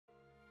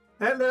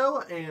Hello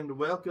and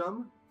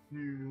welcome to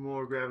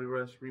more Gravity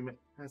Rush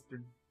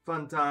Remastered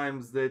fun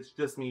times. That's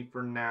just me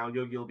for now.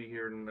 Yogi will be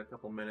here in a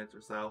couple minutes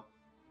or so.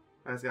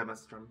 I just got a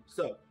message from him.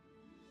 So,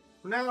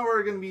 for now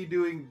we're going to be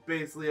doing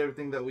basically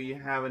everything that we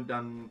haven't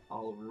done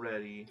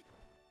already.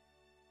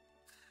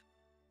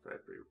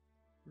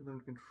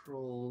 Rhythm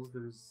controls,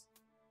 there's...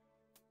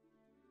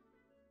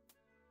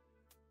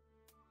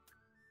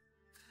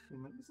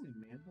 Am I missing a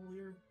manhole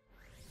here?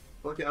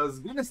 Okay, I was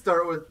going to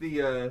start with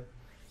the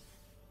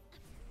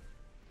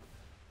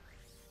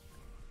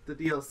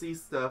DLC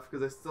stuff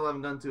because I still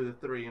haven't done 2 of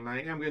the 3, and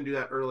I am going to do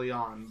that early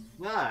on,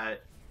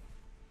 but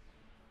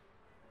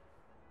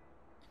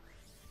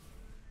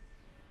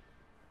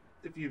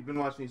if you've been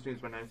watching these streams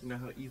by now, you know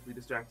how easily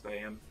distracted I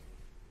am.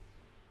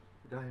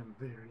 But I am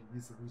very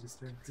easily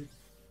distracted.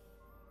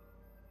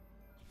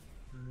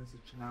 There's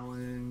a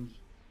challenge.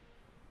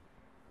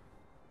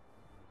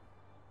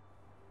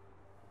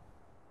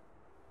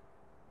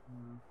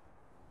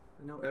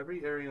 I know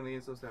every area in the game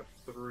is supposed to have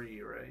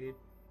 3, right?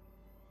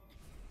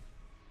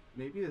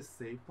 Maybe a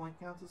save point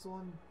counts as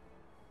one?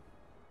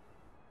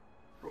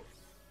 Oh.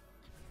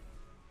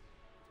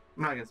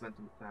 I'm not gonna spend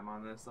too much time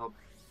on this. I'll...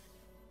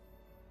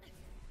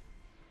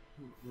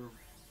 We're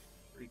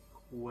pretty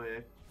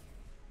quick.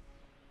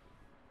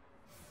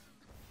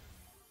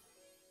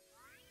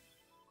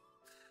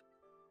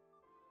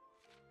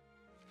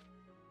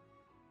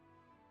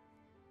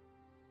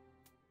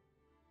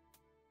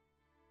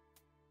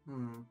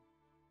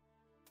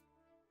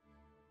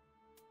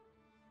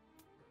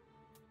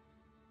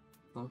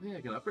 The only thing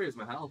I can upgrade is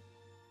my health.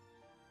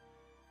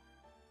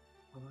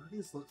 A lot of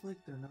these look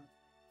like they're not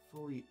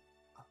fully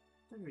up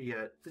there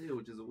yet, too,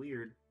 which is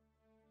weird.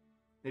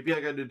 Maybe I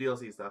gotta do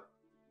DLC stuff.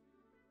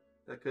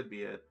 That could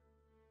be it.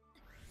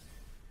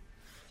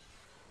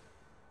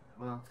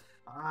 Well,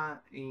 I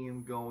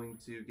am going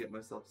to get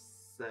myself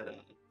set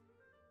up.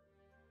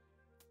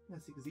 Yeah,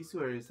 see, because these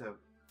 2 areas have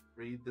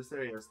 3. This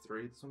area has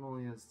 3. This one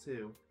only has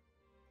 2.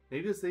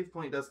 Maybe the save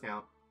point does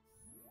count.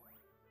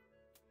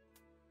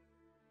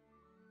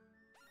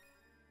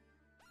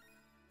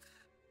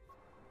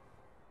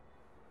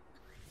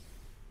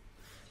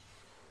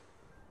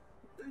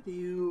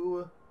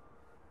 You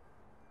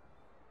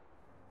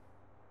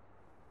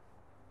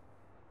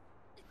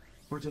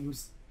more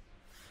gems.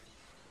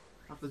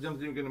 Half the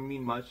gems aren't going to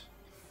mean much.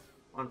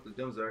 Honestly,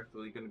 the gems are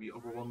actually going to be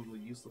overwhelmingly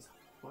useless.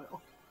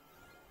 Well,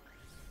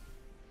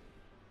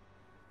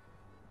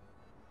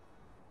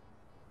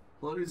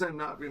 the only reason I'm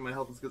not bringing my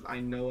health is because I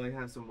know I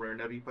have some rare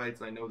Nevi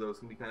fights, and I know those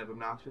can be kind of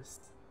obnoxious.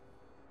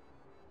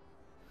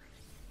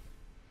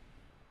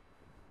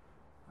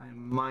 I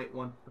might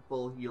want the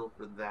full heal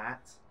for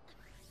that.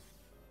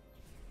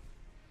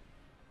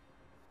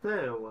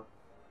 So,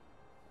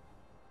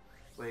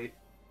 wait,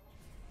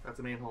 that's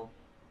a manhole.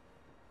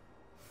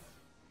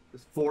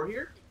 There's 4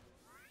 here?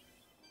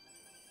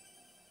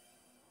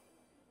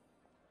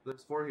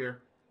 There's 4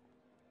 here.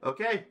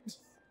 Okay.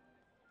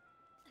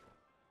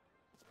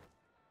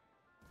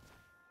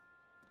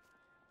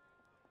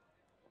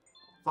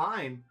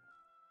 Fine.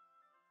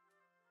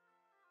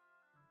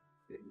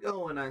 Get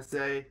going, I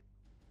say.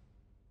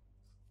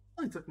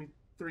 Only took me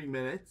 3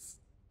 minutes.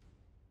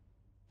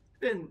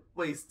 Didn't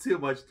waste too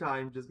much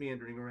time just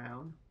meandering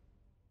around.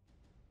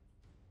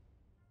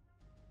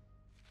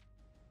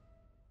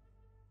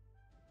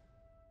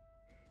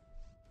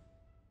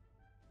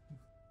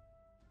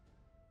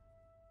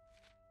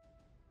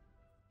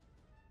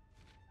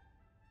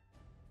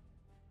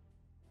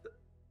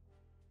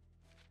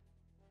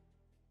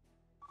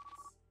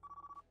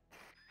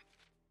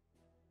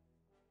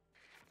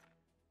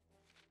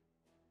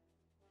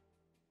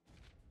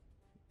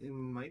 It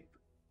might be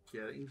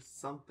getting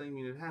something. I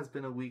mean, it has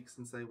been a week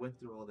since I went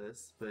through all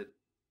this, but it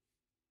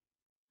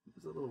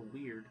was a little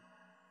weird.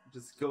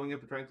 Just going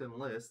up and trying to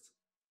enlist.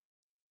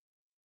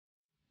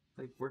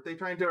 Like, weren't they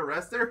trying to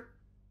arrest her?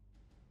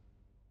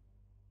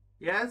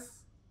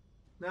 Yes?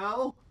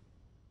 No?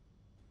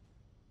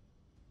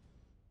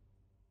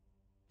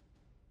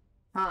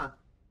 Huh.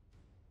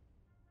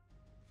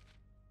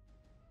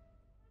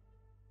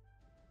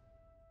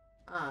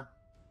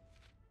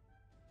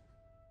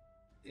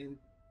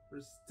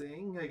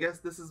 Interesting. I guess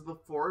this is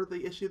before they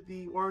issued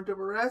the warrant of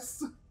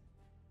arrest?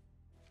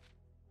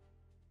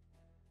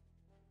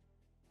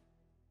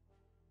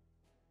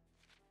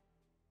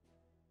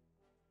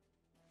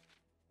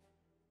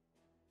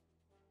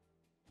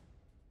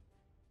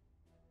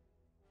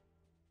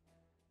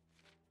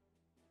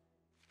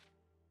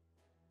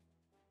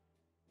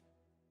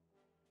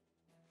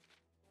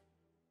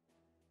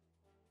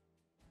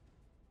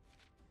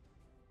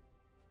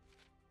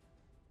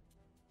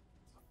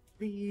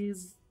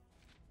 Please.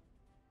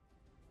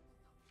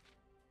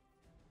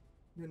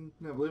 And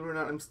no, believe it or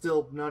not, I'm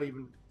still not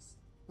even...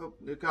 Oh,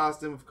 new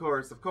costume, of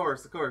course.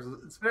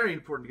 It's very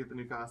important to get the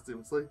new costume.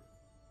 It's like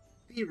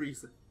the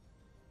reason.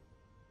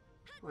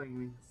 Playing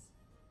these.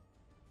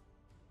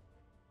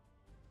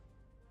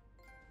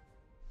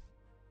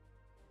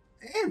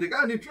 And I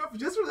got a new trophy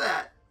just for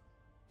that!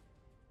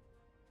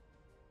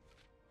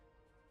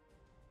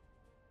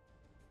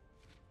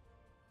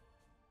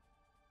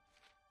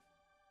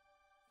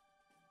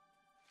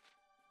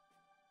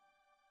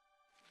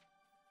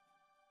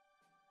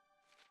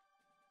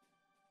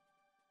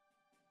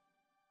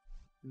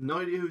 No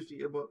idea who she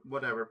is, but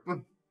whatever.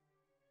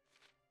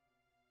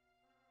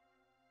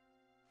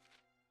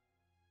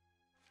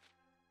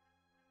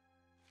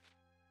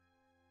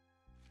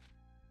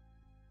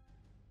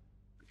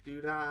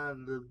 Dude,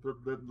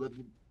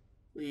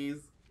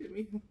 please get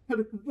me out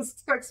of this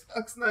text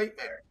box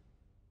nightmare.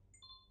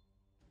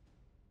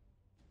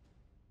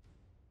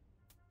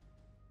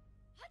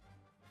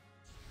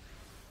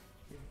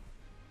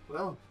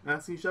 Well,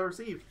 ask you shall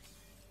receive.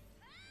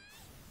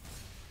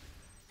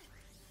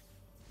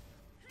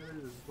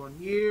 There's one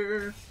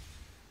here.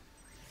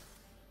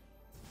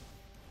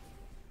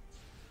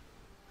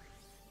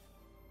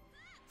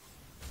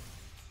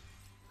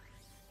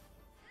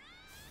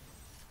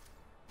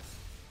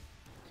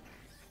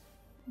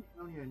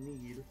 How many I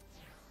need?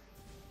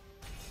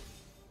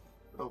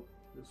 Oh,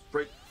 just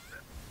break.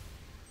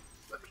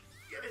 Let me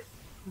get it.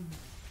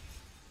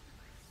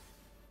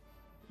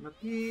 And up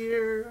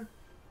here.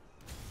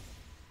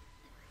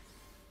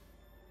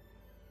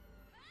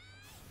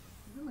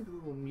 Is there like a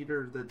little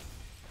meter that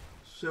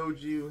showed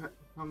you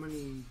how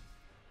many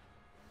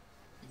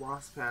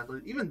wasp had?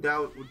 Like, even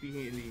doubt would be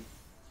handy.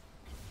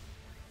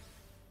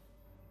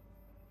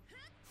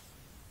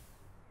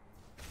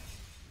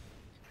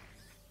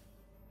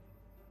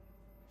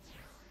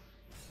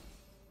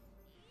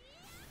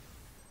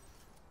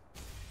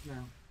 No.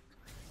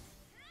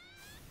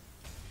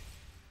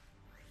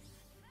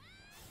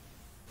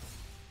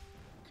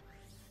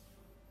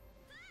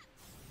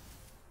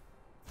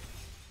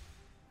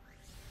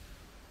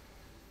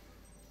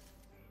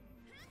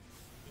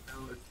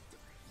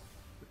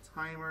 A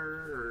timer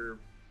or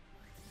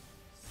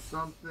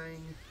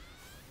something.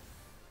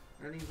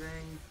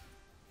 Anything.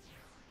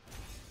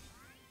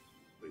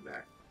 Way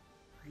back.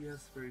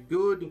 Yes, very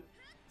good.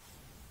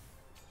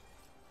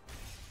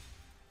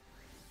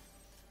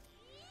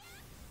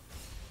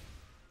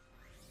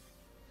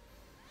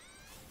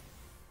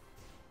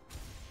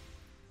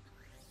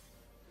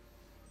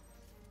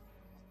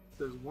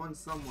 There's one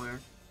somewhere.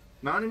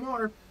 Not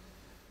anymore.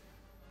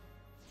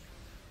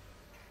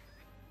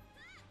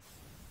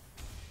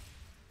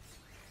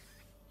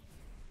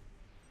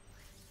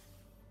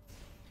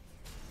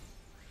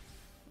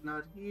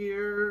 Not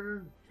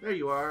here. There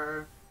you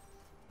are.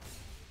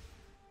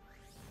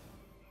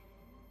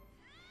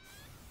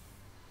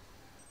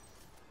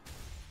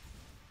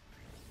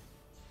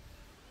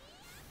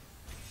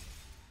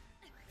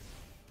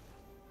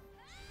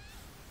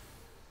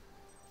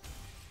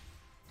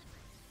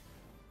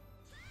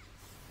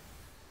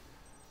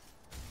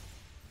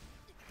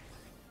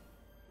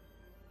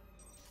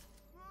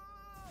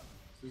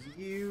 This is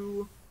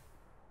you.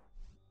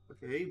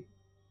 Okay.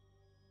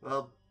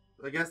 Well,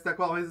 I guess that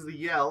qualifies as a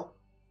yell.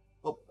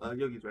 Oh,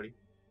 Yogi's ready.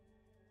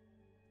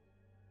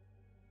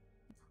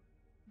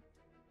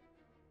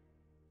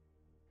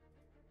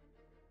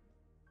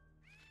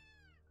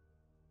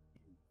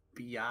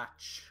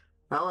 Biatch.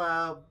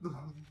 Hello.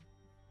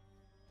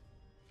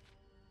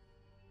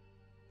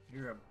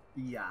 You're a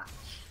biatch.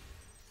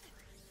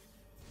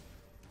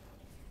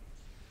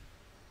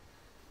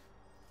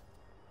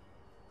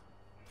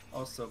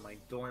 Also, my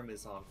dorm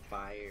is on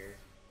fire.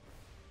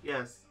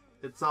 Yes,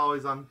 it's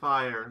always on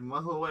fire. I'm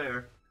well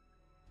aware.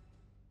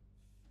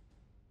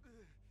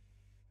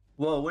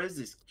 Whoa, what is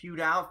this cute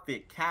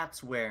outfit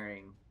Cat's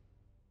wearing?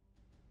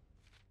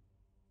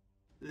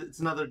 It's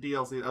another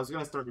DLC. I was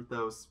gonna start with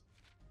those.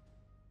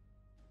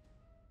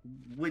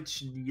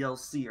 Which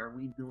DLC are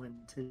we doing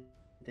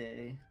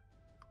today?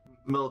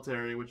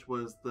 Military, which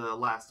was the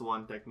last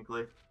one,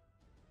 technically.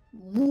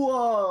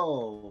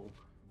 Whoa!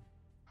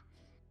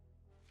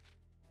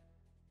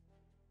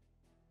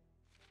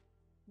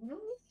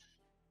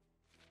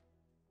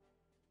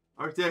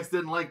 RTX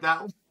didn't like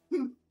that one.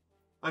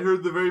 I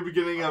heard the very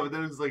beginning of it,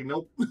 then it was like,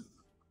 nope.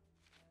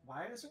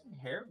 Why is her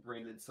hair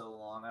braided so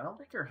long? I don't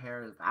think her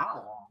hair is that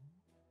long.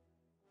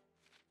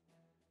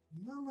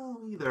 I don't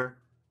know either.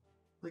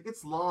 Like,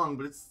 it's long,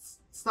 but it's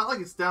not like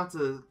it's down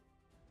to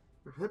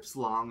her hips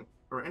long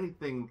or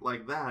anything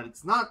like that.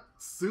 It's not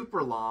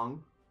super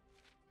long.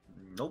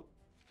 Nope.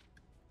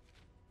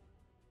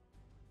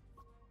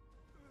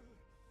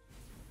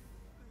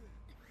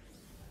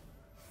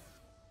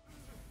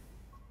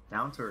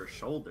 Down to her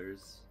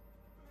shoulders.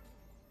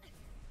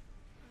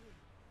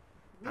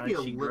 Maybe a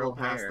How did she little grow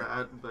past hair?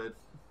 that, but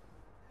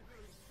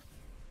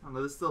I don't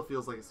know. This still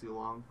feels like it's too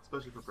long,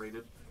 especially for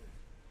braided.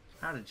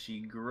 How did she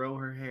grow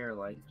her hair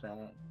like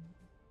that?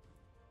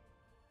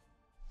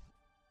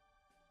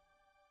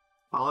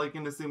 All I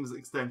can assume is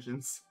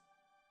extensions.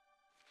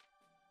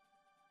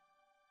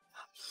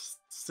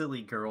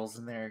 Silly girls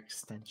and their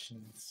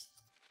extensions.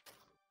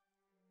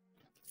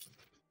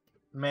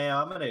 Mayo,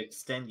 I'm gonna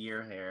extend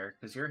your hair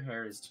because your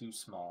hair is too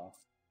small.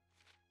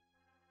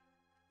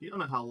 You don't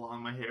know how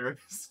long my hair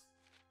is.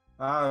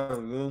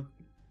 Oh.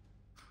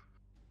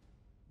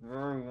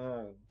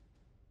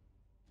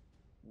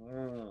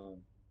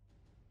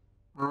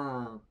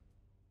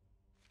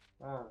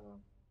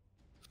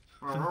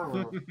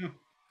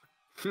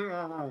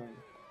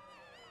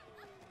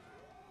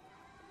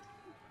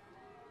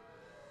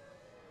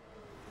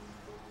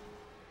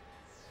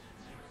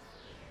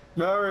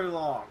 Very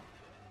long.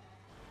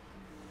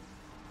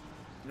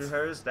 Your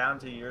hair is down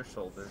to your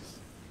shoulders.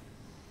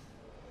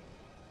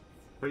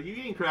 Are you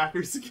eating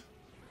crackers again?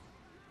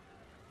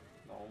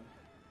 No.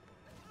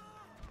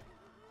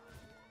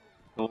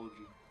 Told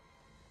you.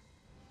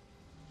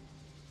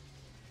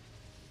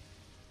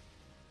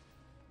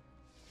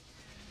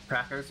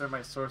 Crackers are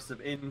my source of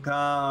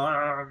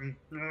income.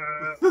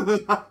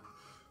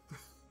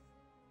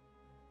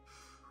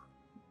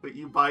 But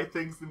you buy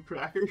things in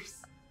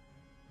crackers?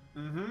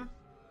 Mm-hmm.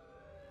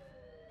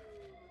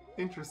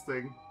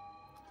 Interesting.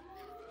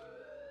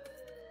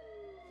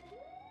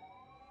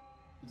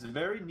 It's a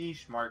very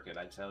niche market,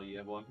 I tell you,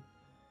 everyone.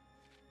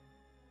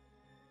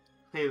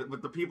 Hey,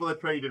 but the people that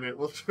trade in it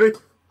will trade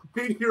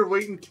your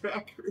weight in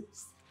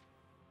crackers.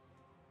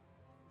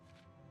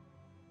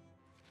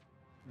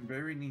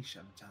 Very niche,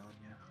 I'm telling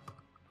you.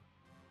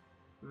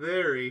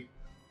 Very.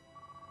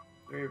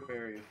 Very,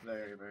 very,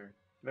 very, very,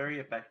 very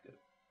effective.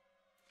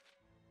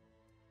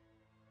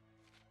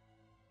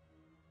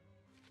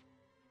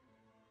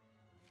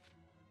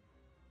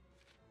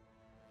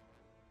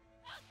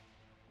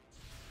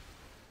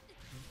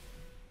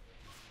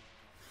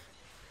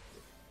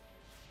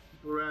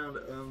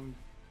 Around,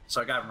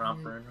 So I got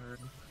romper in her.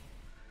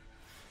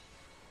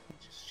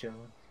 Just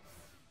chilling.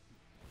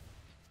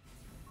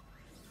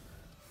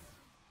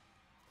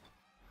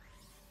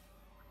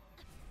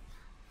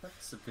 That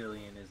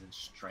civilian isn't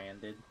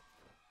stranded.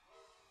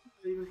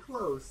 not even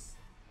close.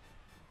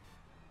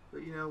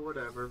 But you know,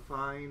 whatever,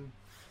 fine.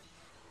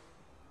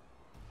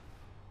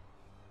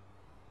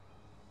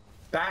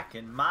 Back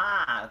in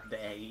my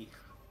day,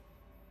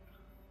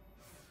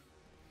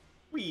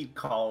 we'd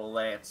call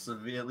that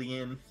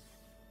civilian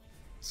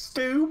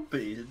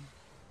stupid.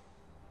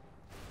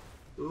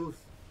 Oof.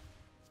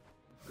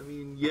 I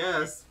mean,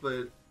 yes,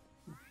 but...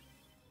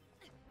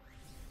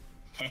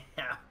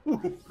 Well,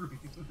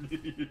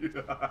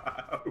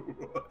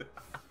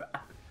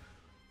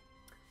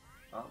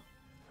 I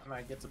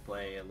might get to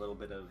play a little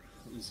bit of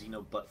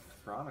Xenobutt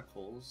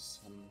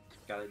Chronicles. I'm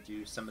gotta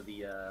do some of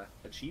the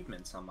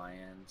achievements on my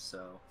end,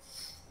 so...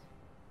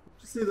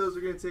 Just say those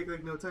are gonna take,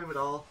 like, no time at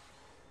all.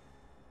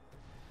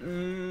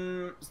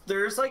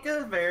 There's, like,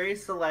 a very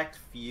select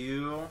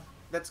few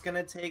that's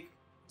gonna take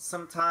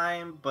some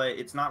time, but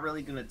it's not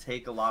really gonna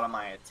take a lot of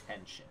my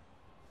attention.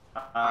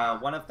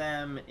 One of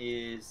them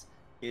is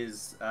you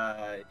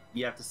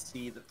have to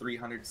see the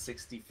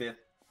 365th.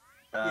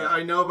 Yeah,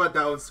 I know about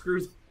that one. Screw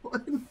that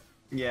one.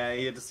 Yeah,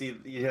 you have to see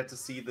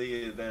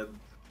the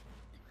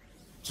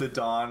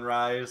dawn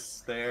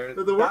rise there.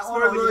 The worst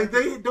part is,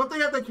 like, don't they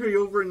have that carry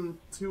over in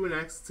 2 and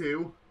X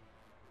too?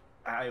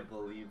 I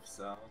believe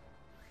so.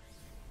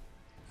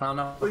 I don't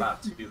know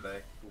about 2, but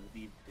I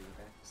believe 2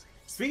 X.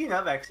 Speaking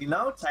of X, you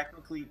know,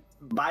 technically,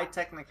 by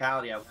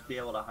technicality, I would be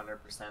able to 100%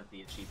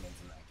 the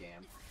achievements in that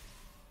game.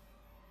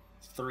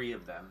 3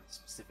 of them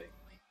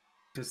specifically,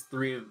 because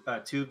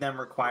 2 of them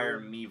require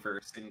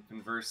Miiverse, and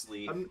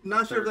conversely, I'm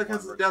not sure if that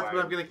counts as death,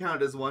 but I'm gonna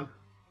count it as one.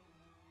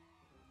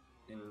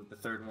 And the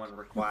third one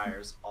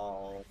requires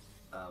all,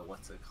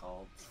 what's it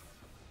called?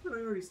 But I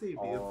already saved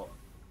you.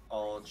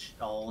 All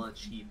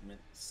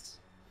achievements.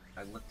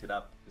 I looked it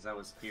up because I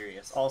was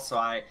curious. Also,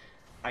 I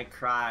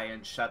cry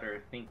and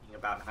shudder thinking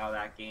about how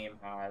that game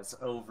has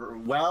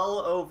well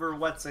over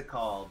what's it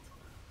called?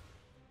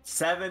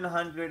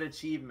 700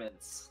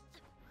 achievements.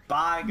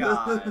 By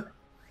God.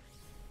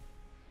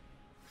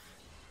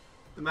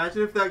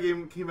 Imagine if that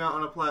game came out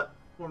on a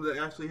platform that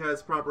actually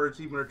has proper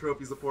achievement or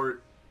trophy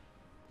support.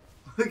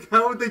 Like,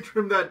 how would they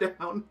trim that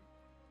down?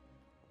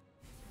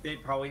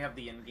 They'd probably have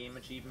the in-game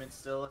achievements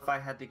still, if I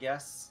had to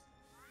guess.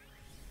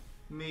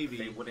 Maybe.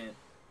 They wouldn't.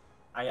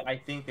 I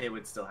think they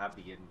would still have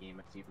the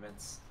in-game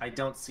achievements. I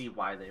don't see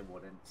why they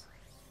wouldn't.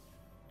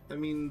 I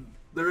mean,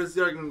 there is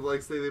the argument,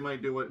 like, say they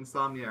might do what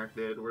Insomniac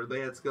did, where they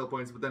had skill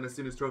points, but then as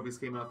soon as trophies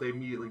came out, they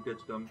immediately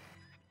ditched them.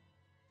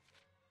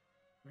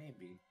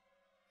 Maybe.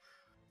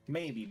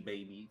 Maybe,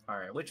 baby.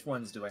 Alright, which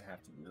ones do I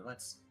have to do?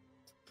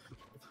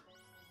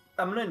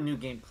 I'm gonna New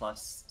Game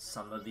Plus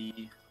some of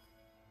the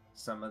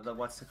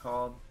what's it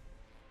called?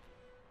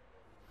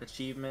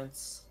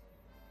 Achievements.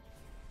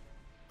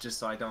 Just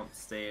so I don't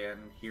stay in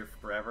here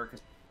forever,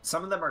 because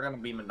some of them are gonna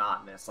be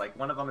monotonous. Like,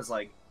 one of them is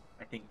like,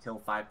 I think kill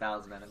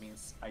 5,000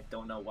 enemies. I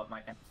don't know what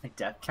my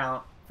death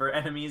count for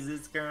enemies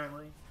is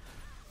currently.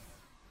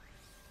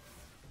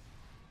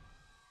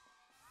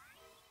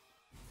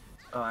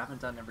 Oh, I haven't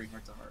done every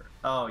Heart to Heart.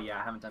 Oh yeah,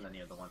 I haven't done any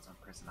of the ones on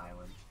Prison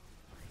Island.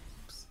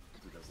 Oops,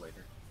 I'll do those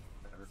later.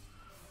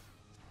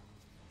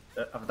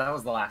 Whatever. That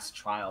was the last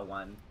trial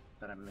one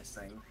that I'm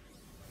missing.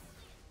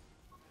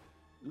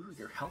 Ooh,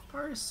 your health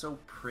bar is so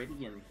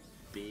pretty and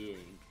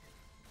big.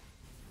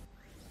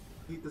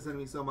 I hate this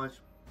enemy so much.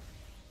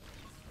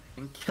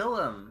 And kill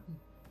him!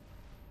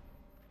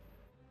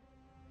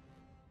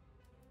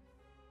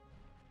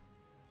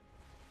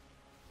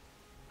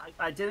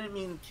 I didn't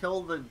mean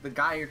kill the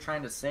guy you're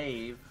trying to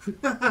save.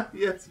 Yeah,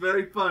 it's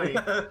very funny.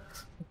 I'm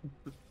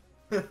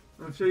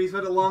sure you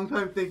spent a long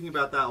time thinking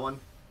about that one.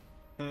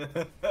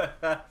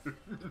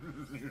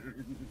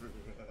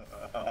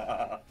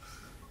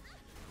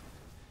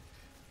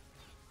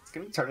 It's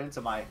gonna turn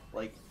into my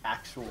like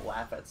actual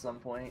laugh at some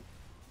point.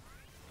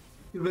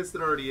 Convinced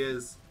it already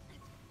is.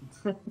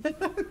 It's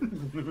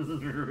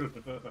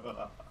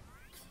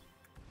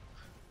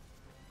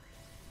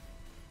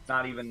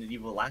not even an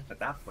evil laugh at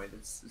that point.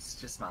 It's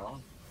just my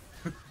laugh.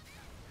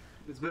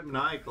 It's a bit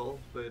maniacal,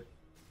 but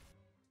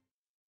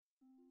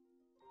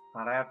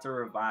But I have to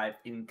revive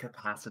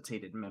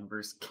incapacitated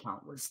members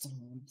countless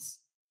times.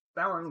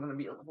 That one's gonna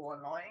be a little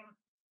annoying.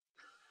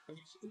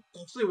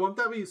 actually, won't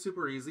that be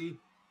super easy?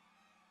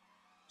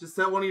 Just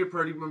set one of your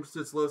party members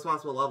to its lowest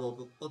possible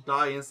level. They'll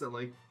die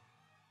instantly.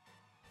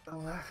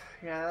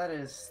 Yeah,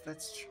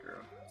 that's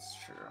true. That's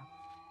true.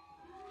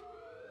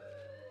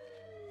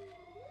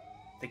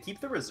 They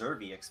keep the reserve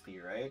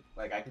EXP, right?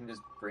 Like, I can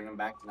just bring them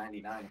back to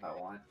 99 if I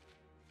want.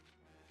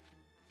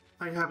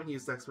 I haven't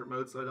used expert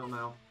mode, so I don't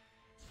know.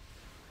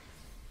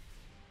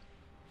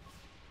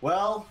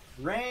 Well,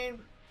 Ryan,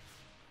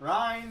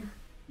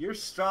 you're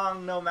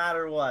strong no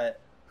matter what.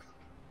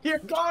 You're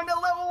going to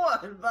level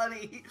 1,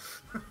 buddy!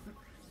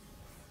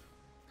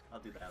 I'll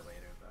do that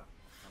later, though.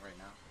 Not right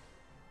now.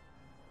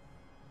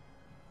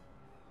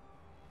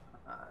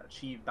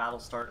 Achieve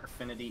Battlestar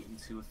Affinity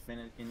into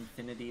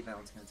Infinity. That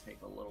one's going to take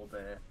a little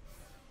bit.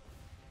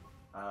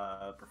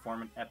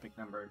 Perform an epic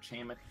number of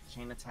chain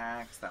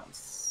attacks.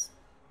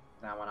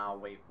 That one I'll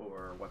wait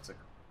for. What's it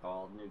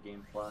called? New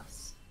Game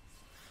Plus.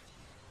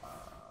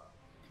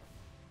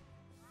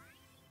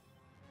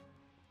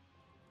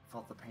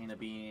 Felt the pain of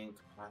being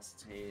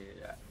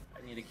incapacitated.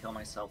 I need to kill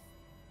myself.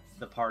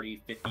 The party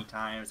 50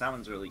 times. That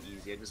one's really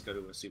easy. I just go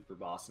to a super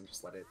boss and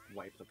just let it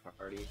wipe the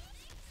party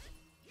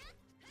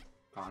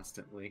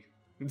constantly.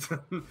 Let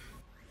me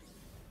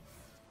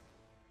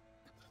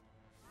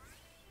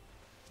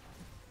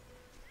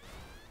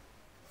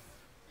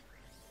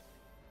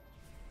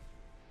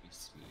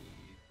see.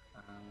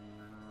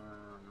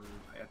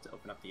 I have to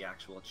open up the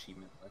actual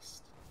achievement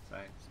list so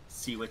I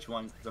see which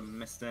ones I'm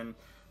missing.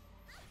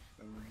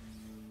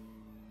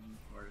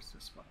 Where's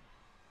this one?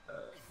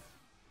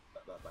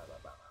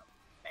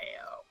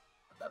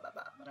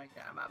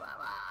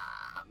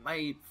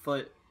 My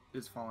foot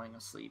is falling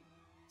asleep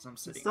as I'm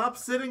sitting. Stop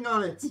sitting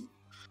on it!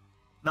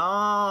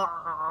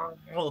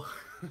 No!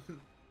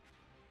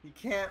 You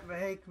can't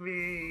make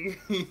me!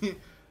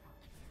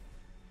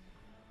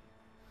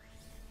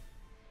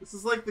 This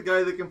is like the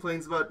guy that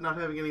complains about not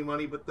having any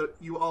money, but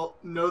you all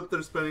know that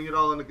they're spending it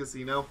all in a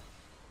casino.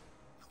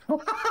 You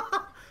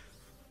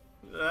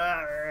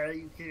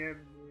can't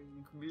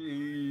make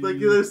me. Like,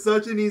 there's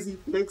such an easy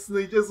fix and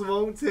they just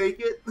won't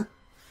take it.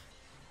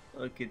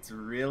 Look, it's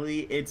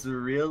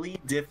really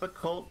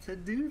difficult to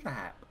do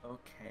that,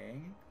 okay?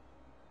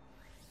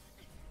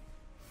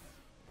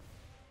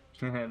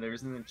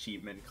 There's an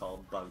achievement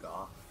called Bug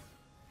Off.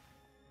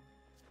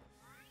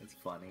 It's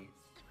funny.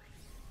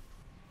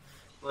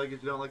 Like,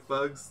 if you don't like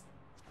bugs?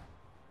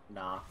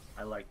 Nah,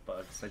 I like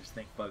bugs. I just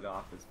think Bug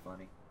Off is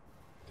funny.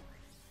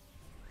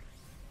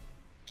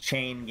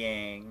 Chain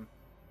Gang.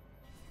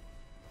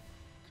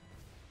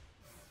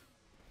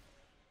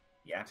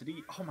 You have to do.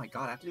 Oh my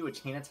god, I have to do a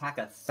chain attack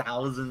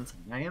 1,000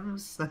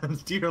 times?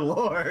 Dear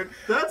lord.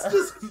 That's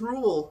just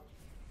cruel.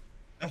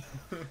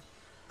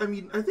 I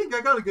mean, I think I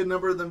got a good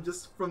number of them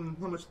just from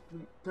how much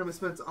time I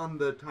spent on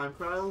the time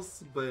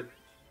trials, but.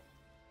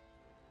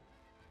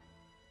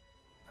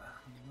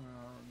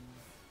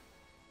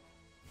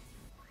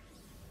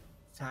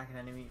 Attack an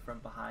enemy from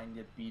behind,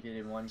 you beat it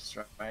in one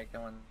strike.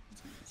 That one's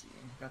easy.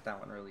 Got that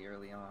one really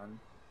early on.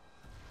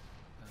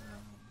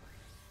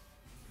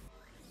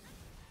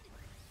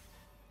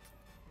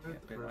 Yeah,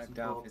 been wiped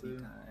out 50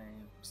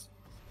 times.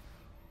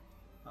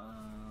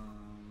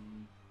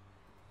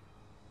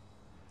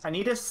 I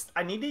need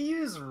to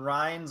use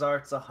Ryan's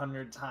arts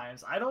 100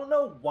 times. I don't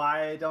know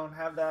why I don't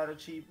have that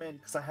achievement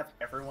because I have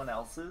everyone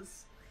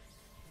else's.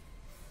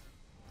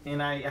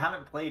 And I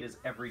haven't played as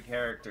every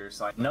character,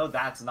 so I know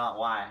that's not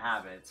why I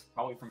have it. It's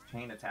probably from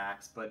chain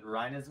attacks, but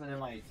Ryan has been in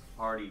my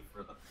party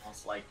for the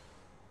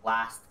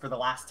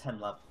last 10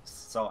 levels.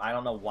 So I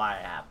don't know why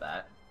I have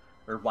that.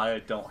 Or why I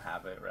don't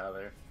have it,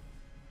 rather.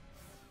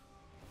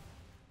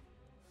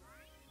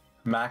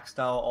 Maxed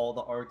out all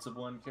the arts of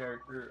one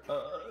character.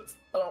 I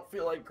don't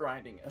feel like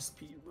grinding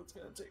SP. That's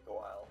gonna take a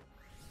while.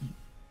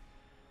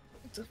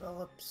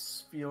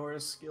 Develops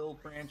Fiora's skill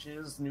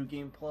branches. New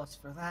Game Plus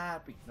for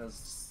that,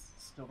 because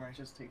skill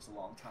branches takes a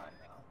long time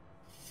now.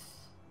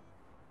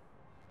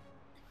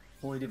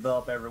 Fully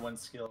develop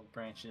everyone's skill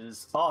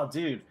branches. Oh,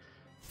 dude.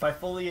 If I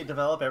fully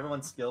develop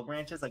everyone's skill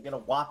branches, I get a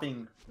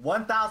whopping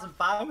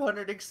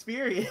 1,500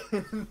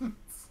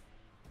 experience.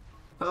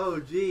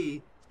 Oh,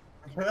 gee.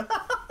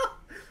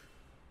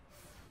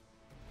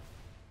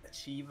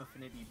 Achieve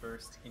Affinity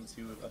Burst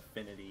into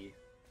Affinity.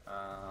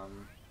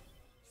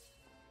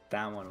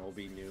 That one will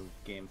be New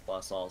Game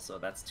Plus also.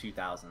 That's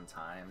 2,000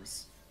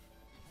 times.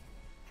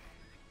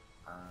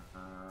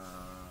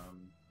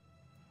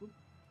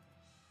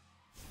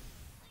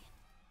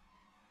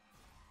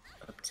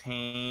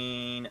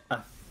 Obtain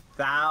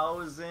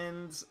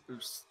 1,000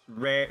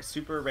 rare,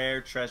 super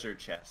rare treasure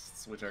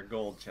chests, which are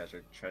gold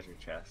treasure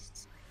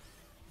chests.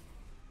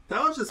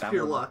 That was just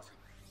pure luck.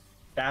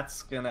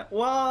 That's gonna...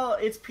 Well,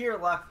 it's pure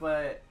luck,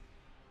 but...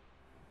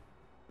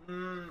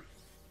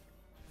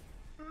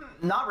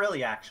 not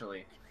really,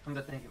 actually. Come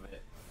to think of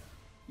it.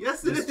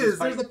 Yes, it is.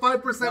 There's a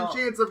 5%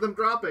 chance of them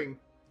dropping.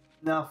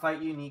 No,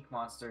 fight unique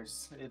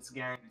monsters. It's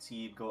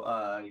guaranteed.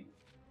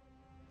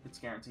 It's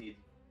guaranteed.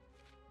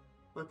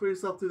 Why put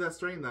yourself through that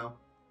strain, though?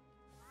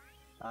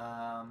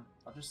 I'll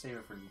just save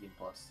it for medium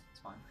plus. It's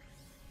fine.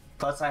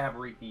 Plus, I have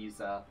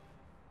Reepi's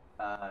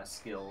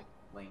skill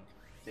link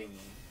thingy,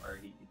 where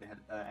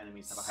the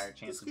enemies have a higher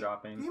chance of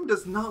dropping. The game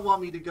does not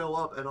want me to go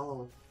up at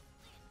all.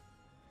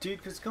 Dude,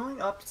 because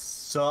going up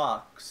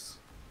sucks.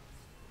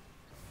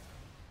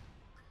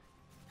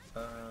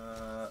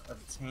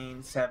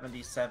 Obtain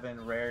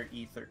 77 rare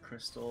ether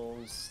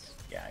crystals.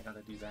 Yeah, I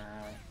gotta do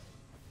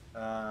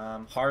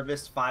that.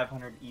 Harvest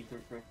 500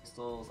 ether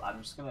crystals.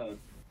 I'm just gonna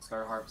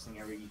start harvesting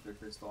every ether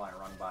crystal I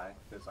run by,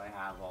 because I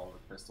have all the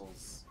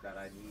crystals that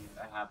I need.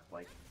 I have,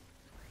 like...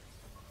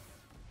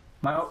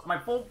 My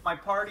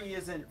party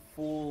isn't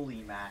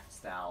fully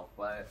maxed out,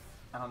 but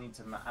I don't need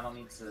to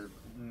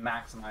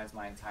maximize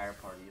my entire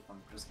party if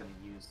I'm just gonna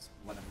use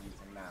what I'm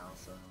using now,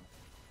 so...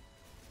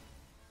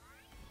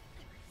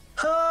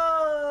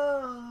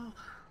 Oh.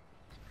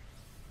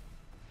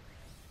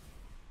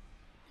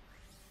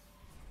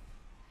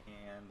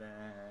 And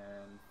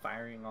then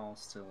firing all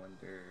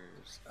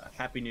cylinders.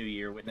 Happy New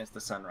Year! Witness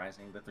the sun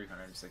rising, the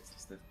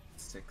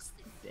 366th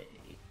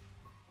day.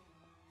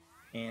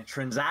 And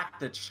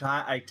transact a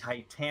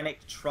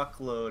titanic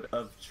truckload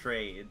of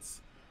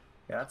trades.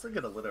 Yeah, that's a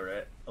good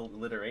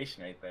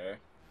alliteration right there.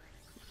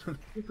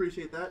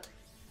 Appreciate that.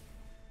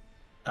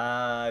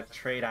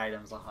 Trade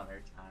items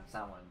 100 times.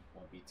 That one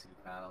won't be too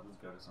bad. I'll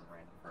just go to some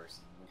random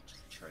person and we'll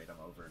just trade them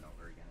over and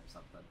over again or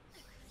something.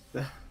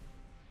 Okay,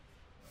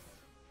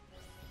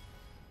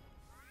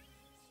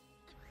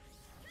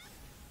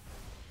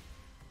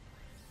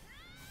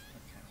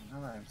 now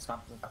that I'm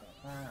stopped with that,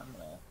 I'm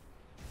gonna...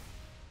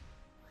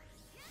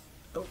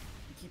 Oh,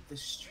 keep the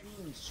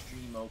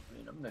stream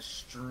open. I'm gonna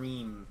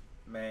stream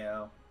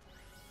Mayo.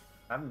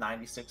 I have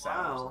 96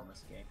 hours on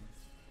this game.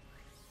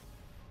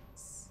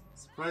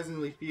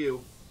 Surprisingly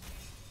few,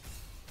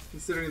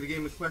 considering the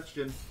game in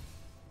question.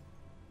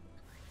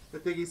 I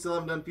think you still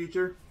haven't done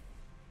Future?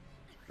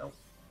 Nope.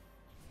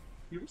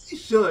 You really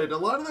should. A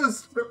lot of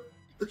those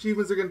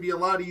achievements are going to be a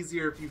lot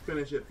easier if you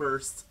finish it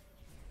first.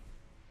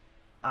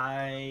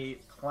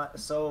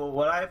 So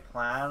what I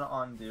plan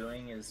on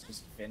doing is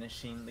just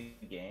finishing the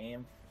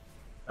game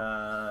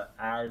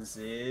as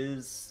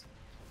is.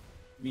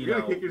 You're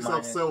gonna kick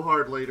yourself so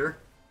hard later.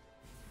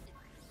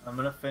 I'm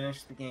gonna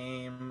finish the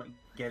game,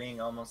 getting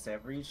almost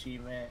every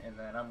achievement, and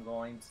then I'm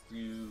going to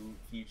do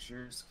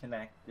Futures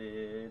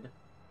Connected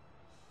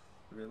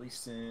really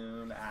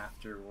soon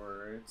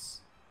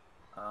afterwards.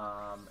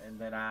 And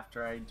then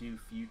after I do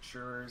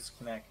Futures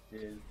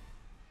Connected,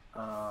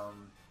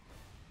 I'm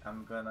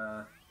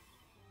gonna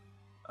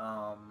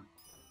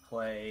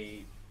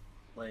play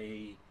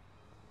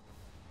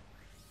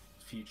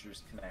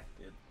Futures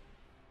Connected.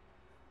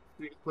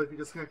 You can play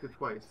Futures Connected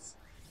twice.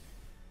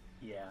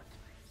 Yeah.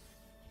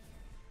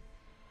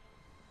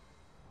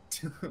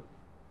 you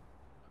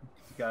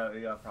got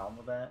a problem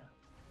with that?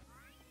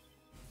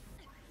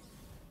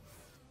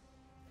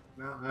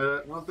 No,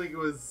 I don't think it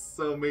was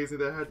so amazing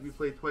that it had to be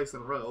played twice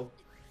in a row.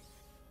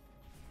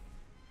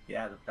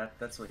 Yeah,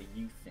 that's what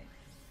you think.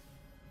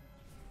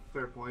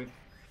 Fair point.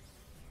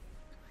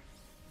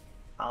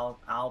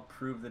 I'll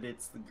prove that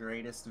it's the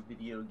greatest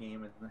video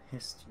game in the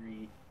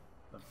history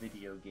of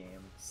video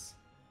games.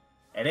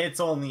 And it's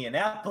only an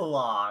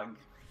epilogue!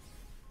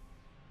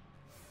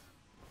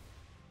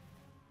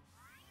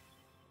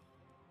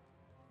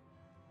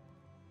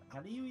 How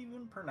do you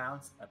even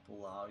pronounce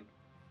epilogue?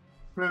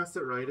 Pronounced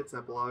it right, it's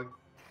epilogue.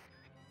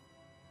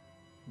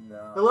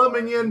 No. Hello,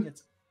 Minion!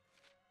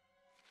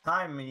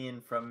 Hi,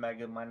 Minion from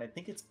Megamind. I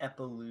think it's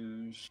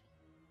epiluge.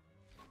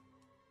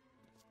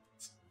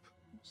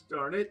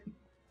 Darn it.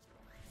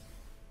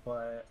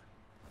 What?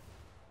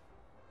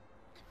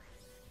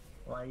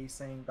 Why are you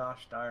saying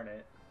gosh darn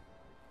it?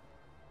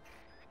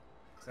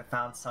 Because I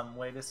found some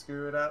way to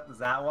screw it up? Is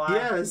that why?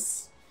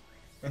 Yes!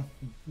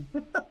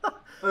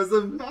 As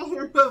a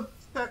matter of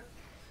fact...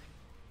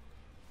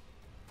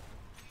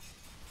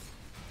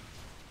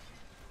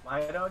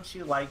 Why don't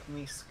you like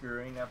me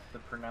screwing up the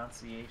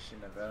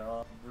pronunciation of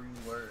every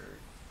word?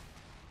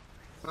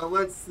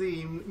 Let's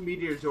see,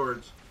 Meteor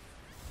George.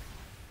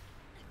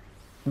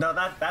 No,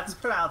 that's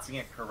pronouncing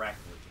it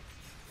correctly.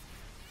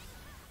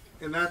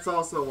 And that's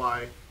also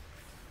why.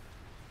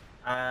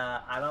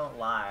 I don't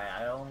lie.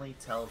 I only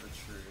tell the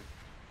truth.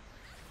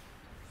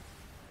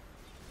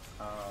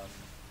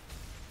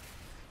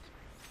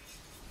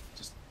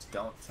 Just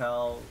don't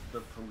tell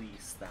the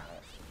police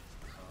that.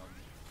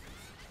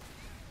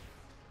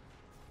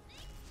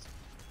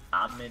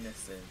 I'm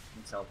innocent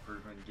until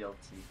proven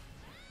guilty.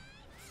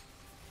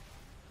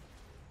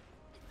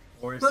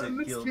 Or is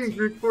it guilty?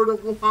 Report a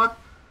lot.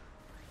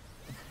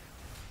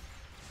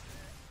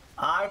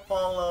 I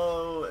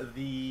follow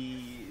the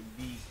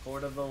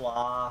court of the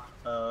law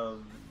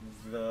of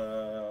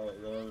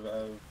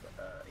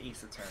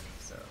Ace Attorney.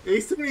 So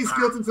Ace Attorney's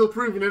guilt until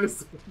proven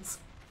innocent.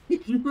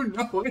 You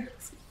know it.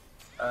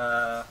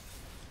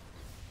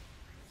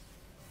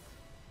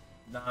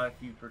 Not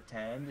if you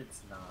pretend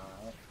it's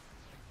not.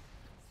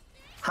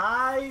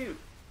 Hi,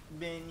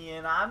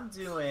 Minion. I'm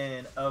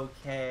doing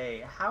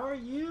okay. How are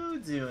you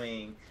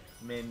doing,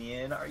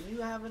 Minion? Are you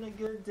having a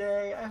good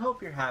day? I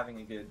hope you're having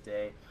a good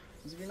day.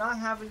 Because if you're not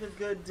having a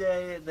good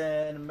day,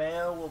 then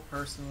Mayo will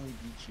personally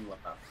beat you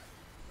up.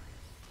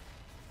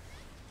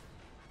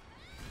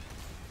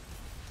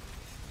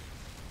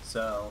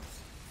 So,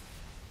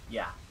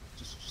 yeah,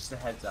 just a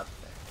heads up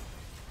there.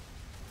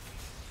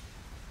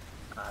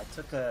 I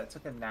took a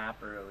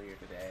nap earlier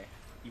today,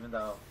 even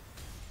though,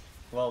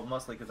 well,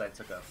 mostly because I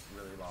took a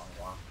really long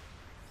walk.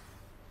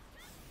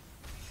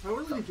 How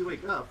early did you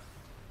wake up?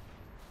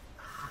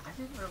 I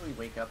didn't really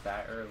wake up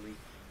that early.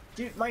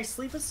 Dude, my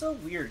sleep is so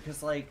weird,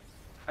 because, like,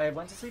 I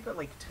went to sleep at,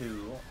 like,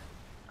 2.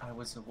 I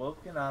was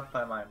woken up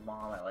by my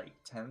mom at, like,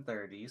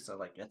 10:30, so,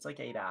 like, it's, like,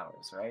 8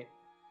 hours, right?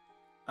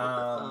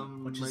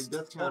 Which My is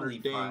death counter totally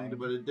dinged, fine.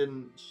 but it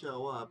didn't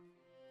show up.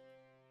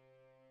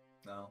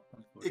 No.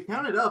 It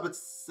counted up,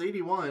 it's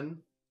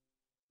 81.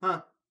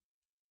 Huh.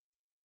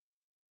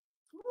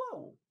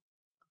 Whoa.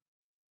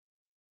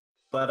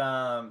 But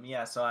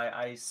yeah, so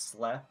I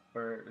slept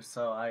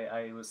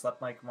I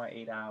slept like my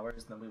 8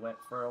 hours, and then we went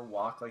for a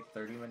walk like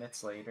 30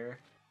 minutes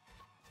later.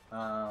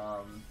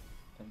 And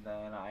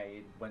then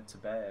I went to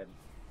bed.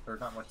 Or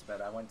not went to bed,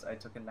 I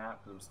took a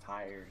nap because I was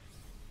tired.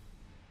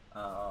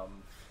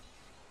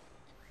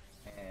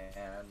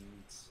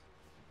 And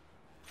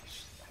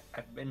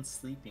I've been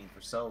sleeping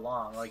for so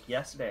long. Like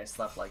yesterday I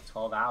slept like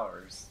 12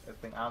 hours. I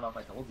don't know if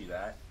I told you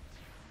that.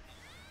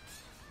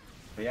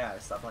 But yeah, I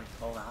slept like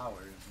 12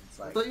 hours. It's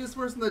like, I thought you was a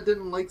person that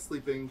didn't like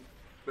sleeping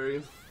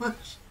very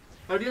much.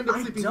 How do you end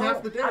up sleeping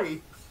half the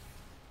day?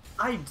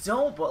 I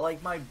don't, but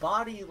like my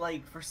body,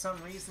 like for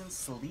some reason,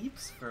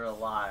 sleeps for a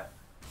lot.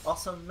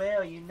 Also,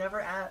 Mayo, you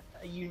never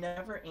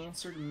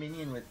answered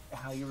Minion with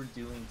how you were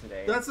doing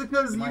today. That's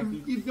because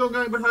you keep going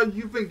on about how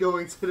you've been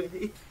going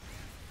today.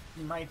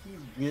 He might be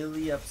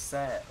really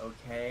upset,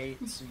 okay?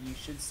 So you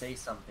should say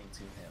something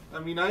to him. I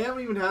mean, I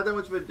haven't even had that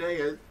much of a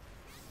day.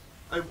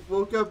 I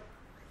woke up,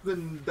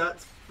 and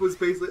that was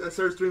basically, I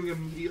started streaming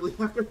immediately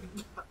after I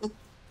got.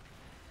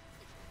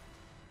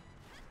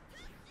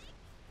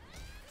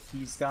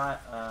 He's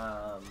got,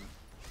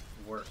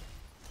 work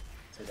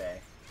today.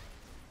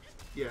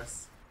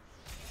 Yes.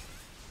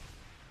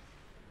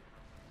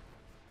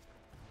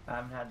 I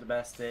haven't had the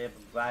best day, but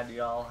I'm glad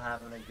y'all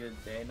having a good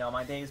day. No,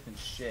 my day's been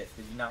shit.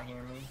 Did you not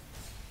hear me?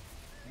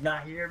 Did you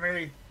not hear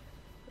me?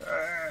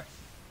 I'm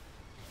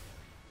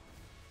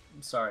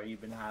sorry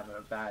you've been having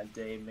a bad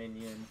day,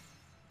 Minion.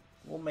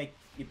 We'll make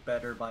it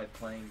better by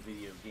playing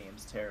video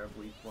games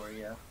terribly for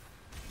you.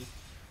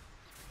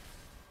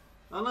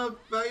 I don't know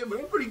about you, but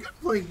I'm pretty good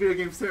at playing video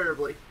games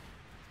terribly.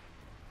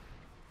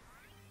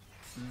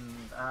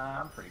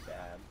 I'm pretty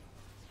bad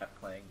at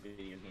playing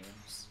video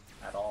games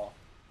at all.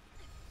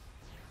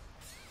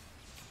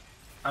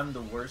 I'm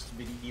the worst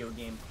video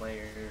game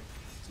player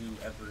to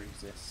ever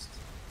exist.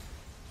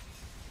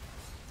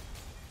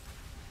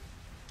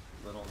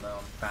 Little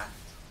known fact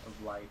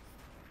of life.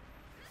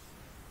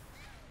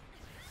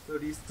 So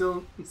do you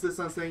still insist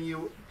on saying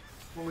you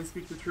only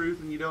speak the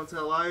truth and you don't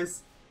tell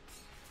lies?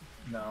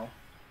 No.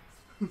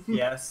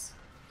 Yes.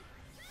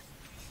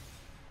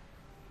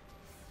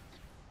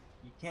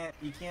 You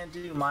can't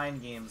do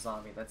mind games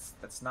on me.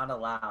 That's not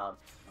allowed.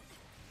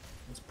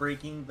 It's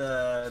breaking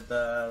the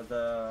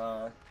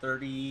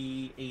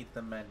 38th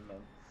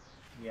Amendment.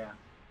 Yeah.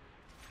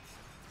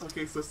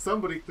 Okay, so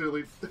somebody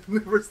clearly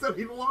never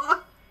studied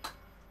law.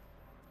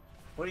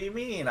 What do you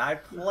mean? I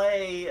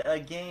play a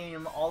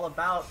game all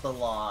about the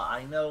law.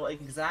 I know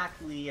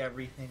exactly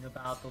everything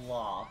about the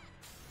law.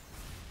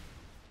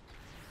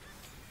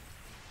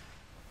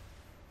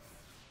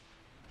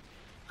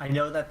 I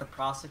know that the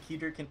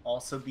prosecutor can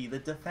also be the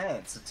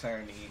defense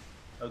attorney.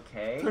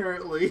 Okay?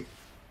 Apparently.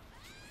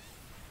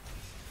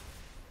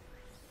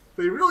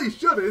 They really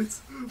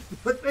shouldn't,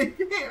 but they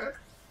can.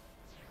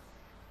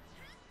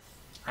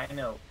 I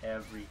know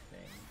everything.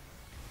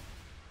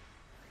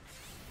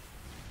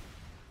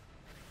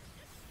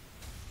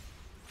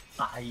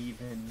 I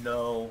even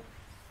know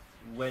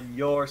when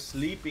you're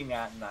sleeping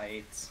at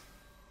night.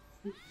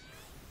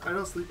 I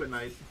don't sleep at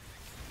night.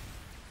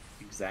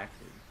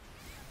 Exactly.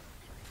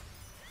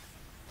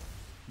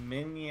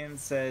 Minion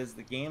says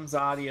the game's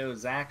audio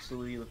is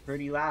actually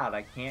pretty loud.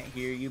 I can't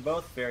hear you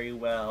both very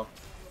well.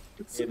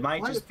 It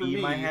might just be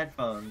my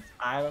headphones.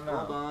 I don't know.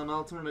 Hold on,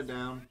 I'll turn it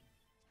down.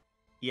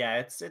 Yeah,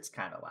 it's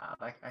kind of loud.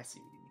 I see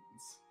what he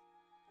means.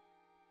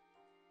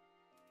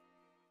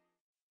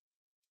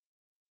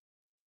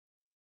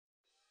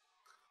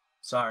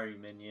 Sorry,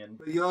 Minion.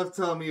 But you'll have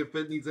to tell me if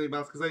it needs any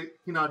bounce, because I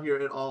cannot hear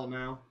it at all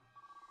now.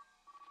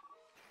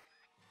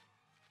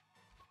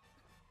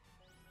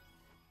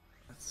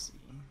 Let's see.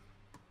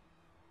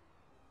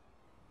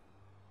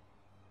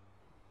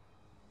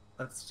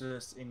 Let's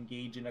just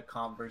engage in a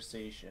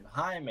conversation.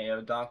 Hi,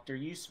 Mayo Doctor.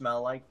 You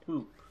smell like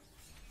poop.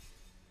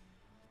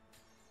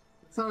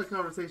 It's not a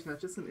conversation.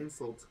 That's just an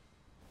insult.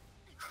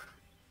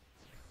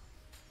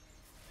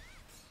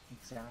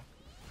 Exactly.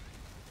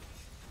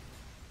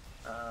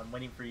 I'm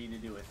waiting for you to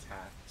do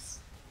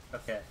attacks.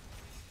 Okay.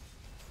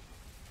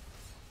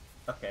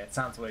 Okay, it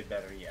sounds way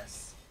better,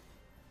 yes.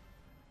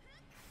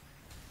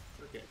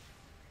 Okay.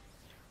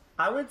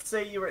 I would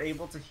say you were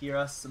able to hear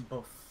us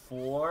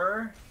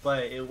before,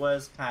 but it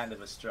was kind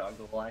of a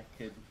struggle. I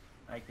could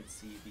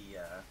see the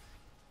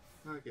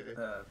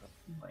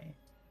complaint.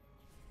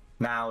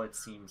 Now it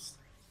seems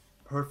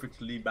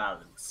perfectly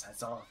balanced.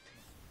 That's all.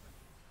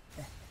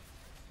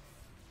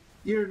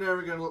 You're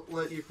never gonna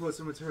let your Close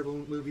to a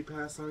Terrible movie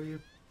pass, are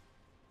you?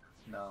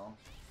 No.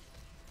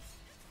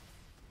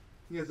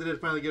 Yes, I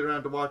did finally get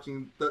around to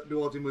watching the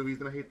duology movies,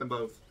 and I hate them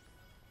both.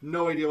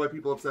 No idea why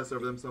people obsess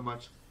over them so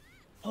much.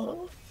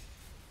 Oh.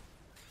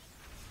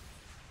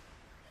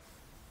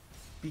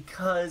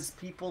 Because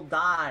people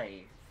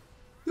die.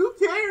 Who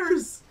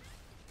cares?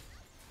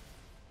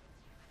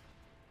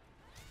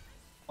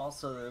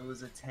 Also, it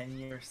was a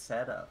 10-year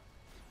setup.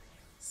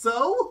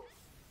 So?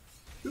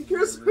 Who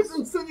cares if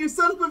it's in your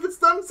setup if it's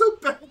done so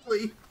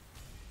badly?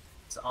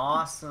 It's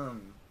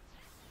awesome.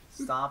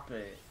 Stop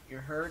it.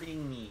 You're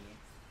hurting me.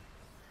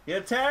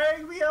 You're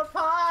tearing me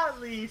apart,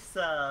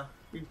 Lisa!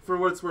 For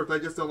what it's worth, I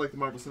just don't like the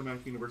Marvel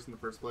Cinematic Universe in the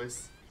first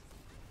place.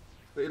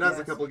 It has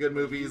a couple good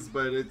movies,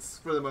 but it's,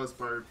 for the most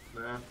part,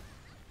 nah.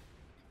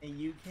 And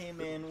you came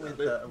in with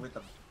a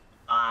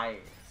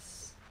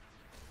bias.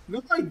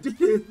 No, I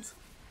didn't!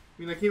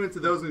 I mean, I came into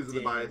those movies with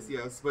a bias,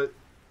 yes, but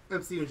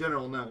MCU in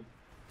general, no.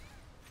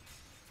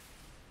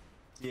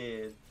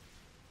 Did.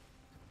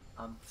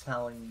 I'm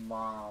telling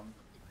Mom.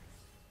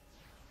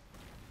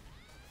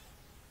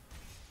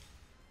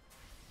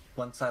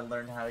 Once I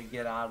learn how to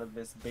get out of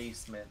this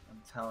basement,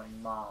 I'm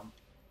telling Mom.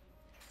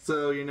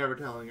 So you're never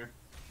telling her?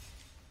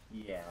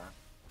 Yeah.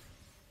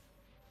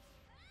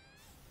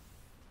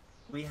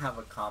 We have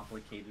a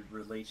complicated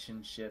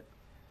relationship.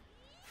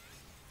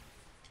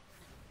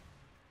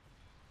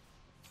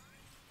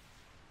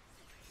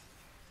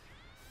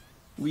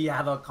 We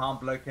have a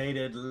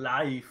complicated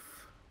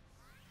life.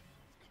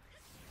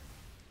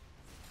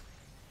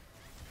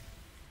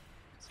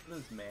 So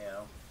does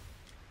Mayo.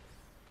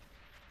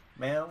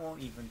 Mayo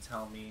won't even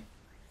tell me,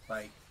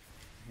 like,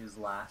 his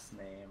last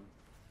name.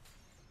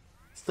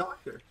 It's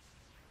Doctor.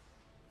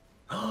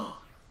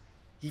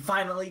 He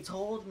finally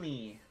told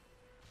me.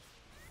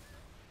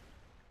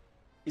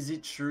 Is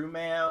it true,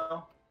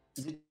 Mayo?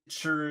 Is it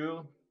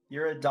true?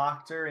 You're a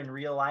doctor in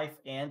real life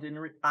and in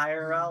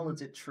IRL?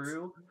 Is it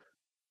true?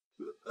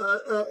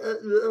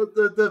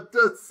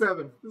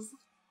 7.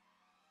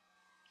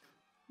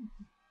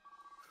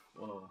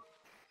 Whoa.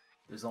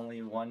 There's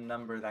only one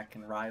number that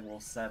can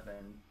rival 7.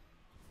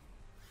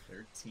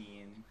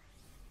 13.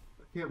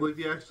 I can't believe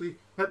you actually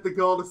had the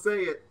gall to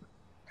say it.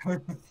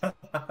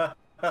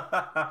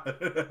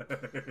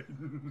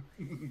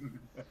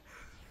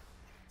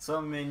 So,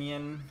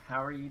 Minion,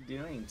 how are you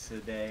doing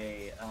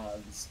today?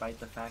 Despite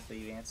the fact that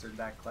you answered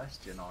that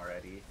question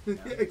already. You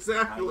know,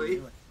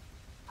 exactly.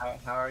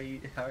 How are you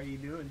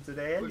doing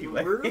today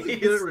anyway? We're really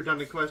good at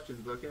redundant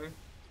questions, okay?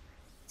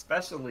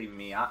 Especially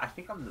me. I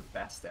think I'm the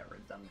best at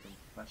redundant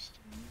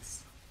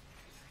questions.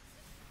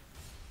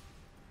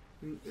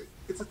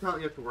 It's a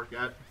talent you have to work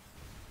at.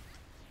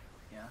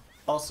 Yeah.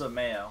 Also,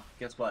 Mayo,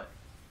 guess what?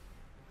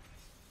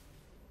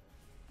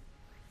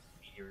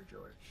 Meteor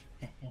George.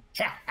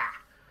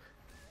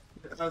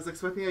 I was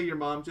expecting a your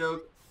mom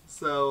joke,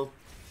 so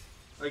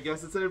I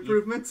guess it's an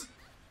improvement.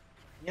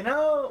 You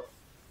know,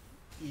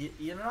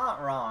 you're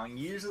not wrong.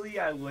 Usually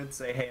I would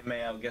say, hey,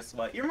 Mayo, guess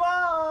what? Your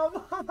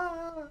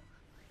mom!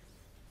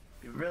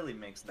 It really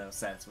makes no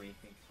sense when you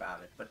think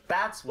about it. But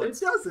that's what... It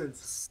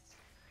doesn't.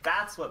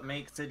 That's what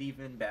makes it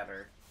even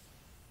better.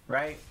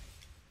 Right?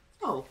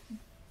 Oh.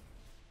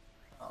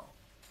 Oh.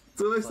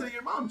 So they say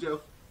your mom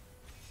joke.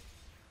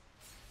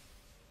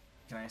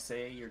 Can I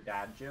say your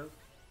dad joke?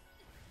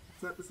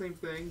 It's not the same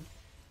thing.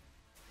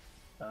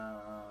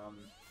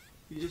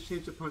 You just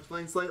changed the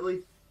punchline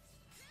slightly?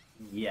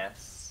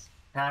 Yes.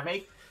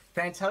 Can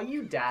I tell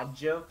you dad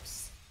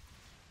jokes?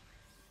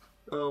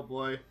 Oh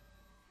boy.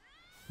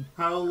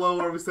 How low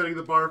are we setting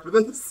the bar for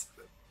this?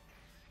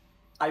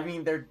 I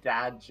mean, they're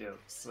dad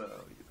jokes, so,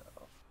 you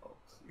know.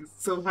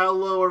 So how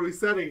low are we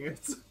setting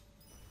it?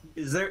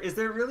 Is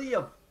there really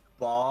a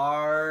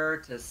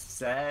bar to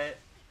set?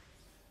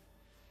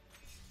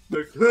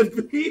 There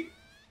could be.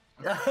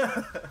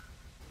 Have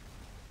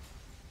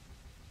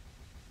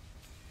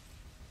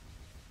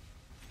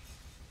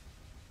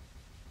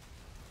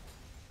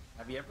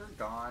you ever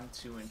gone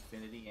to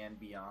infinity and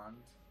beyond?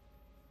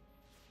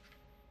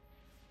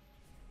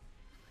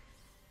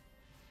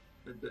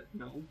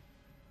 No.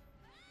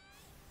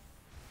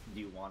 Do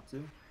you want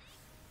to?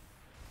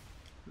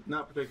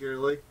 Not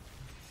particularly.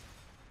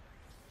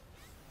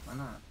 Why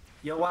not?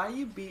 Yo, why are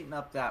you beating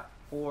up that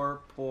poor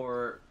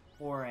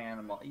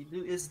animal?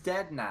 It's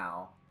dead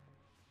now.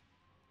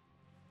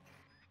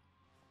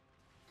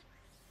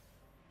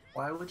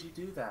 Why would you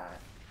do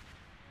that?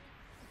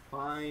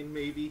 Fine,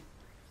 maybe.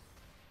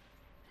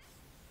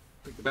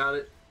 Think about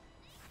it.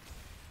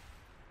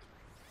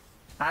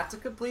 I have to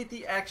complete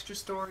the extra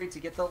story to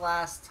get the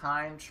last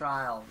time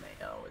trial,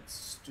 Mayo. It's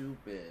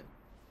stupid.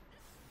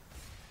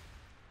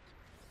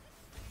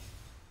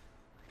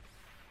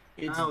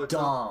 It's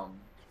dumb.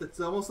 It's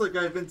almost like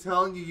I've been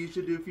telling you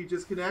should do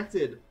Futures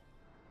Connected.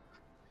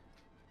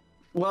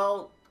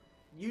 Well,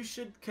 you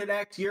should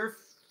connect your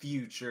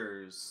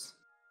futures.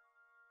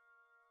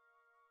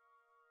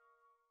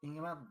 Think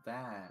about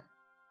that.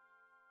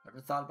 Ever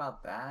thought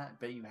about that?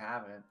 Bet you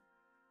haven't.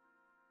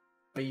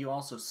 But you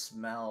also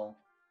smell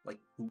like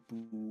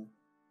poo-poo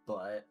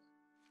butt.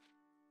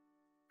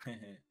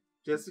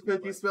 Just because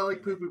you smell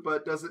like poo-poo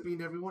butt doesn't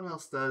mean everyone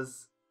else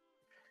does.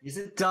 Yes,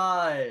 it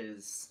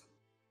does.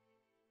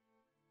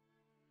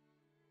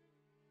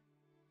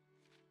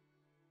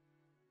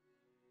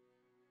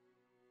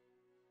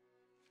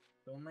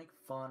 Don't make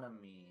fun of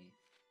me.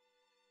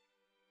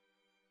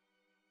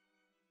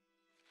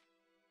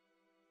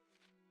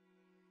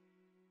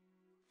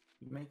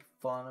 You make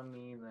fun of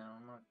me, then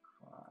I'm gonna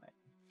cry.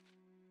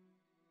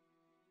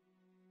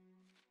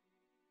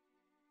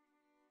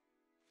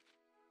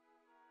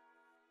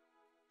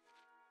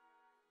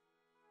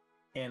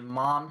 And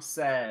Mom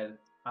said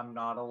I'm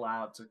not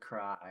allowed to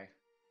cry.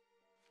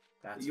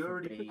 That's you for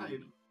already baby.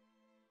 cried.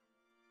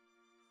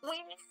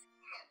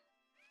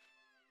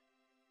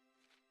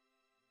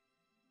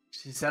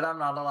 She said I'm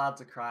not allowed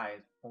to cry.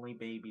 Only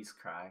babies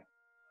cry.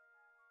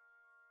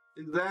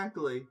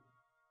 Exactly.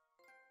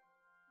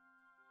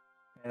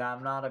 And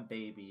I'm not a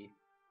baby.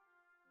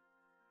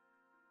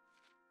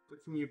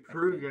 But can you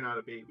prove you're not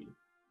a baby?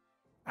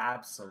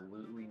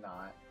 Absolutely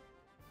not.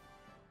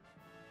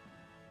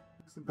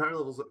 Some power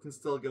levels can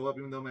still go up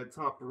even though I'm at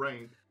top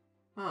rank.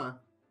 Huh.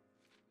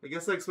 I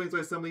guess that explains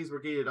why some of these were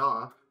gated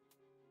off.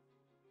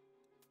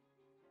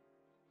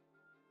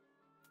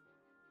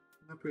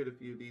 I've played a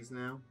few of these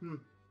now.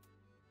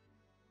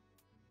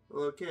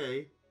 Well,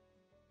 okay.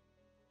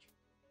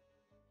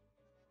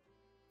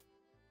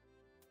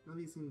 None of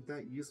these seem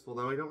that useful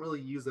though. I don't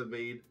really use a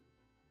Maid.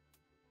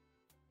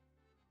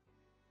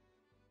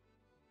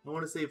 I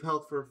want to save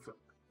health for if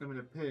I'm in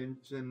a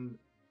pinch, and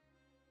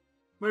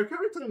my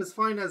recovery time is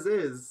fine as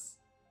is,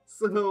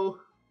 so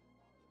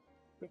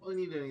I don't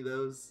really need any of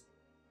those.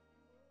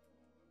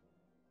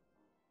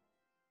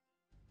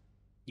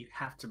 You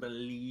have to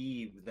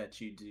believe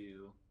that you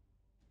do.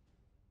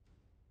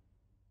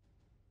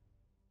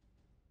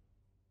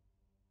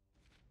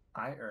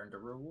 I earned a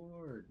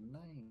reward.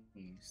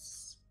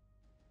 Nice.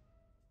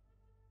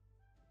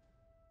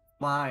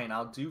 Fine,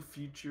 I'll do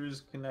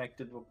Futures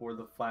Connected before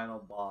the final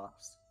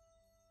boss.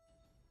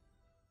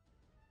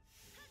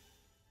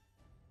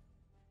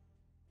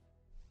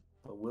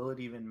 But will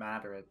it even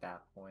matter at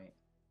that point?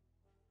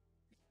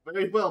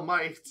 Very well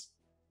might.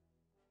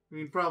 I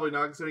mean, probably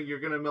not, considering you're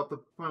gonna melt the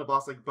final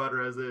boss like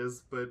butter as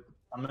is, but...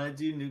 I'm gonna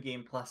do New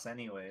Game Plus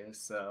anyways,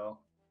 so...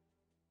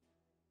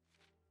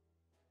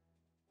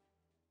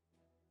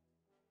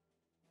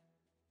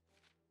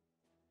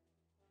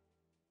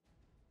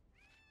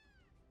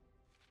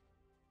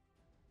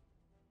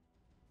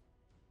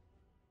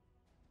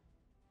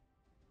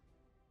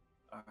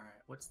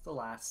 Alright, what's the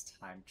last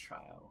time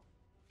trial?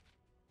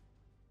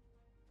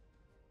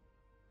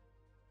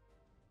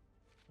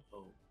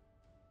 Oh.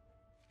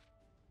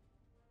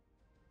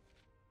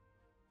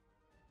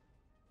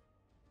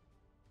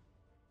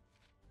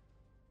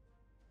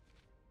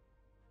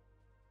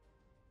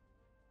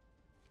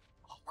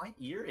 Oh, my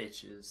ear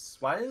itches.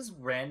 Why does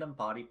random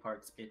body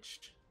parts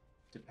itch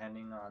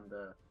depending on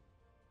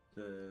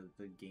the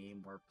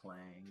game we're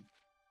playing?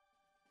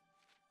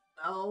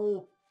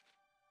 No.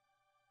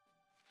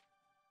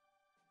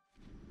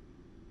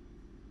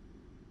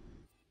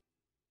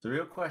 The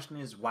real question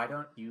is, why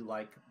don't you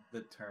like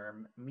the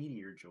term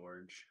Meteor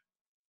George?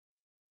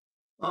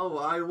 Oh,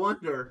 I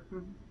wonder.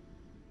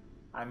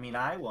 I mean,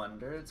 I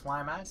wonder. It's why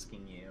I'm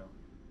asking you.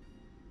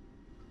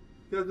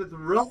 Because it's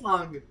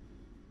wrong.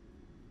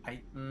 I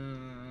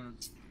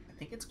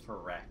think it's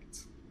correct.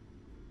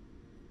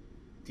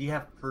 Do you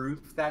have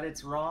proof that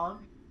it's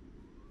wrong?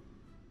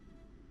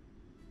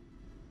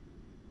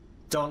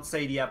 Don't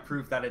say do you have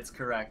proof that it's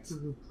correct.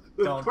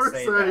 Don't of course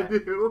say I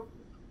that. do.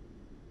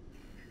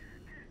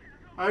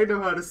 I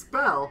know how to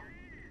spell.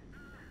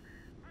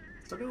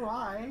 So do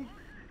I.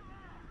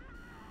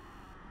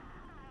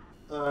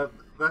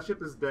 That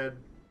ship is dead.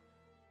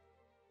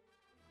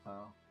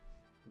 Oh.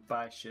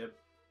 Goodbye, ship.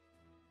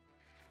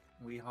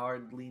 We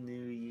hardly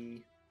knew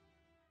ye.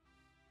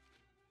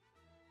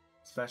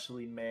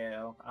 Especially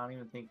Mayo. I don't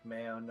even think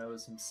Mayo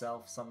knows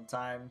himself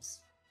sometimes.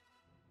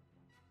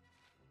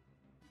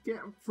 You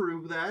can't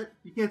prove that.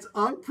 You can't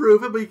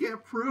unprove it, but you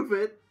can't prove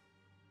it.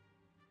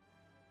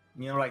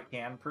 You know what I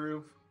can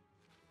prove?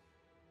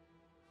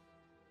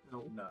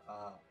 No. No,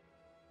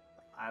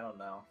 I don't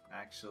know,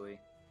 actually.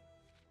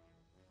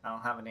 I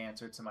don't have an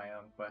answer to my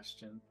own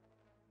question.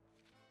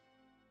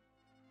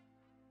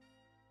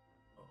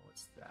 Oh,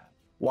 what's that?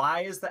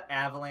 Why is the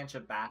Avalanche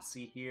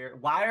Abassi here?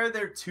 Why are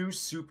there 2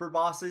 super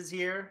bosses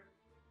here?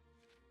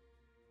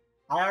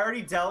 I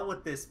already dealt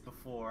with this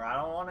before. I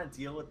don't want to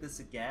deal with this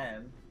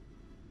again.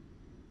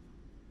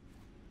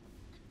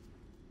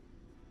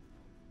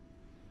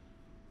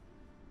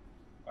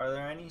 Are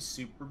there any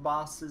super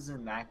bosses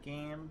in that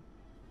game?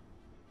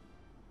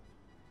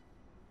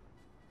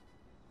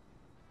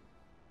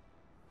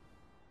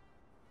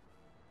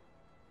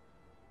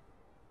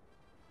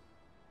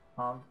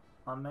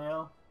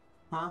 Mayo?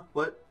 Huh?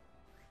 What?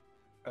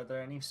 Are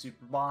there any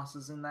super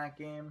bosses in that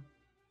game?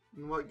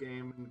 In what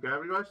game? In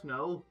Gravity Rush?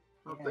 No.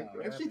 I don't think.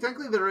 Yeah, Actually,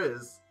 technically there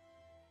is.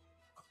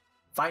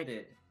 Fight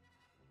it.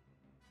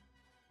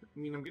 I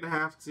mean, I'm gonna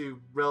have to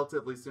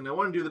relatively soon. I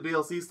want to do the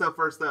DLC stuff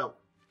first, though.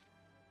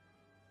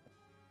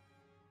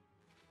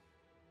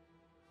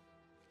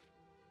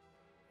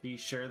 Are you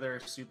sure they're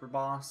a super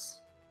boss?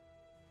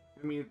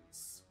 I mean,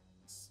 it's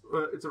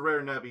a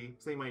rare Nebby.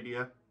 Same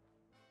idea.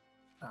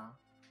 Oh.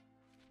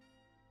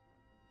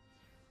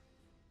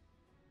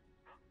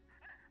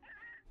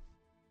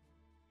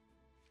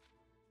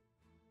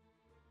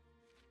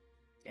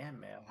 Damn,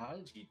 man, how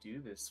did you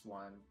do this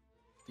one?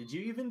 Did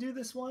you even do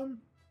this one?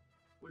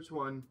 Which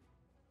one?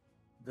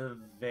 The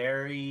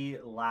very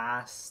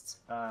last,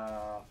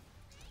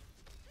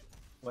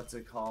 what's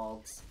it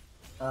called?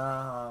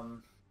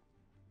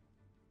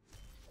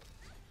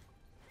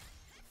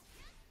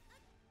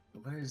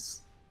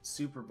 Where's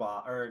Super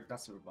Boss, or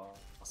not Super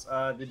Boss,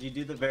 did you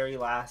do the very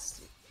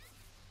last,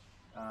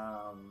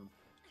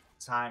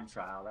 time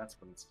trial? That's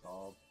what it's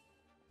called.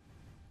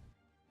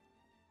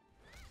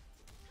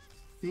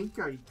 I think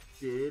I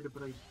did,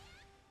 but I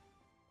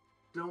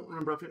don't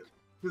remember if it,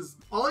 because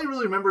all I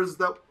really remember is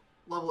that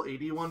level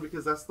 80 one,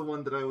 because that's the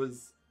one that I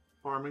was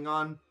farming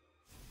on.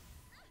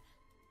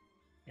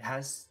 It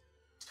has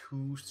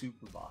 2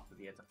 super bosses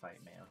you have to fight,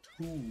 man.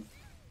 2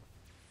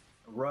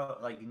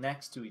 like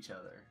next to each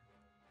other.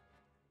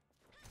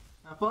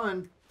 Have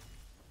fun.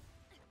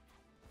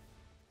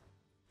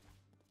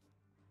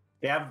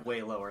 They have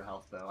way lower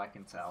health though, I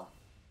can tell.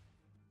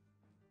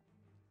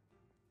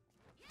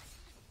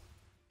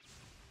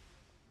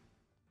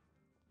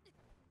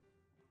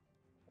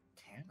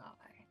 Can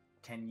I?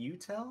 Can you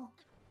tell?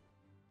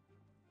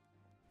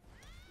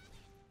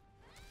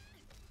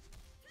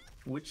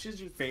 Which is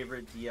your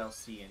favorite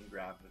DLC in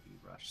Gravity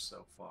Rush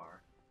so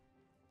far?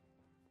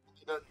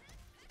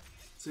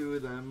 2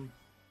 of them.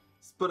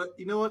 But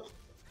you know what?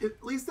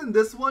 At least in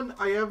this one,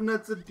 I haven't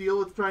had to deal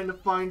with trying to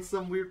find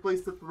some weird place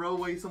to throw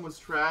away someone's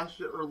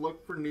trash or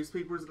look for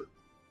newspapers that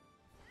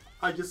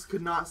I just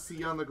could not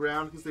see on the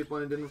ground because they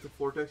blended in with the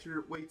floor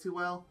texture way too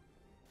well.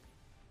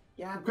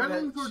 Yeah, I'm kind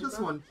of looking forward to this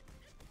one.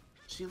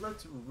 She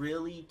looked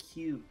really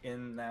cute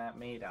in that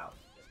maid outfit.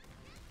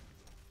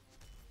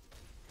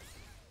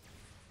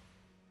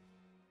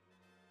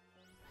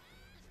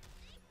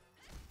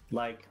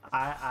 Like,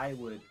 I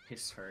would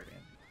piss her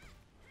in.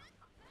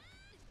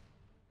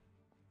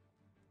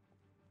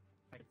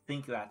 I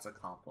think that's a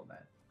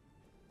compliment.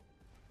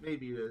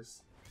 Maybe it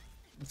is.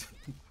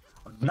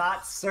 I'm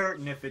not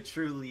certain if it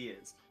truly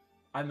is.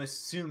 I'm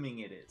assuming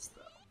it is,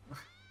 though.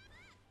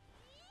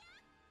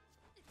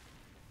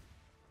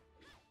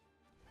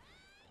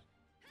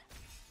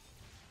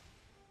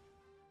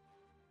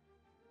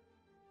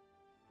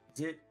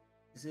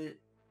 Is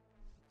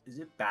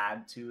it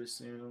bad to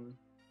assume?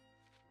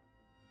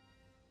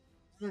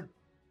 Yeah,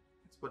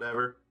 it's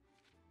whatever.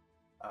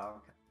 Oh,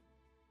 okay.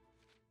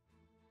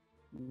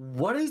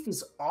 What is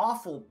this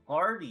awful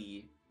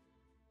party?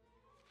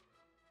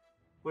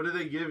 What do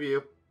they give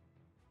you?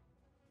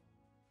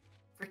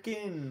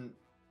 Freaking,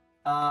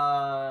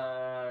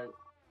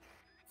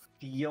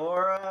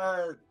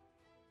 Fiora,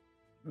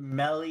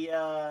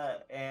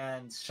 Melia,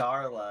 and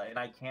Charla, and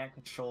I can't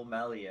control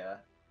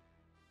Melia.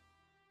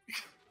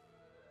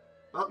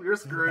 Oh, you're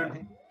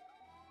screwed.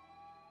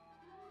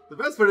 The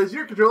best part is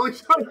you're controlling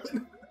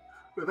Charlotte.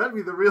 But that'd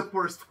be the real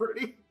worst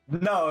party.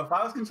 No, if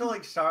I was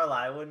controlling Charla,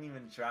 I wouldn't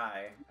even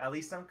try. At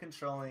least I'm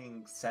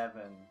controlling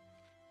 7.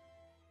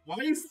 Why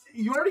is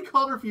you already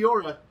called her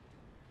Fiora?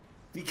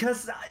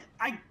 Because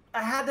I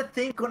had to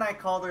think when I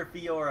called her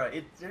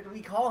Fiora.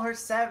 We call her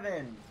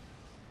 7.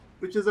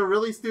 Which is a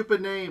really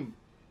stupid name.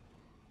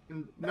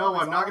 And no,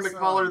 I'm not going to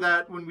call her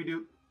that when we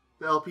do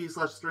the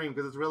LP/stream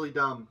because it's really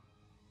dumb.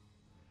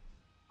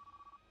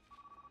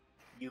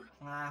 You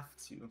have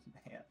to,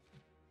 man.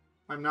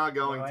 I'm not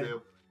going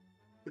to.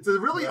 It's a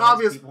really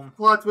obvious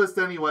plot twist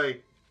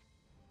anyway.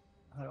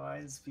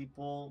 Otherwise,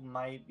 people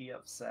might be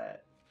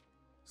upset.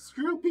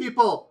 Screw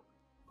people!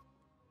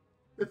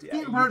 If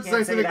Kingdom Hearts is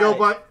anything to go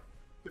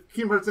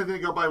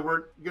by,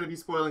 we're gonna be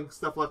spoiling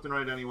stuff left and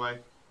right anyway.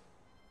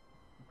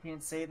 You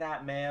can't say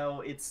that,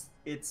 Mayo. It's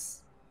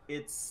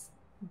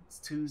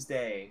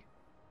Tuesday.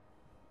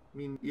 I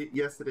mean,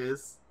 yes, it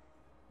is.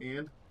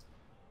 And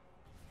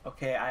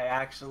okay, I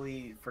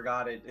actually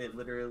forgot it. It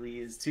literally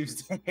is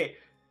Tuesday.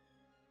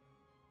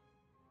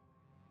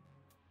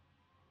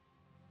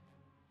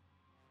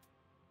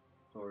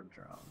 Sword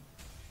drum.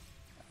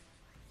 I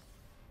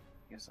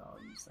guess I'll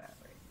use that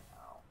right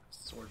now.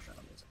 Sword drum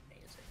is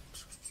amazing.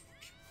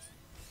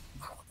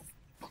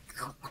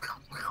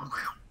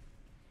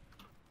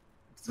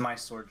 It's my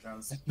sword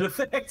drone sound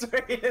effect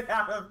rated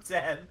out of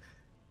 10.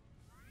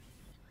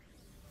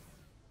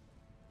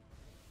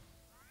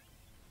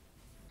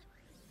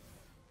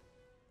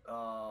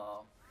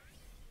 Oh.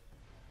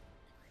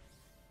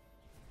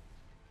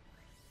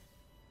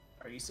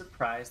 Are you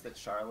surprised that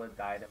Charlotte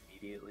died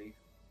immediately?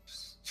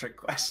 Just trick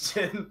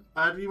question.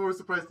 I'd be more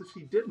surprised if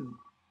she didn't.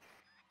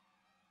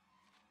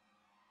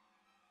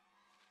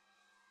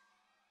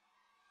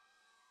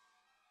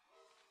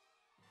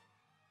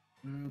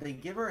 They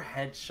give her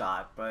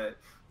headshot, but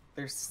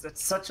it's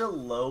such a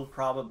low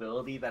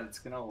probability that it's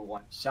gonna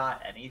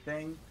one-shot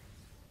anything.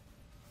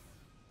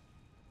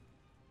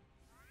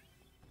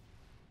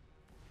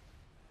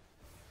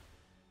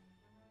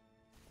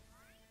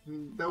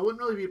 That wouldn't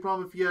really be a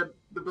problem if you had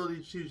the ability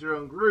to choose your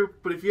own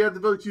group, but if you had the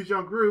ability to choose your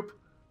own group,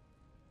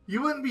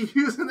 you wouldn't be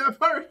using that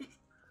party.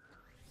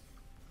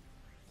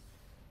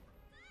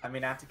 I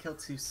mean, I have to kill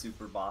 2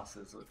 super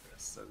bosses with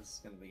this, so this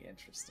is gonna be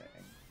interesting.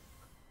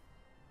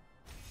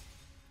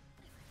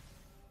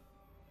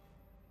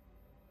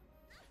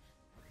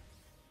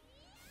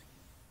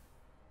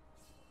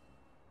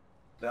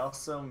 They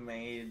also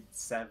made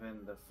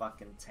 7 the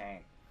fucking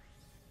tank,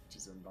 which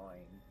is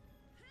annoying.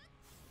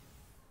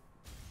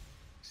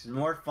 She's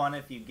more fun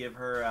if you give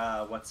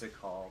her, what's it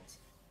called?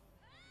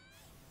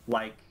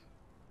 Like,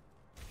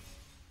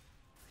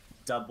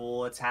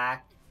 double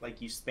attack.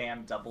 Like, you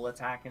spam double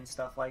attack and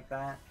stuff like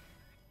that.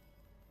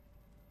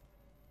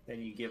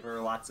 Then you give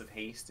her lots of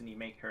haste and you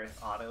make her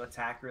auto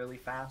attack really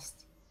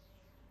fast.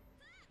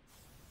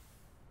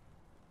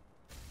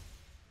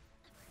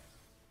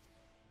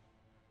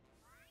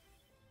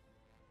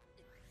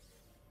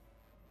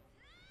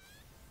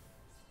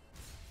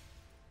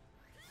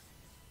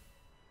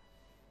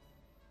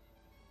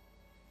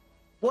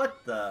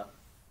 What the?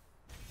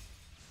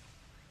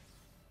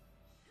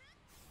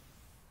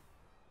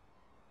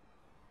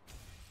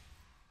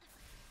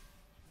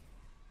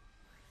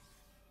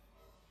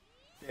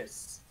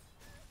 This.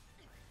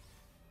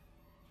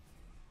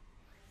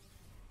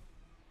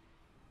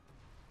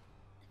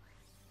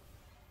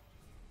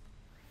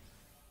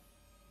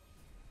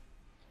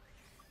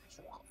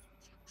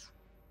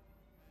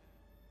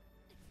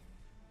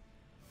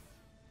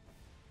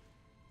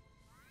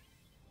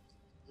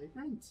 They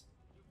don't.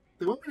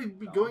 They want me to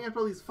be going after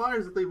all these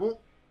fires that they won't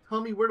tell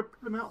me where to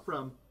put them out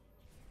from.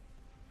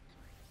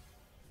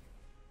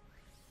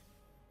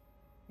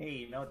 Hey,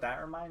 you know what that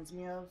reminds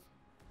me of?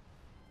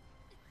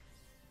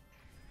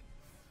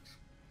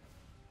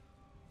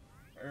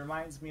 It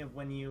reminds me of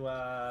when you,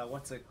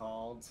 what's it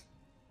called?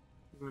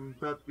 I'm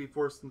about to be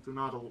forced into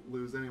not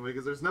lose anyway,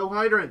 because there's no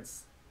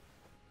hydrants!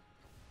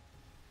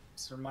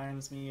 This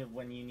reminds me of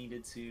when you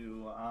needed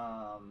to,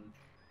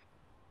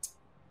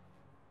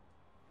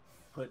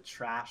 put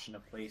trash in a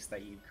place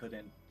that you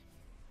couldn't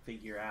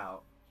figure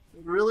out.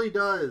 It really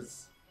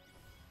does.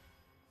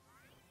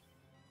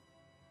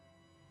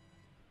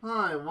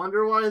 I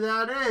wonder why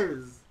that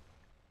is.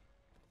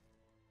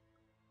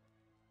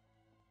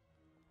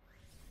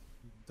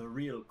 The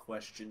real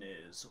question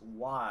is,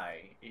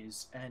 why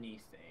is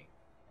anything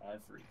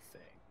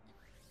everything?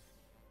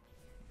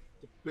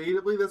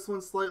 Debatably, this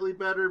one's slightly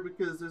better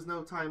because there's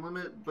no time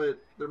limit, but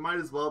there might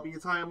as well be a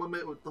time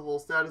limit with the whole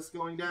status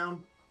going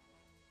down.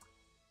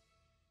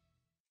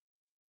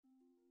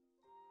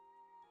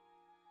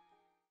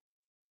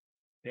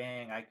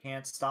 Dang, I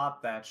can't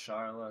stop that,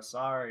 Charla.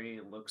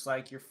 Sorry, looks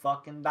like you're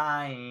fucking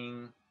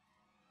dying.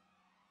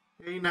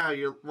 Hey now,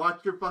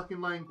 watch your fucking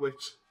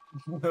language.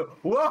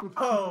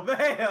 Whoa,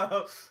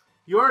 man!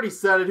 You already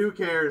said it, who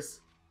cares?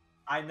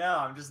 I know,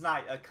 I'm just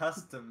not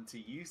accustomed to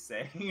you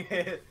saying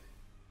it.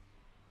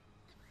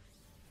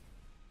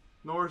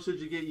 Nor should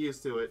you get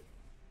used to it.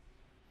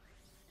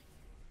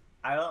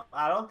 I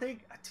don't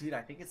think, dude,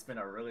 I think it's been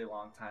a really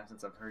long time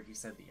since I've heard you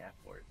said the F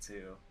word,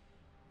 too.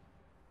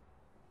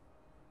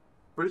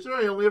 Pretty sure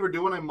I only ever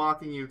do when I'm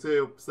mocking you,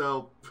 too,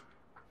 so...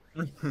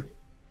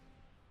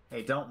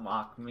 Hey, don't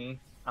mock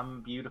me.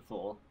 I'm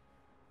beautiful.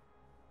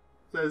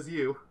 Says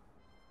you.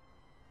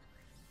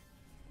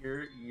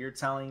 You're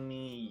telling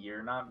me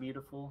you're not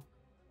beautiful?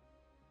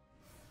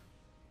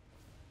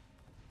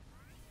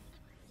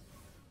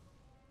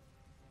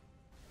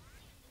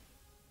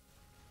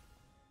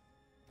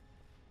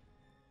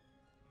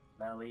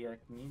 Melia,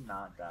 can you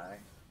not die?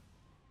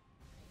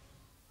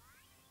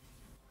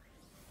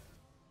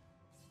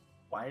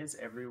 Why is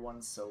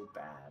everyone so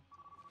bad?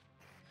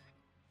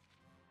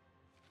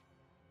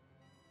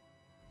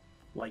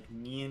 Like,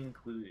 me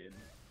included.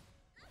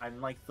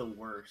 I'm like the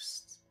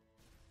worst.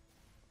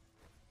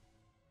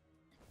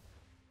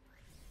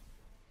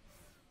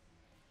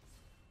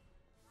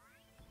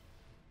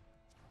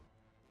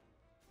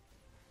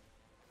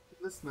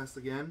 This mess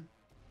again.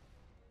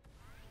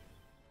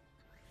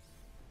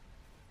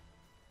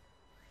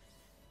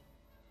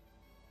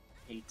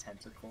 Hate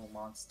tentacle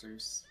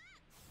monsters.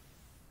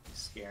 They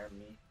scare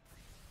me.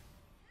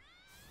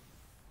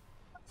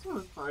 That's not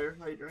a fire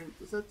hydrant.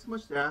 Is that too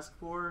much to ask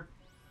for?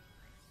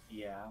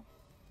 Yeah.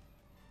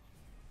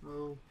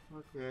 Oh,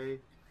 okay.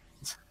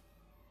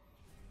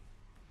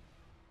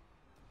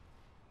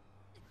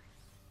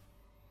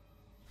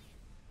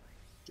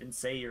 Didn't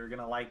say you were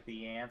gonna like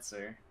the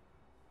answer.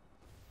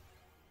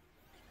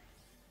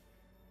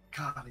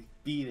 God, I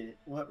beat it.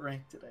 What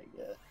rank did I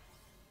get?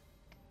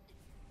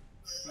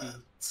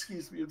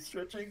 Excuse me, I'm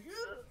stretching.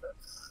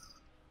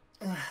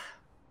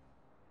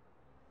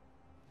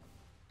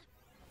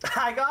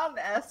 I got an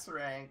S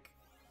rank.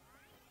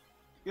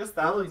 Guess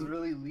that Really? one's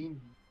really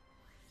lean.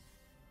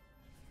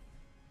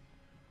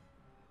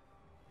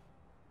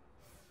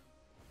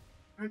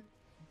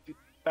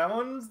 That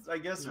one's, I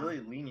guess, No. really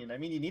lenient. I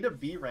mean, you need a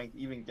B rank to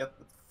even get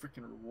the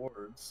freaking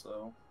rewards,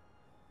 so.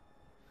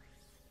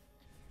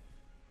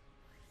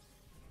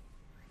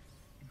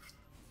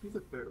 Do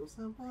the barrels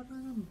have water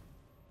in them?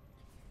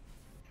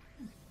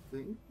 I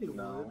think they would.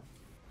 No.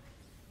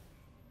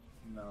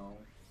 No.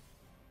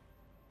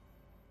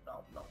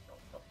 No, no, no,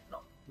 no,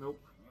 no. Nope.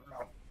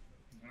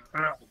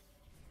 No.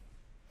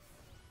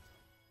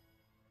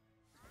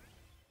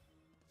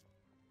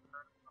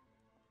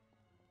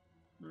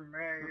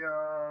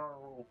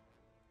 Mayo.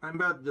 I'm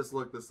about to just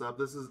look this up.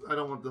 This is, I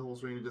don't want the whole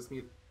stream to just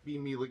be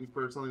me looking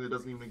for something that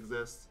doesn't even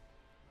exist.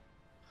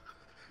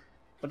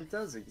 But it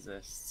does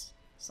exist.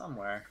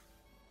 Somewhere.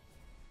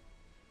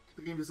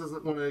 The game just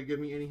doesn't want to give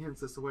me any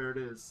hints as to where it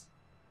is.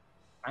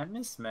 I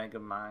miss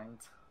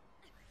Megamind.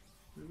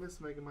 I miss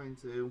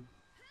Megamind too.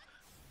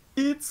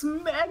 It's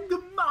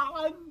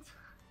Megamind!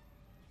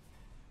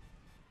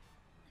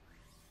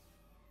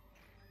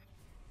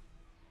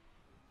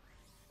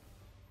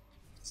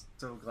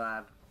 So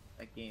glad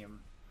that game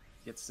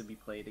gets to be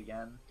played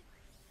again.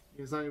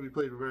 It's not going to be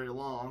played for very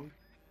long.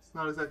 It's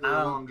not exactly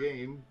a long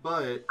game,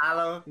 but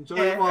enjoy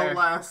it while it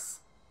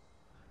lasts.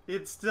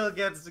 It still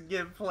gets to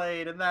get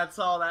played, and that's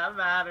all that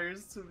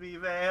matters to me,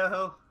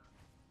 Mayo.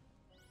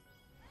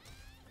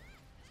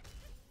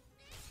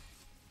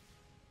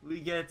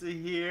 We get to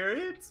hear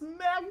it's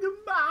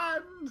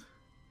Megamind!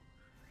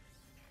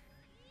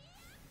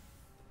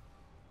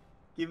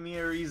 Give me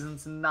a reason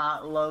to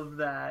not love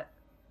that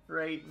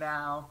right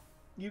now.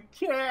 You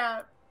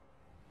can't!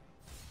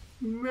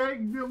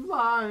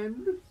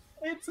 Megamind!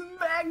 It's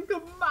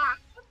Megamind!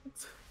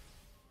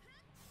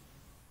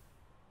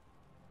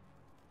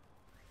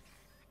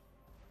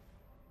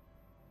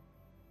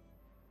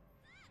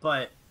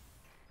 But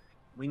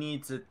we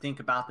need to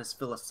think about this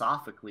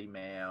philosophically,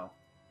 Mayo.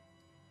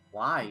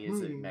 Why is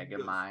it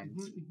Megamind?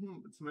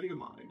 It's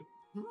Megamind.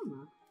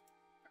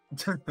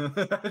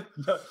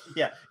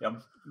 yeah,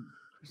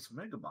 it's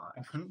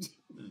Megamind.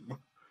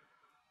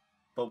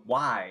 But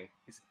why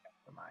is it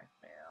Megamind,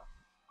 Mayo?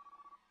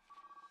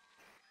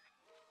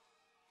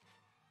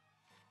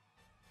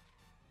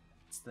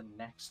 It's the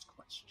next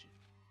question.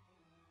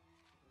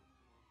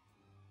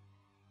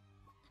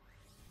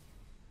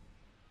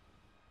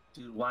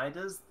 Dude, why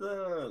does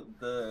the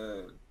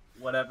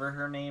whatever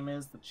her name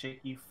is, the chick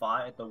you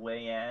fought at the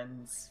way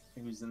ends,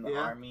 who's in the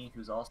army,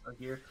 who's also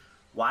here,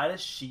 why does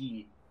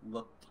she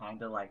look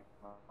kind of like,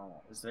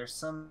 oh, is there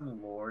some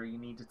lore you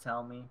need to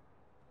tell me?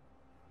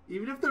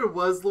 Even if there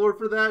was lore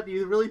for that, do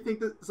you really think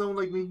that someone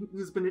like me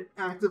who's been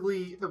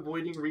actively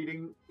avoiding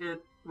reading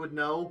it would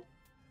know?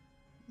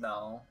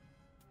 No.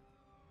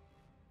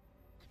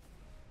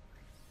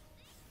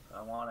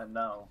 I want to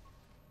know.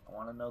 I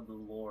want to know the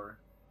lore.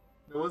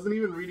 I wasn't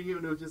even reading it,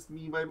 it was just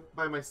me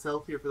by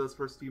myself here for those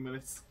first few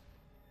minutes.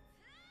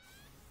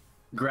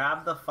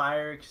 Grab the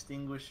fire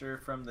extinguisher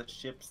from the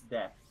ship's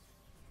deck.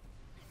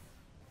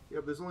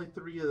 Yep, there's only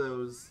 3 of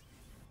those.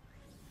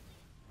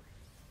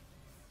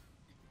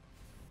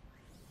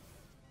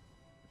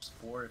 There's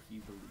 4 if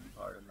you believe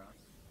hard enough.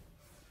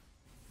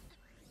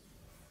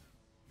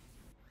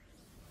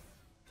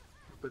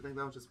 But I think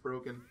that was just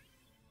broken.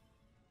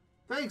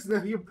 Thanks,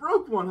 Nev, you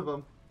broke one of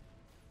them!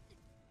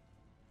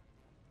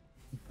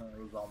 It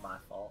was all my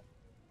fault.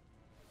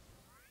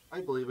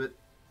 I believe it.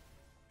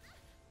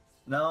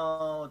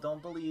 No,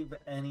 don't believe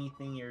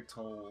anything you're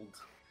told.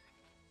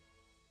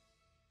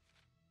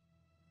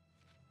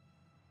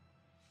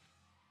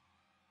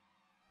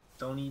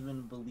 Don't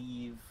even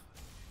believe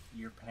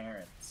your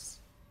parents.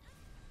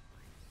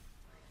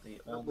 They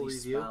only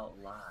spout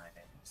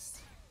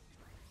lies.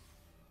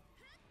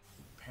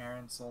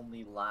 Parents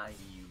only lie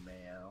to you,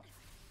 Mayo.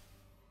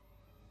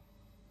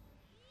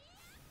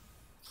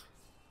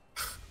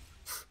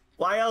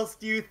 Why else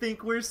do you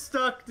think we're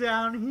stuck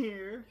down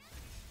here?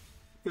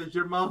 Because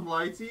your mom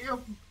lied to you?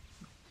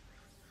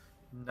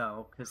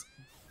 No, because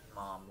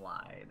Mom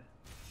lied.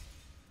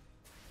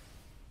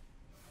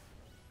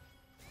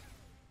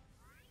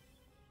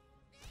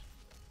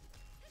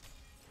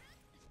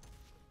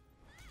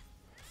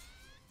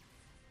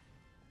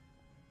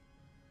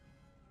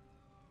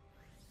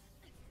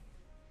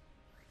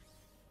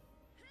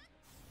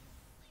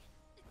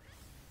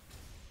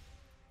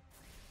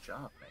 Good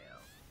job, Mayo.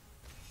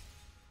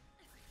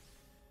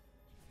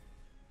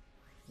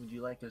 Would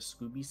you like a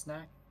Scooby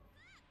snack?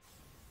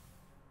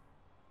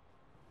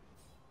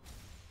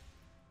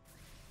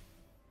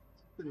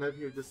 The Nev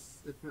here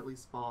just infinitely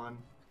spawn.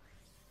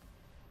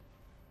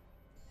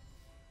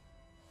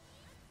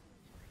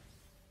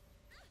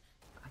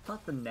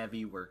 thought the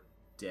Nevi were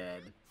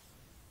dead.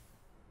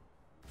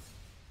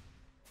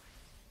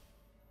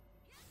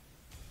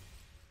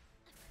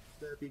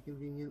 That'd be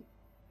convenient.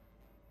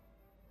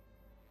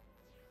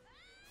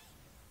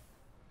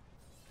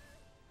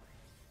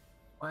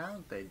 Why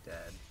aren't they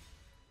dead?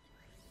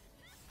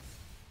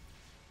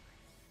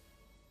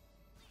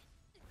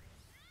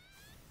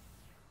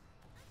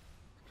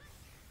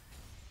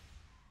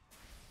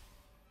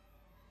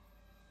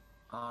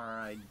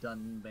 Alright,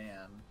 done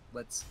man.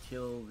 Let's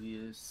kill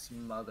this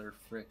mother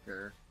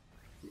fricker.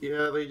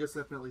 Yeah, they just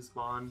definitely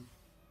spawn.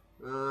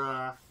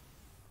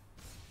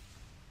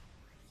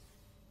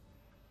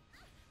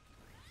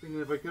 Thinking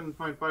if I couldn't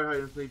find fire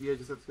hydrants, maybe I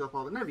just have to kill off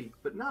all the Nevi.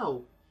 But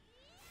no!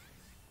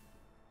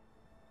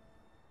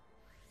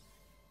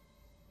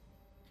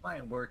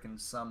 Might work in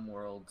some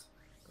worlds,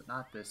 but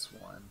not this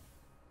one.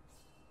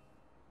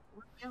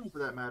 Or any for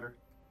that matter.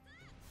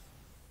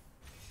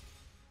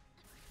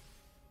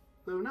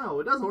 So no,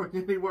 it doesn't work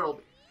in any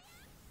world.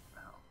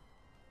 No.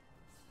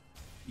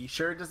 You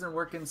sure it doesn't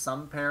work in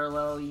some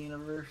parallel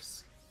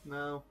universe?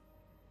 No.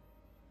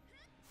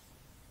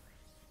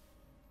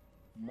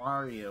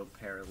 Mario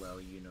parallel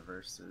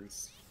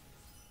universes.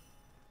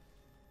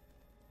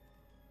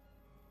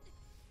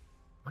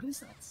 What is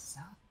that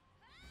sound?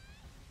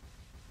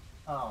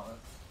 Oh,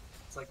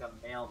 it's like a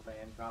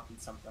mailman dropping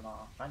something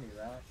off. I knew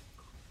that.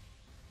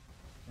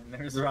 And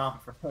there's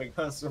Romper. Like,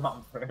 that's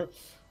Romper.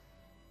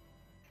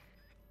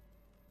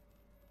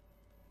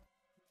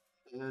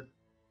 Good.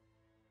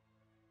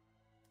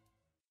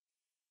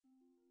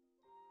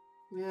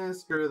 Yeah,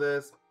 screw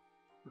this.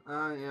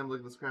 I am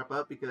looking this crap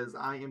up because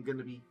I am going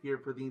to be here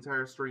for the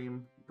entire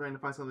stream trying to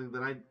find something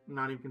that I'm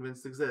not even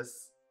convinced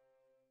exists.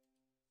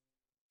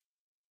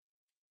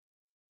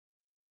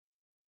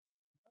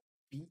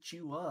 Beat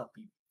you up,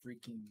 you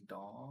freaking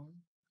dog.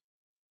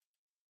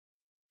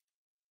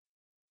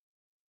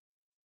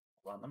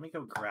 Hold on, let me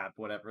go grab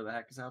whatever the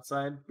heck is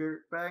outside your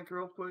bag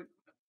real quick.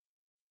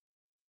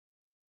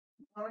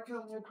 I'll argue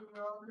around.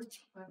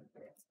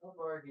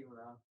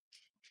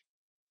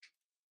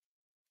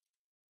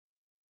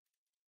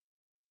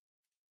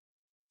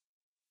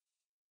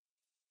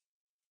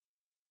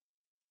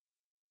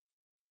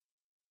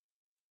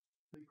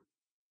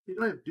 You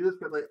don't have to do this,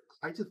 but like,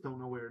 I just don't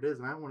know where it is,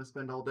 and I don't want to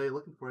spend all day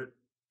looking for it.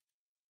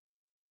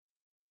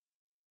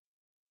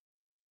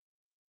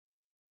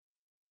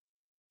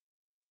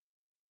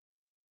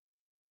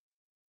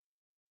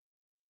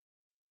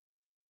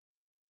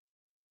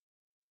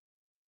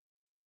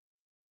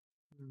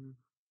 Mm.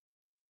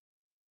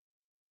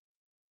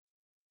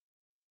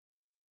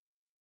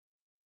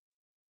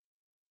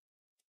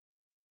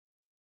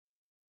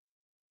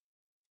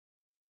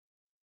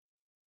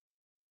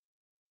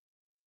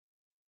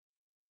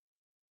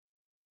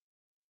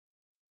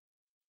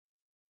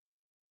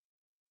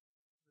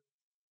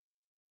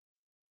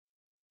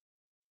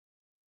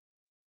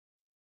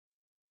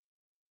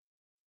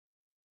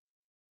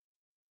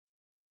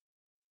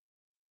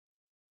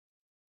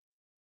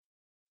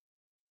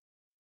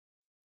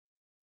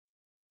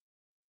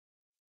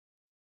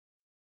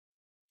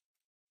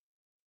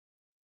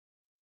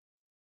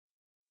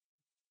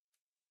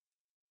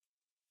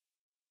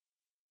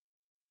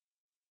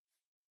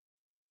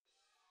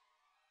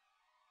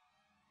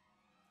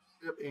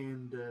 Yep,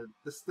 and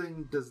this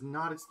thing does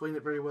not explain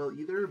it very well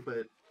either,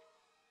 but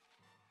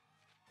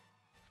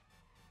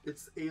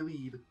it's a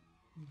lead.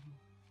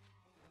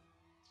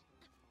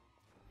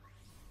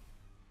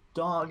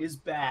 Dog is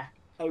back.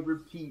 I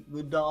repeat,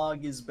 the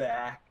dog is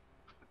back.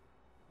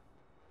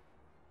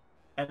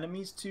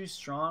 Enemy's too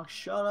strong?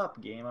 Shut up,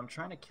 game. I'm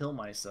trying to kill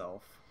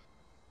myself.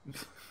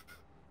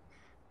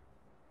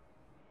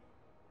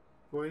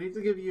 Well, I need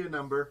to give you a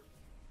number.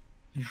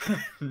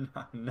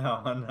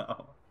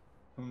 No.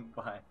 I'm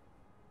fine.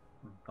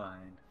 I'm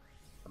fine.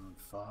 I'm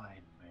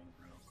fine,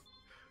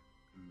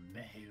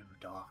 Mayonnaise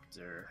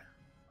Doctor.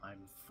 I'm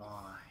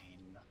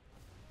fine.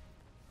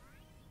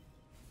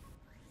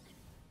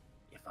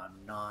 If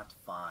I'm not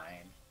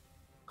fine,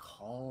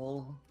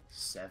 call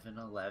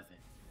 7-Eleven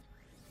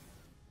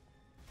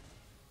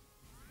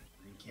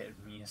and get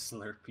me a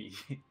Slurpee.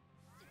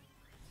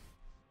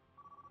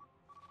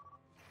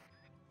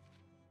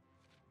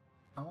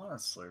 I want a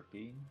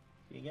Slurpee.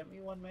 Can you get me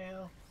one,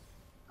 Mayo?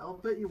 I'll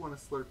bet you want a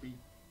Slurpee.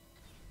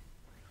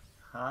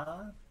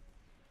 Huh?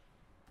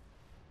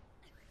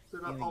 So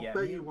I'll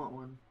bet you want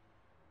one.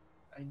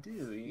 I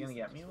do. You gonna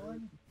get me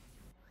one?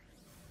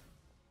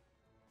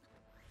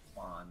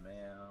 Come on,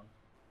 man.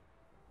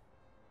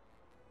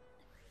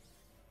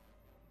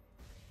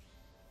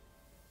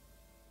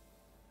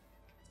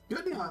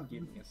 Good enough.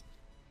 You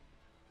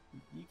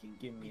can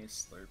give me a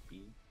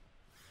Slurpee.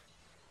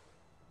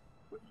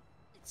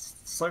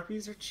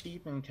 Slurpees are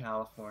cheap in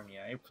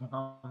California, I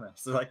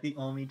promise. They're like the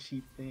only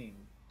cheap thing.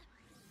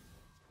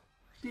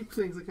 Cheap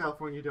things in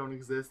California don't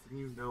exist, and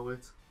you know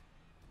it.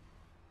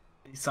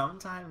 They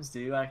sometimes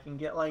do. I can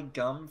get like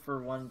gum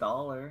for $1.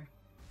 I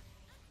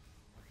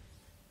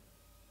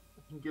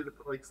can get it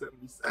for like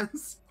 70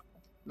 cents.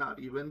 Not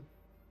even.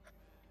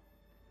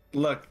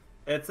 Look,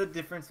 It's a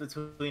difference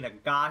between a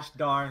gosh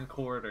darn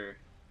quarter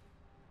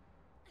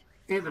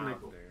And a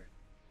nickel. pounder.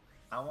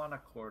 I want a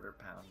quarter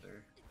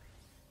pounder.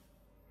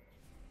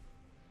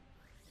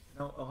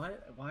 No,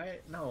 what? Why?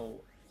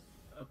 No,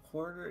 a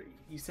quarter.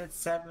 You said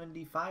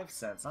 75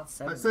 cents, not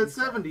 70. I said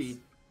 70.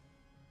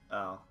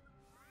 Oh,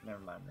 never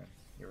mind then.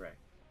 You're right.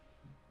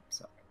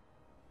 Sorry.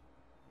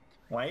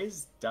 Why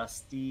is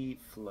Dusty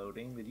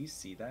floating? Did you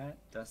see that?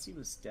 Dusty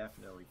was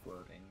definitely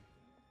floating.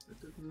 I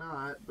did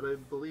not, but I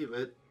believe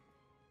it.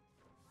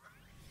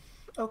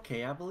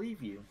 Okay, I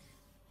believe you.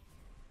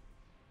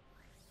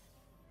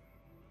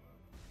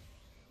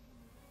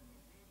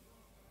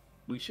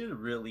 We should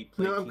really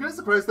play. No, I'm kind of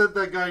surprised that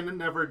that guy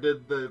never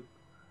did the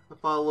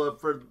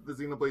follow-up for the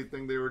Xenoblade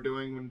thing they were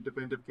doing when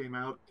Definitive came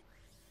out.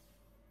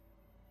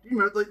 Do you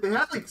remember, like, they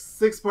had like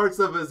 6 parts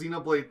of a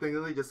Xenoblade thing,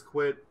 and they just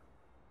quit.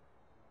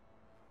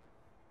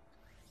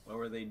 What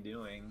were they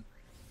doing?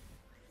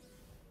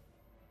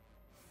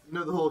 You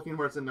know the whole Kingdom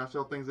Hearts in a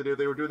nutshell things they do?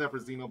 They were doing that for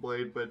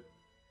Xenoblade, but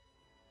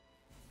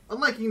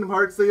unlike Kingdom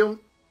Hearts, they would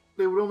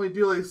only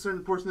do like a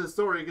certain portion of the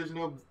story because, you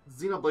know,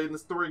 Xenoblade and the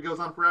story goes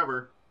on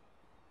forever.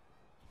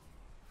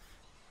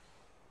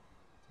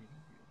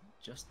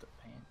 Just a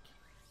pancake.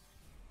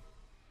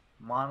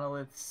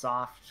 Monolith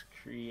Soft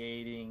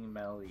creating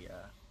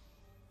Melia.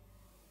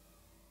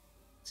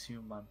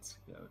 2 months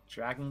ago.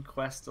 Dragon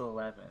Quest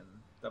 11.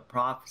 The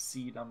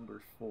Prophecy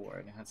number 4,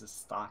 and it has a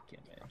stock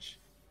image.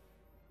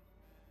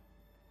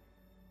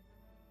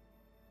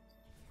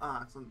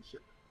 Ah, some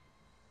shit.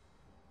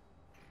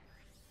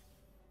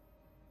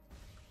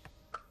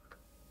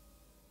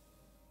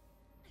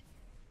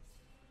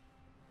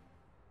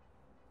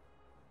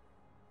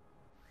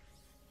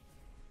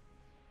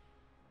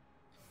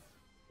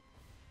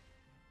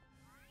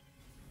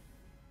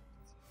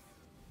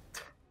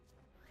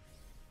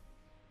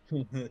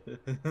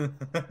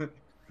 That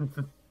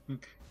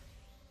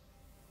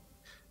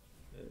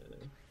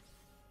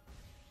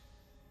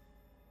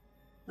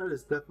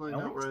is definitely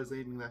not where I was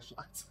aiming that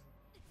shot.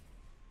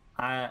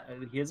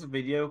 He has a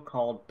video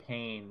called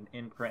Pain,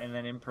 and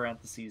then in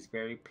parentheses,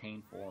 very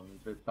painful, and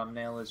the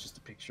thumbnail is just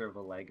a picture of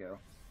a Lego.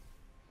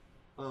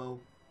 Oh.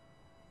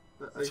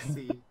 I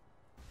see.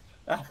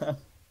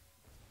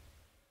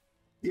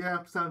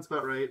 Yeah, sounds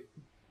about right.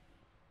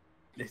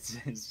 It's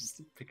just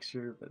a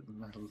picture of the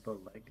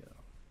Lego.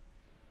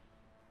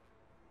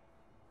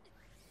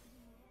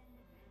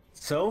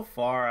 So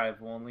far,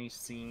 I've only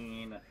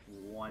seen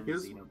one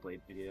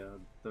Xenoblade video.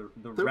 The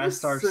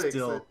rest are 6,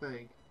 still. I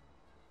think.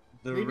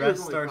 The Maybe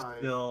rest are 5,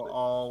 still but...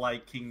 all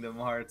like Kingdom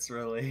Hearts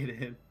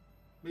related.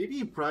 Maybe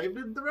he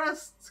privated the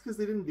rest because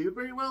they didn't do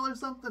very well or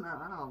something.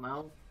 I don't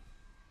know.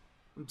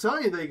 I'm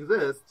telling you, they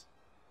exist.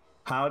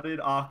 How did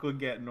Aqua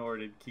get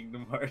Nord in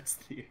Kingdom Hearts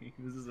Theory?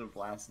 This is a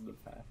blast in the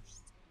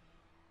past.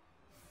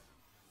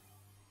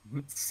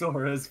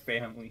 Sora's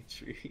family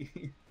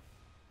tree.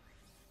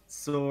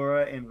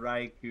 Sora and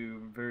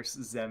Raikou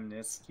versus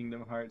Xemnas,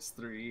 Kingdom Hearts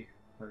 3.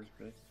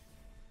 Perfect.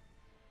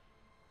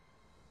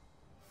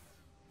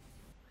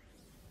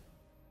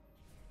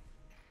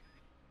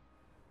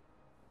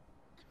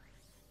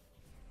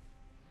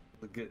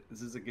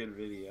 This is a good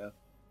video.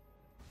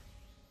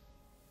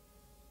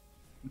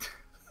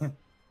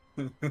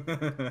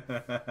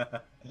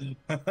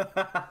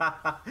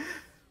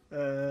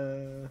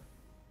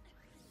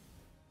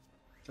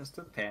 Just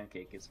a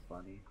pancake is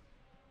funny.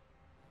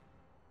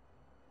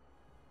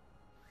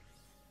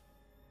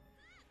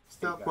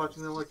 Stop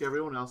watching them like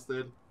everyone else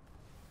did.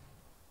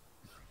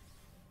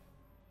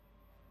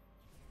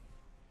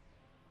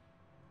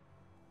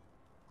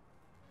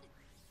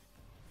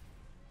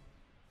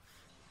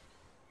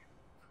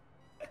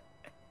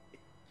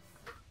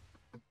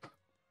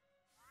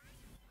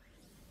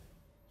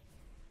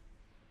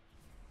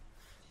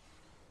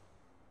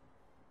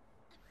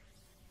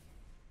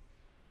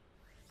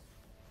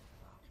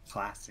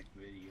 Classic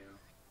video.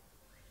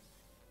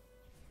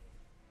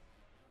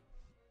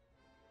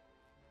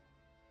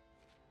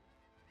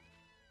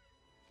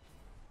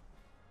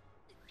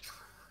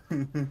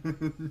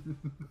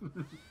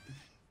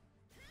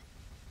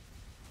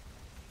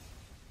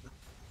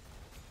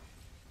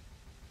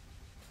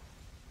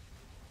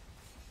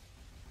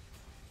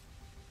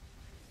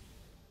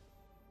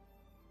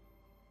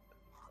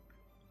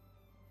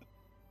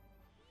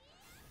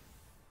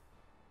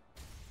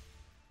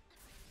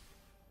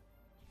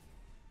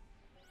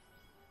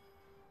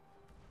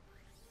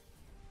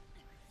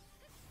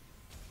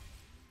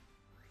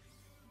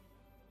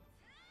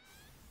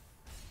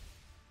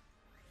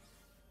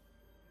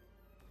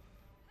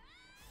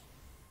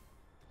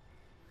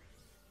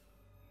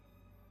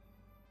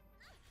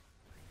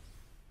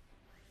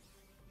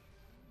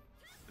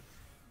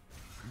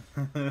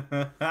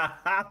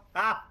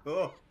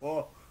 Oh.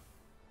 What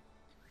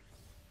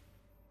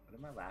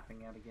am I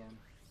laughing at again?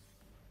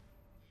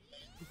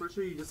 I'm pretty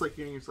sure you just like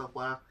hearing yourself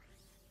laugh.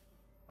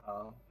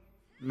 Oh.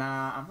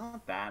 Nah, I'm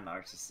not that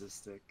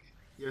narcissistic.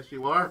 Yes,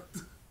 you are.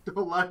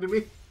 Don't lie to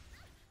me.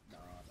 No.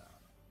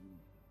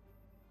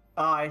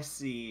 Oh, I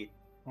see.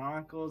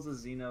 Chronicles of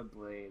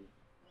Xenoblade.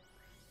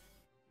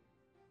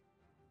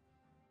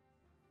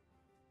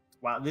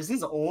 Wow, this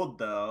is old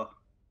though.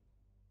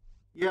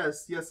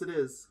 Yes, yes, it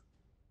is.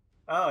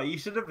 Oh, you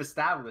should have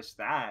established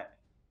that.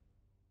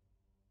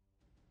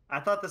 I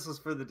thought this was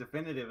for the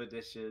definitive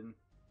edition.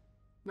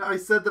 No, I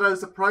said that I was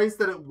surprised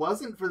that it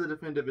wasn't for the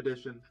definitive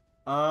edition.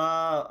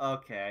 Oh,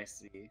 okay, I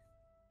see.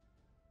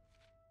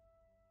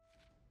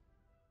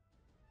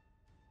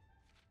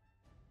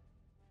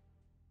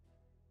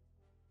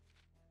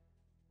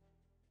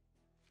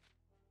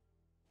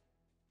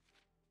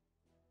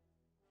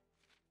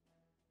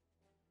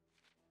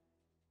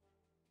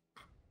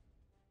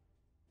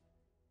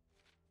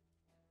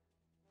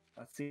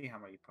 Let's see how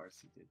many parts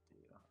he did do.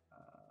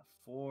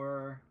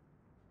 4.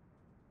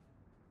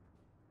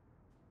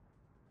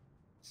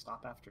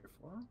 Stop after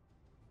 4?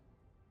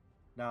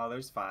 No,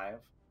 there's 5.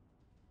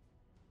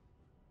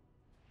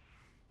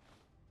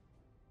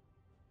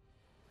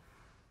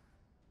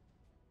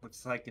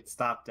 Looks like it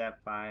stopped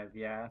at 5,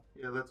 yeah.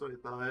 Yeah, that's what I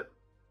thought.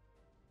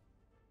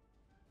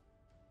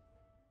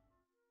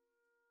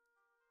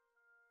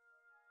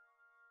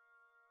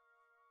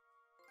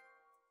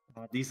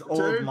 These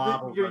old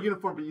models. Your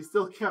uniform, but you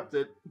still kept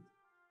it.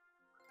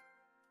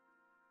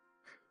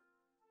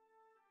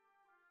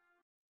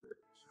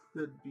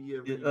 Should be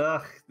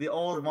Ugh, the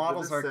old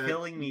models are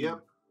killing me.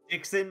 Yep.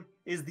 Dixon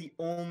is the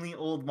only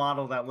old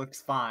model that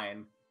looks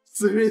fine.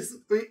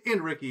 Seriously,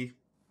 and Ricky.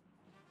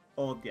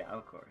 Old, yeah,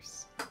 of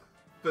course.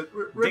 But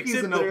Ricky's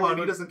Dixon an opon,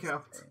 he doesn't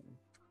count.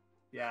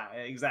 Yeah,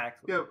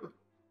 exactly. Yeah,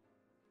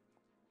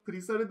 but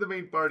he's not in the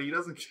main party, he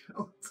doesn't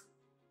count.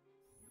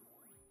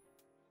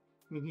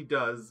 I mean, he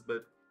does,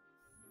 but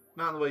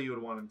not in the way you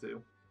would want him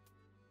to.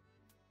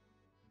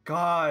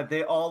 God,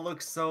 they all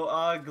look so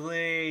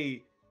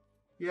ugly.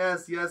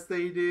 Yes, yes,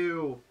 they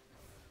do.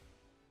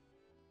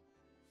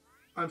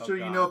 I'm sure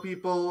you know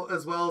people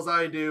as well as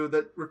I do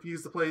that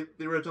refuse to play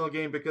the original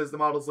game because the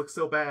models look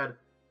so bad.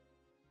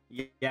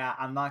 Yeah,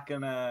 I'm not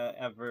gonna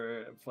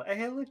ever play.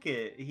 Hey, look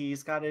it.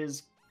 He's got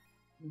his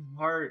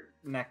heart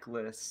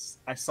necklace.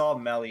 I saw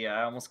Melia.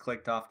 I almost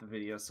clicked off the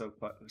video so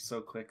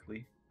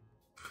quickly.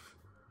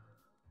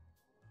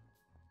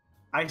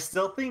 I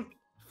still think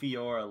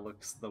Fiora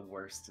looks the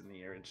worst in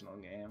the original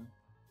game.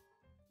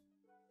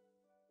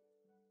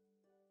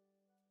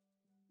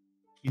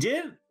 He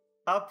did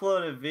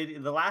upload a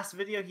video. The last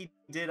video he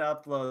did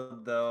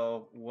upload,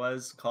 though,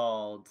 was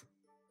called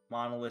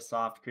Monolith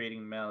Soft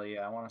Creating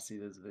Melia. I want to see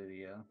this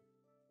video.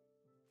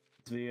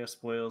 This video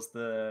spoils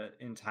the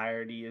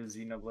entirety of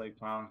Xenoblade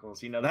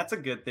Chronicles. You know, that's a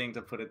good thing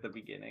to put at the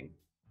beginning.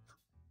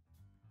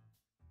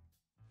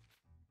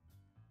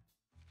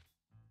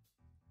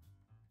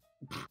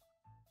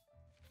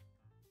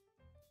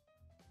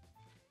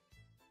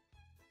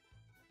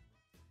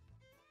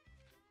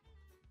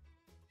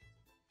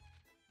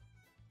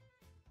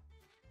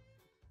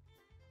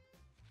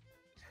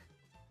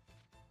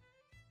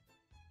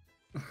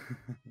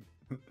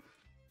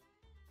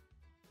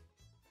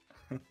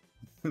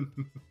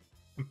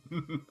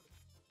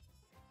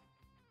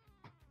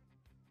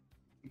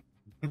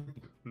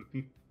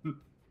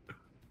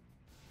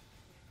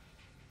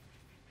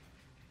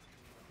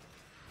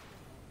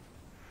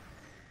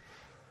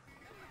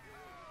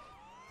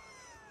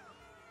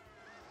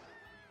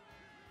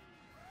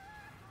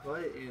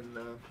 What in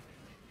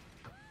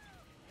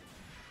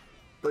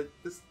like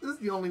this is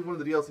the only one of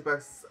the DLC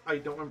packs I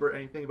don't remember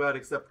anything about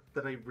except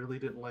that I really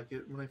didn't like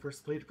it when I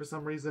first played it for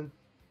some reason.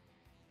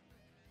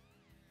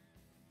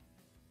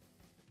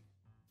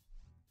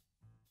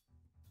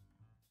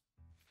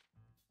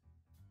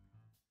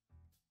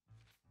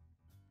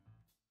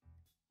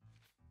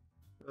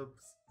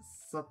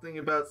 Something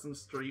about some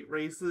street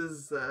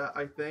races,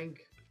 I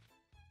think.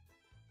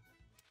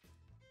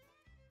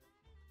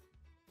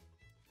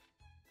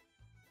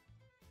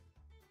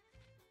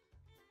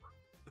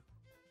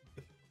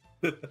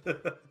 I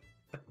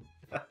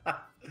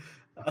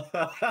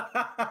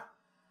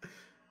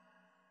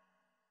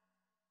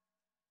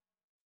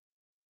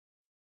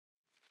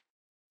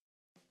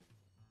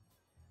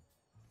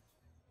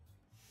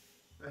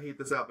hate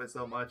this outfit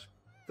so much.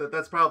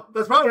 That's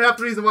probably half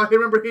the reason why I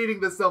remember hating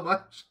this so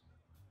much.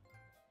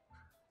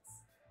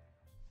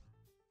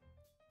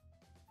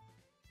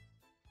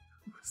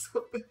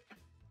 So bad.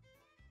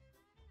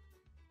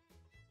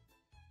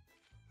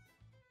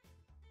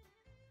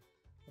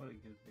 What a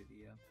good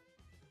video.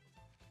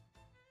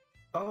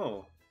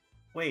 Oh,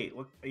 wait,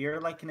 look,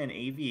 you're like in an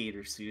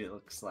aviator suit, it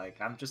looks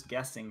like. I'm just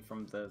guessing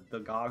from the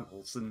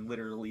goggles and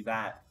literally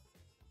that.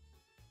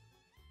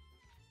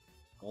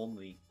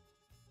 Only.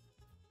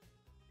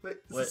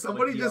 Wait,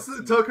 somebody just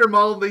took her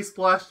model and they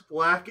splashed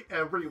black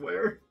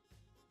everywhere.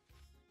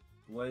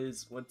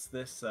 What's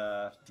this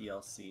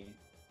DLC?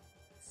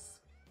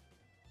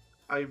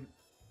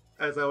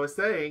 As I was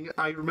saying,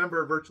 I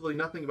remember virtually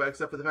nothing about it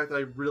except for the fact that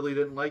I really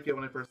didn't like it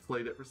when I first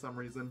played it for some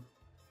reason.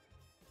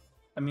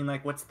 I mean,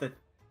 like, what's the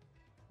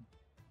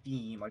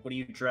theme? Like, what are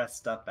you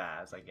dressed up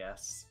as, I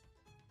guess?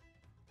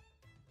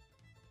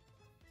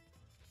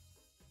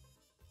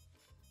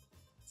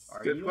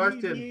 Good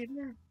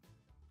question.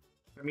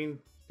 I mean,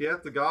 yeah,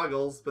 the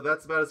goggles, but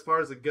that's about as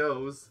far as it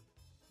goes.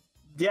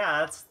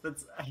 Yeah,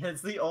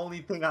 that's the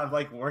only thing I'm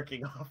like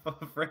working off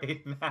of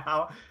right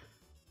now.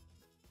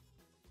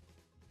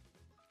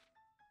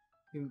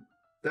 And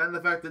then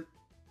the fact that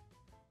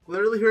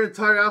literally her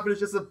entire outfit is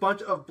just a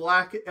bunch of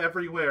black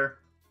everywhere.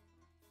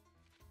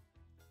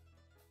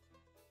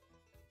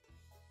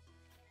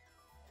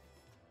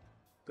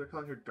 They're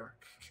calling her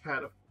Dark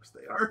Cat, of course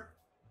they are.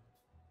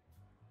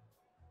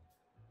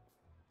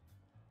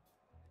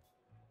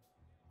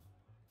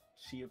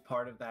 She a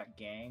part of that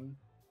gang?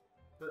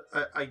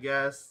 I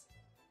guess.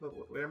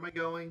 Where am I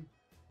going?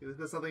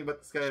 There's something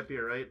about this guy up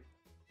here, right?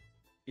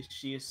 Is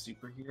she a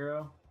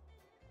superhero?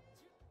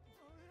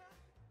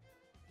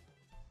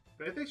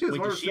 I think she was Wait,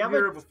 more of a does she have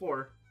superhero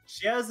before.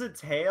 She has a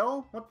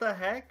tail? What the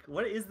heck?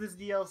 What is this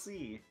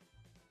DLC?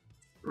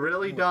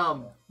 Really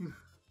dumb.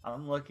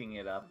 I'm looking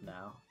it up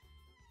now.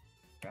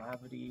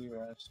 Gravity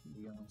Rush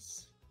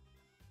DLC.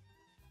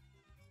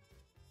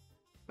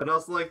 I'd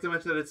also like to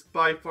mention that it's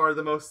by far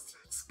the most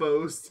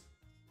exposed.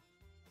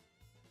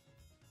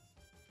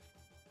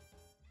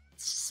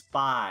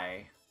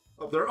 Spy.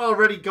 Oh, they're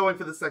already going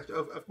for the section.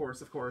 Of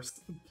course, of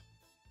course.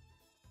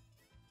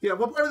 Yeah,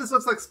 what part of this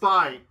looks like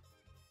Spy?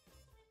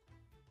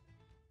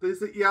 They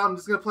say, yeah, I'm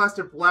just gonna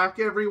plaster black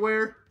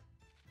everywhere.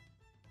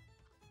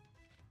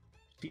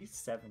 She's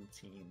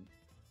 17.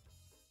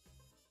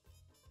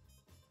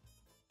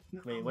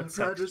 No, Wait, what I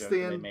sex joke did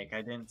they understand. make?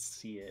 I didn't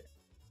see it.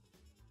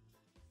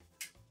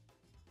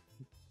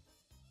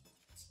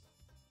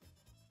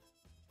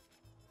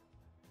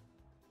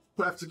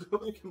 I'll have to go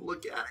back and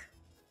look at it.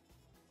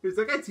 Here's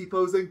that guy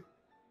T-posing.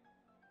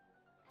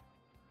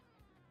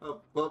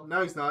 Oh, well,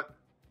 now he's not.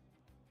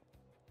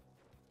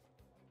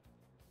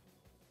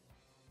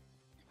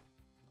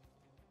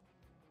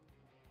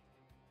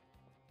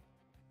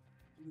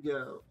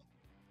 Go.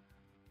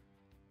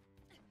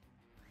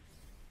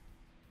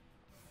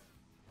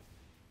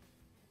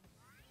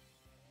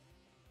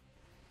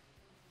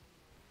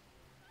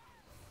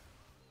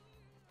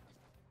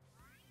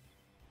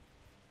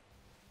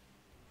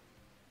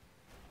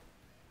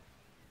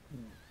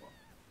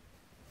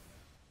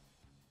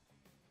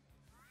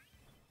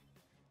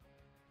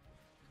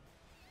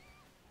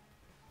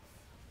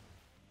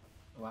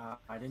 Wow,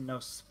 I didn't know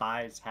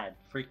Spies had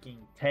freaking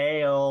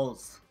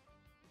tails.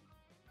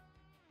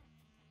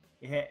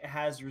 It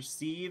has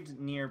received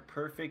near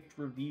perfect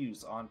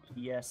reviews on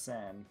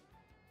PSN.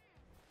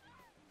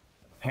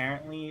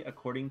 Apparently,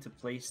 according to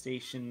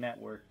PlayStation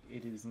Network,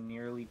 it is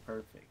nearly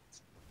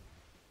perfect.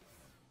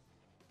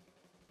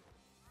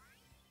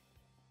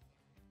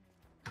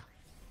 Of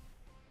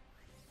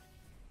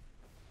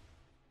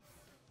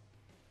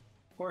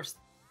course,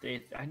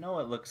 I know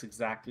it looks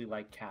exactly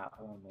like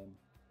Catwoman.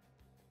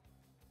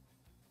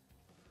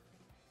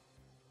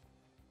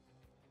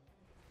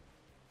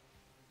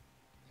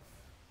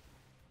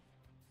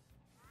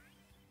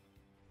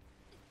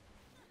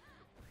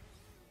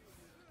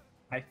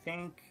 I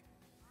think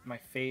my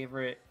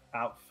favorite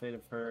outfit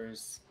of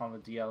hers on the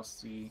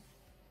DLC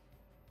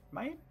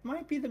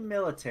might be the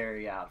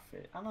military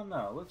outfit. I don't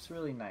know. It looks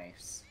really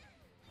nice.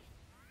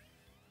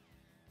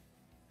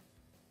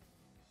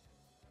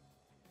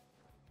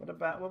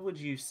 What would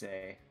you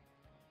say?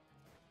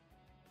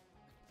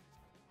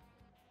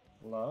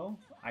 Hello?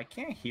 I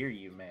can't hear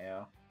you,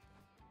 Mayo.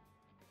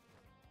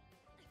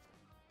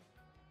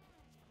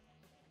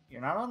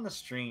 You're not on the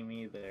stream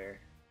either.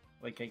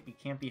 Like, you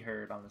can't be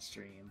heard on the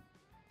stream.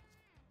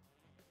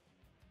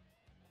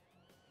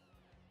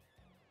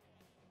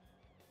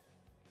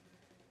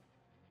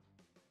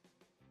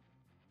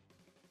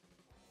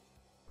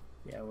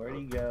 Yeah, where'd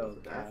he go,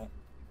 cat?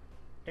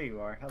 There you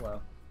are.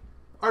 Hello.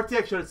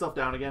 RTX shut itself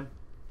down again.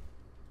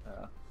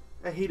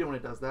 I hate it when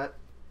it does that.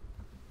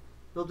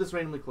 They'll just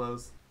randomly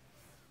close.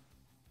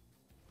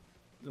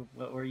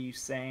 What were you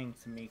saying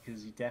to me?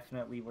 Because you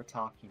definitely were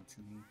talking to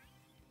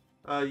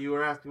me. You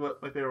were asking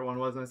what my favorite one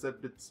was, and I said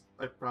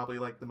I probably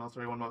like the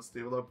military one most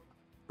too. Although,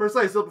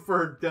 personally, I still prefer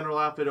her general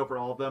outfit over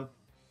all of them.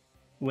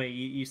 Wait,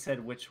 you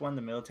said which one?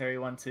 The military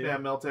one too? Yeah,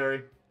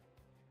 military.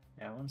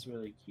 Yeah, that one's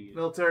really cute.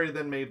 Military,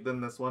 then Maid,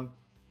 then this one.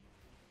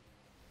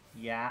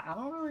 Yeah, I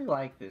don't really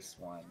like this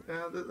one.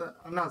 Yeah,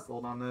 I'm not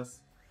sold on this.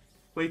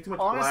 Way too much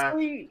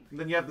Honestly, black. And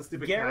then you have the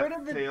stupid get cat rid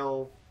of the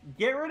tail.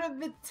 Get rid of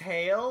the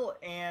tail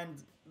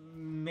and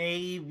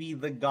maybe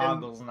the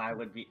goggles, and I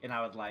would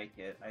like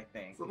it. I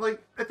think. So,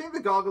 like, I think the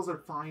goggles are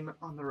fine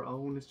on their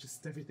own. It's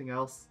just everything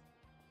else.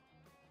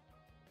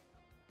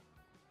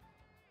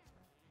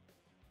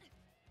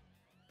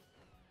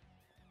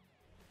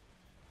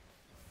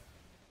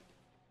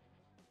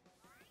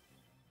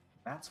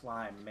 That's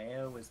why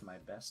Mayo is my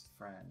best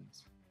friend.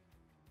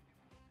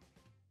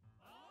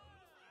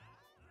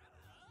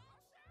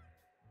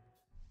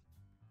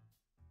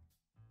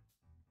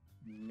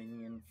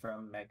 Minion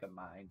from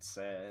Megamind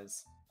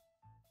says,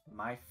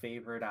 my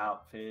favorite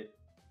outfit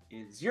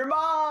is your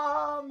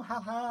mom!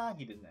 Haha!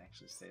 He didn't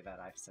actually say that,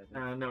 I said it.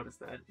 I noticed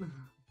that.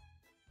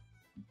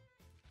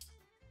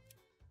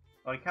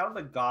 Like how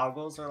the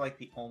goggles are like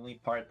the only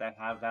part that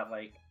have that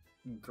like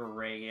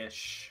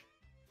grayish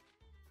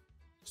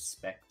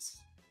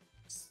specks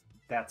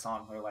that's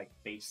on her like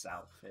base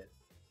outfit.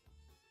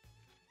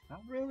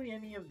 Not really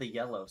any of the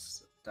yellow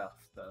stuff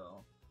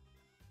though.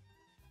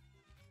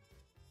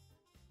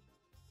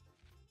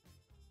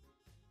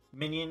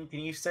 Minion,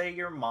 can you say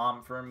your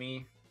mom for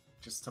me?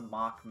 Just to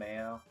mock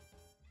Mayo?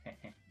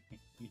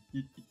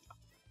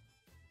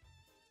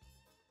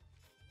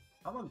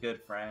 I'm a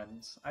good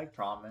friend, I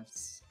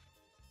promise.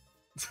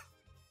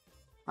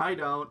 I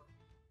don't.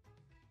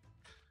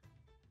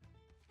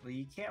 Well,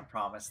 you can't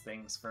promise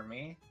things for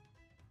me.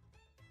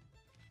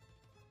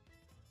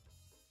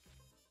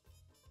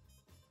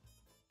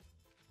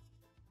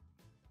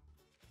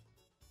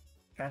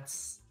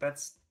 That's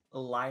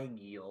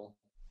Ligil.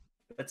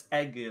 That's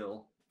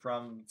Egil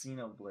from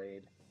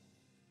Xenoblade.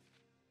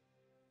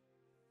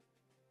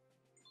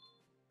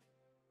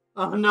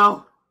 Oh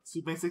no!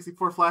 Super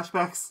 64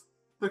 flashbacks.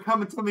 They're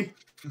coming to me.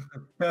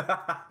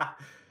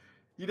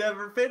 You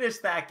never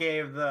finished that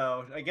game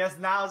though. I guess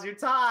now's your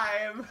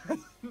time.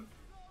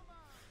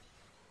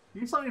 You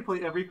just want me to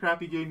play every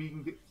crappy game you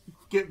can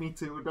get me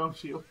to,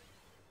 don't you?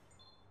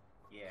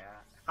 Yeah.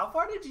 How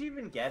far did you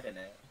even get in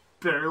it?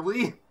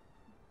 Barely.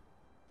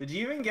 Did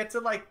you even get to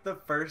like the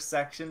first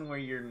section where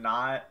you're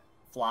not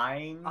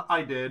flying?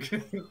 I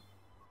did.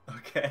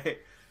 Okay.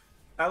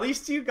 At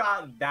least you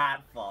got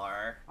that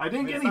far. I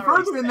didn't get any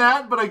further than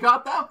that, but I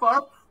got that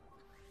far.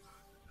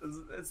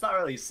 It's not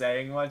really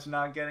saying much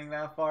not getting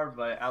that far,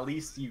 but at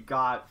least you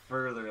got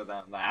further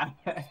than that.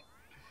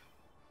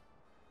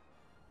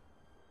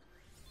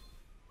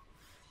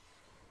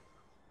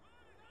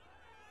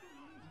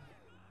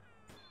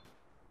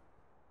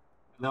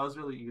 That was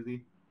really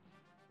easy.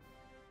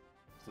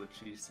 That's what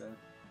she said.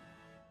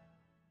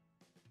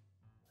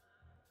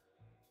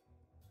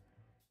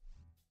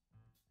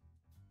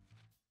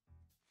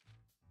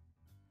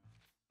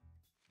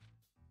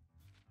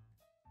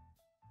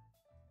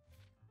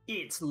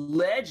 It's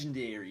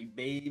legendary,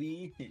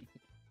 baby.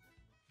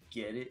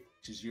 Get it?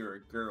 Because you're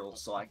a girl,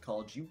 so I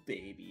called you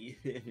baby.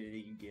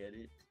 You get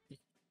it?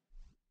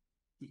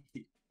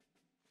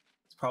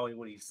 It's probably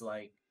what he's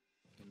like.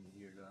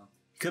 Weirdo.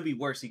 Could be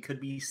worse. He could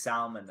be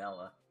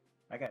Salmonella.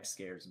 That guy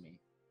scares me.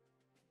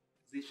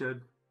 He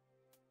should.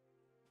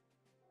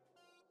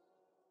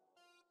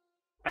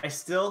 I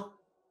still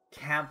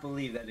can't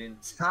believe that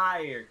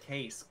entire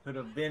case could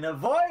have been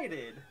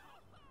avoided.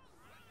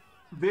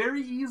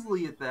 Very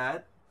easily at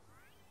that.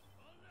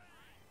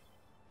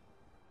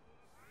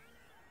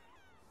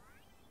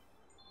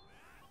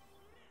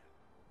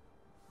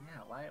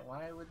 Yeah,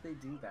 why would they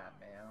do that,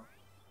 man?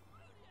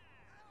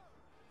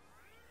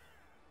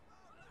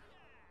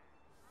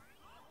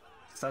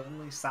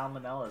 Suddenly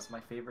Salmonella is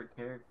my favorite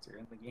character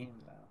in the game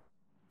now.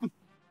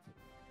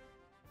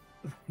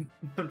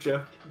 I'm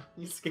joking.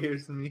 He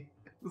scares me.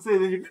 Say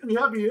that you're gonna be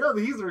happy to know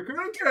that he's a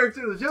recurring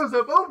character that shows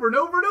up over and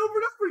over and over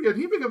and over again.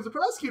 He becomes a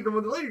prosecutor in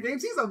one of the later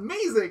games. He's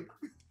amazing.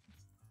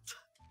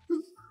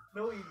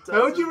 No, he doesn't.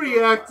 How would you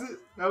react?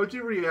 How would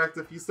you react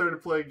if you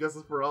started playing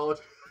Justice for All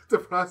the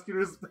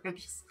prosecutors and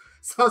just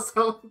saw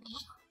some?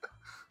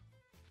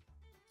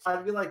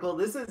 I'd be like, well,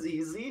 this is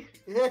easy.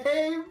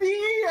 Hey,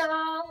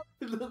 Mia!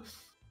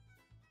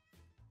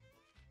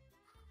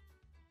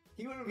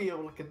 He wouldn't be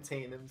able to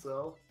contain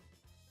himself.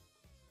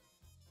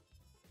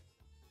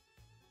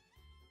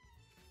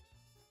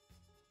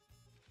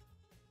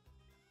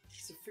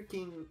 He's a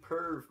freaking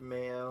perv,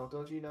 Mayo.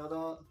 Don't you know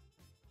that?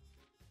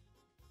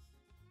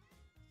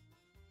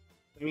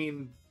 I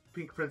mean,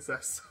 Pink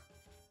Princess.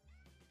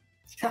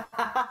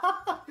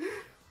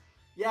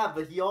 Yeah,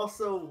 but he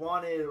also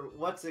wanted,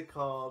 what's it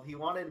called? He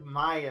wanted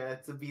Maya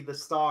to be the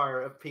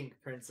star of Pink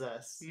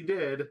Princess. He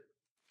did.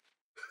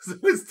 So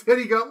instead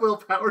he got Will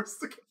Powers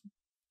to...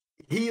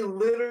 He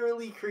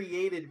literally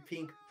created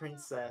Pink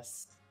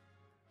Princess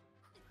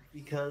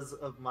because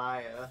of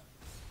Maya.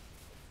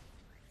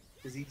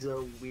 Because he's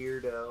a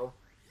weirdo.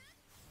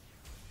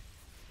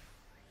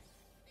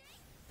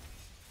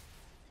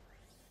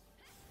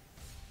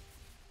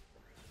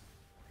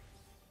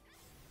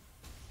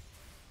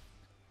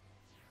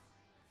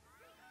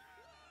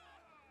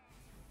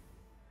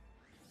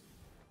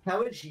 How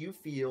would you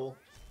feel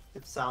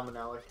if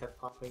Salmonella kept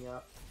popping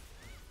up?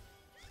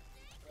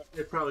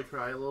 I'd probably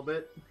cry a little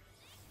bit.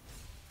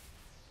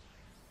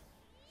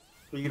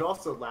 But you'd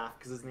also laugh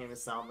because his name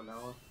is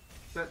Salmonella.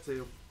 That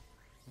too.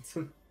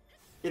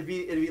 it'd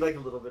be like a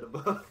little bit of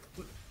both.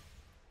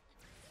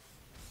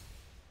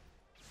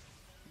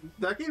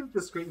 That game is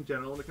just great in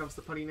general when it comes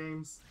to funny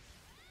names.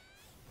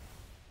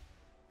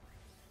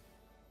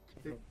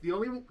 The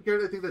only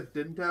character I think that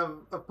didn't have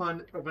a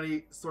pun of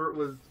any sort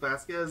was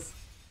Vasquez.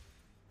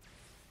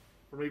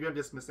 Or maybe I'm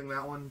just missing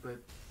that one, but...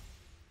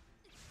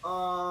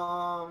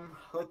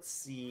 Let's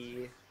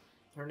see.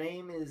 Her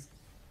name is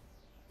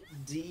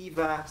D.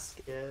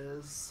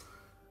 Vasquez.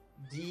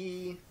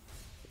 D.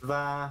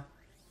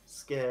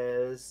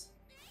 Vasquez.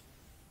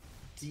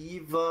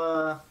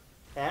 Diva-esque?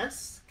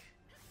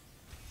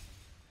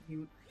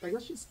 I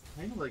guess she's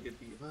kind of like a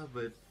diva,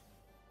 but...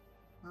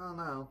 I don't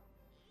know.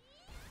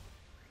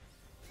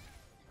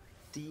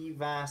 D.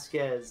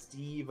 Vasquez.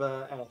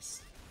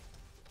 Diva-esque.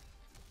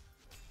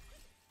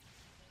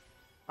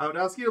 I would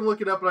ask you to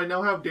look it up, but I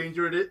know how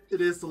dangerous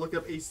it is to look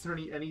up Ace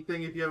Attorney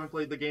anything if you haven't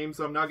played the game,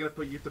 so I'm not going to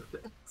put you through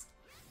that.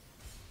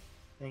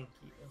 Thank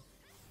you.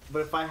 But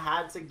if I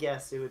had to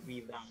guess, it would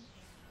be that.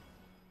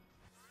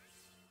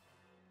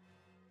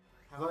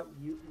 How about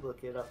you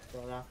look it up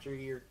then after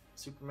your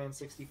Superman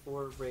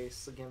 64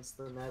 race against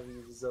the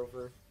Nevis is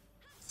over?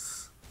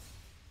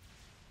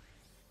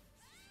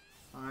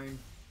 Fine.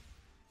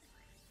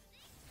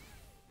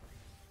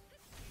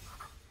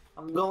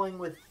 I'm going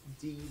with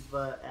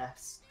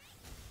Diva-esque.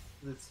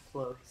 That's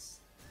close.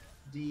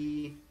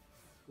 D-Va-Skez.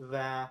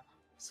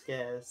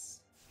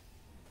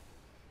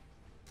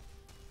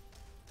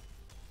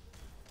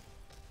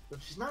 But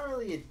she's not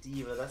really a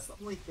diva. That's the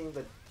only thing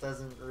that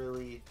doesn't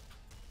really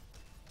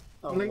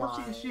align. I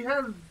mean, she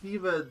has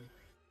diva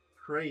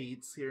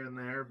traits here and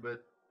there,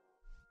 but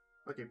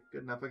okay,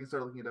 good enough. I can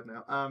start looking it up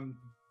now. I'm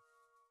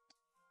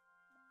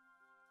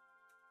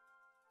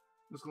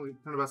just going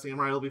to turn about seeing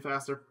right. It'll be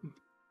faster.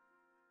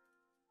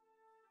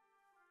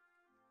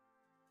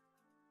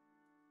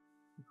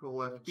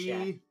 Control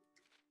FB.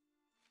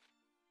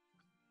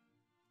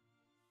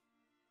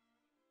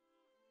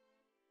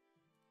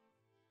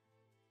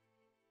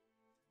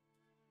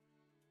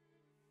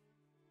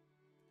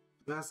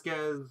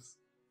 Vasquez.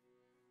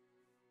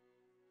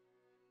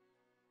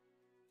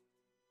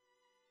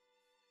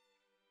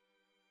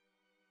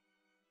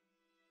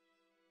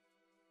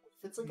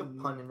 It's like a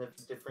pun in a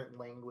different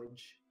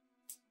language.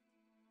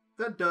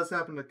 That does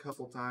happen a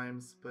couple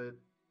times, but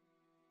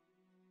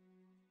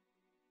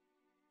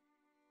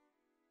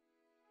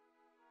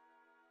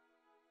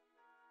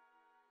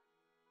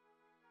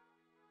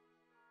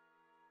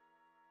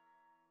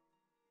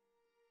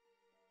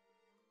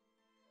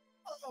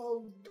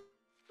oh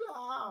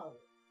wow.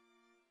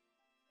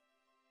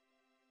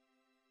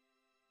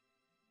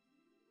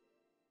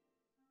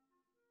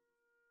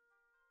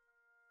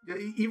 Yeah,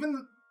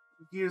 even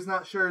he's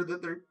not sure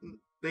that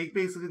they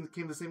basically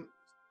came the same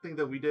thing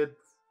that we did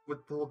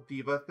with the whole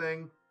diva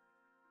thing.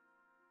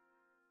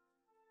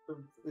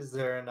 Is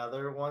there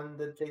another one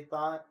that they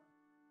thought?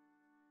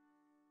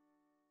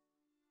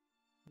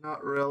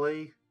 Not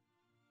really.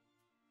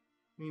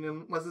 I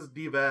mean, unless it's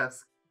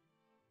diva-esque.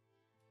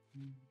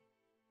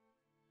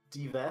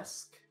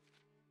 Divesque?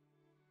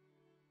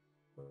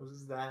 What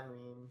does that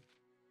mean?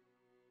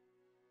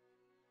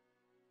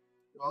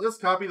 I'll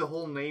just copy the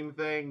whole name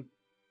thing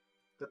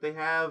that they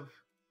have.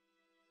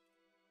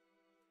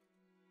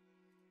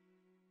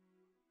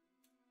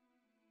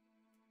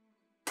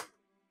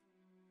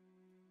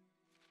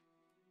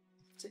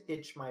 To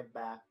itch my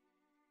back.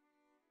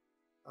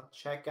 I'll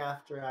check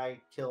after I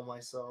kill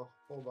myself.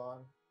 Hold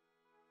on.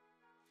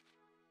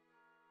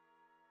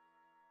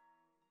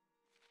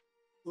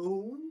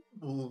 Oh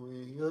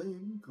boy,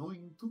 I'm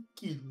going to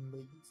kill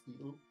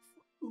myself.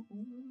 Oh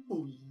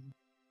boy.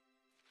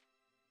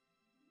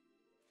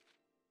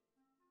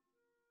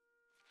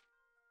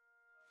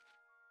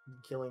 I'm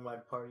killing my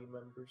party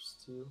members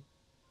too.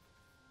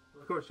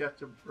 Of course, you have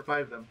to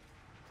revive them.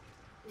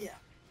 Yeah.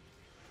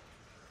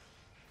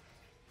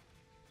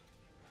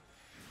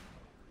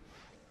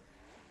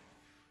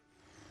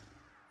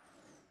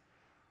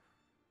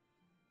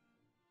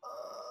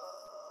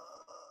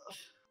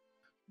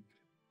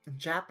 In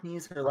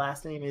Japanese, her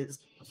last name is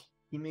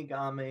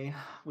Himegame,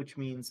 which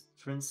means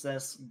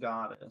princess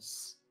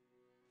goddess.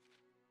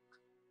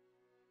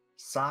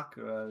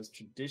 Sakura is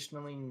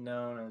traditionally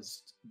known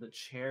as the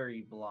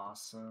cherry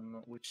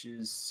blossom, which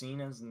is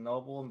seen as a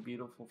noble and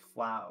beautiful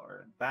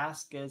flower.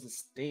 Vasquez is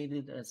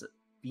stated as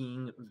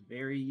being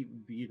very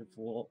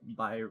beautiful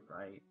by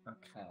right.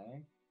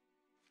 Okay.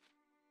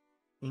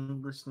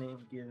 English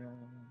name given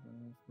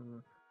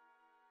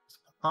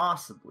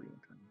possibly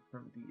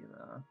from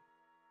the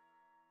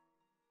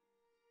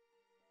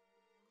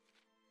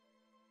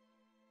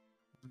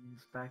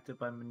backed up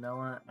by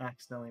Manila,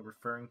 accidentally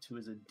referring to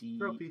as a D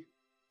Trophy.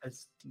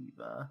 as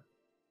diva.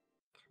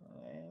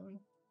 Okay.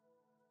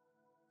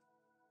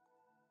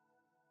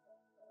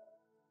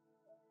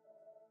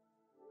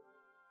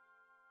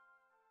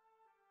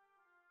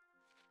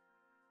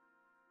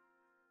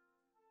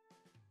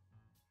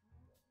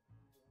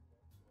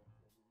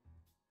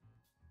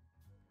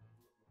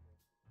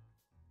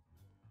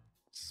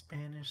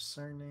 Spanish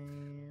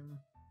surname.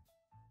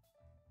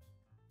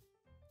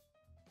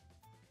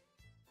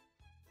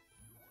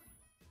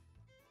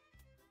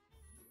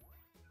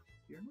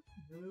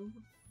 No.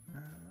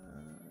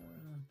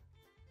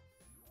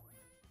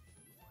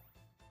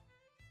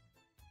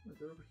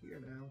 They're over here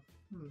now.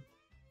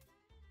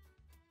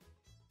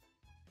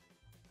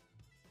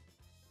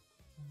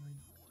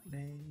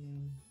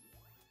 Name.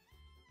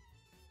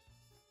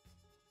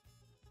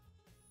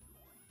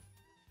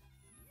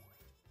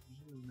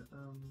 June,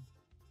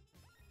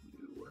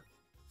 you.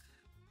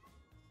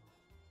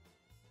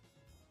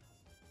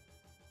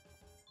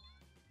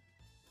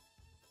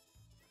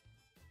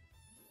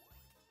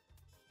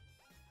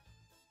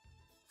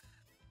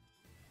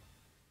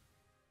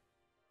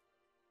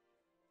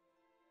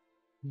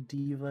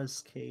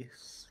 Diva's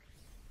case.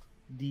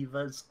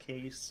 Diva's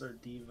case or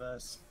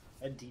divas.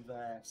 A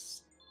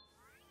divas.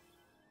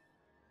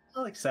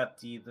 I'll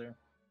accept either.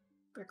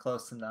 They're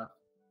close enough.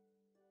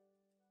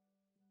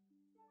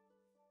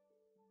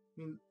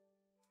 I mean,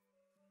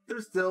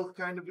 they're still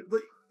kind of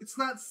like it's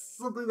not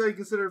something that I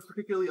consider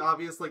particularly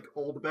obvious, like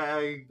Old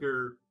Bag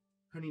or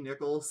Penny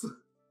Nichols.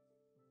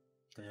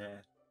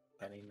 Yeah,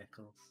 Penny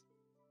Nichols.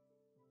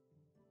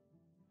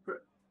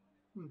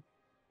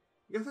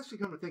 I guess actually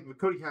come to think of it,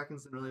 Cody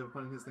Hackins didn't really have a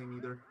pun in his name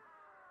either.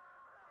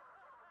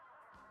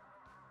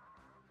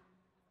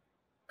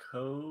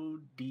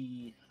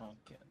 Cody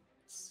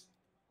Hawkins.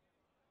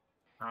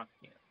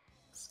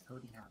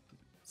 Cody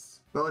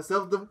Hawkins. Well, I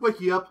still have the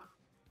wiki up.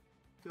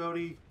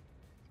 Cody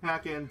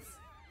Hackins.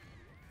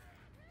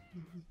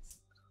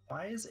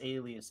 Why is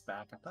Alias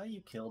back? I thought you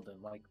killed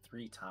him like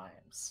 3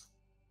 times.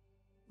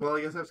 Well,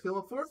 I guess I have to kill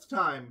him a 4th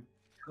time.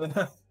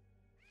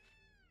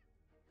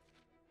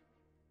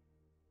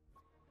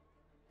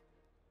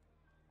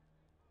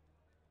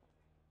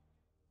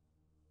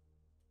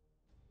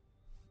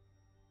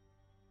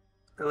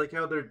 I like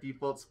how their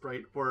default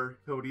sprite for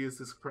Cody is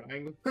just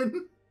crying.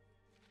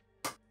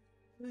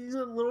 He's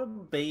a little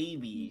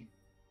baby.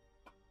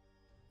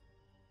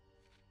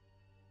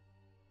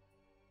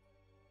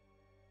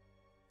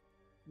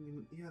 I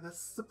mean, yeah,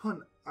 that's the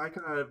pun I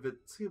got out of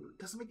it too, but it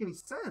doesn't make any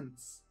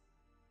sense.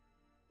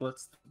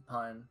 What's the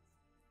pun?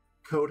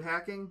 Code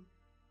hacking?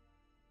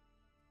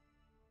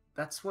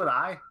 That's what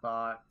I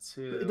thought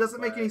too. It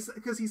doesn't make any sense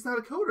because he's not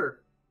a coder.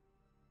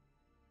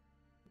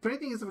 If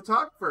anything, he's a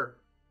photographer.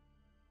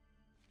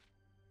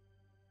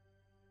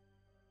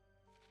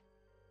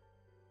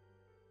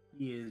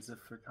 He is a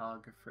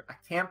photographer. I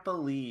can't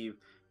believe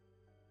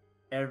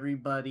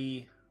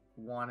everybody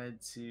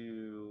wanted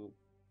to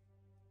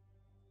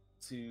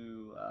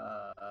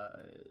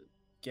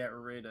get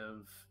rid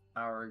of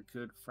our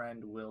good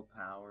friend Will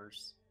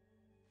Powers.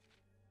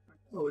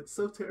 Oh, it's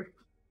so terrible.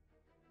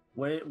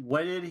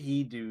 What did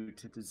he do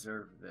to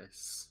deserve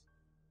this?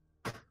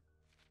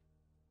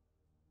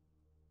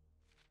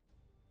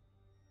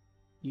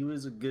 He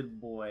was a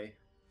good boy.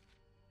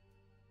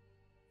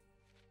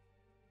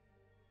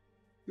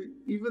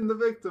 Even the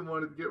victim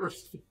wanted to get rid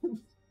of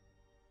him.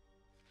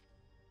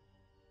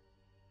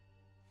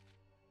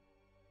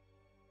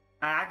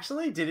 I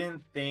actually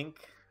didn't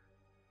think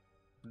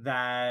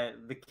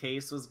that the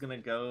case was gonna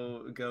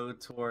go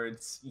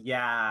towards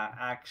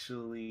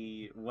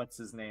actually what's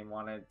his name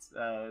wanted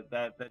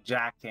that the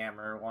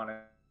jackhammer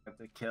wanted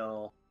to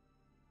kill.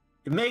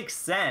 It makes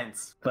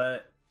sense,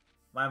 but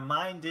my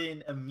mind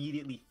didn't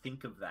immediately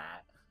think of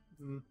that.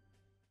 Mm.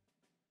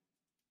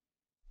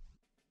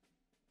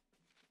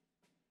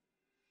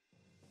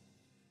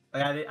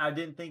 Like, I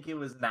didn't think it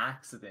was an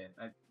accident.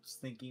 I was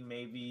thinking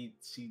maybe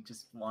she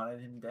just wanted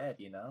him dead,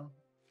 you know?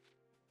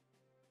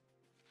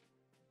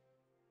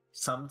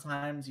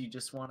 Sometimes you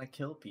just want to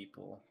kill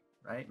people,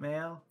 right,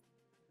 Mayo?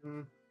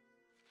 Mm.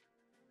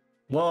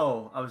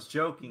 Whoa, I was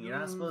joking. You're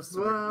not supposed to.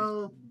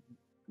 Well,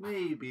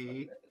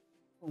 maybe.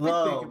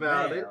 Whoa, think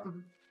about Mayo.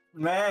 it.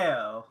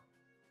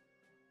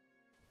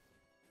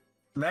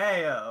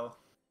 Mayo.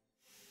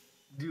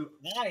 Do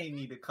I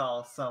need to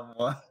call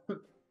someone?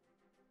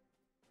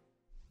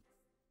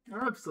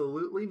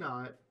 Absolutely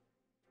not.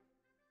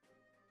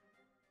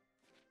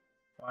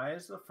 Why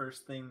is the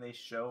first thing they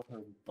show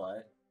her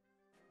butt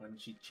when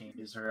she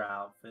changes her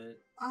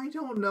outfit? I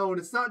don't know, and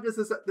it's not just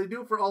this. They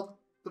do it for all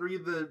 3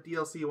 of the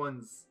DLC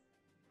ones.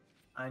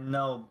 I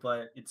know,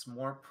 but it's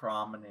more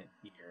prominent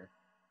here.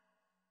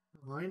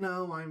 I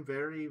know, I'm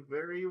very,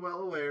 very well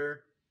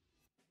aware.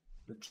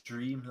 The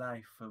dream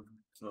life of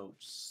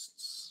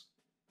ghosts.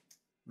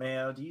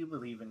 Mayo, do you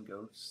believe in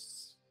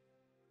ghosts?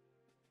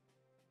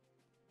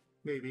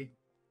 Maybe.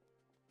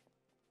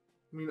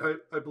 I mean,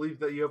 I believe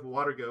that you have a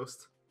water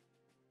ghost.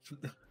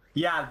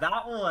 Yeah,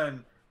 that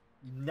one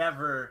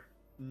never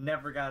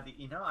got the.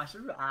 You know, I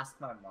should have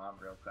asked my mom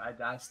real quick.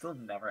 I still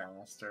never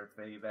asked her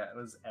if that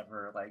was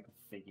ever like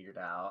figured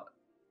out.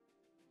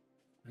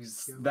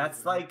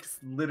 That's like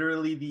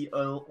literally the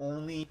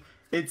only.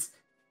 It's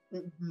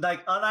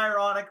like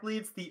unironically,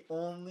 it's the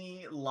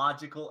only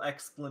logical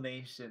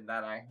explanation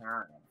that I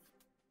have.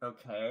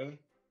 Okay.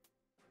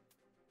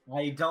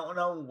 I don't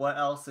know what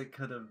else it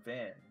could have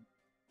been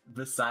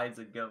besides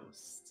a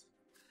ghost.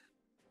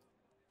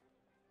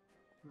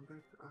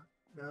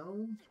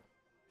 No.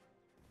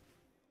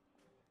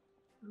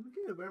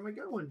 Okay, where am I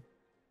going?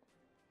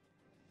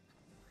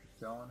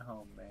 Going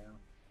home, man.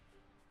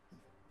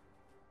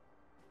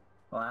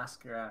 I'll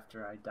ask her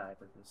after I die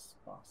to this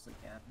boss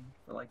again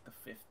for like the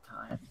 5th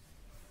time.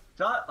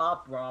 Shut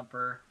up,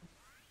 Romper.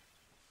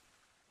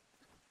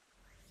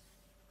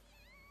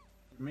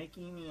 You're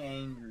making me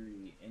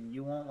angry, and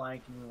you won't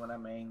like me when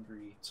I'm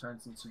angry. It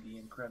turns into the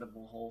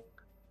Incredible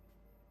Hulk.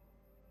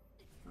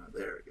 Oh,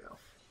 there we go.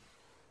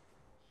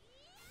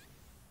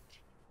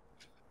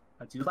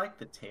 I do like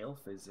the tail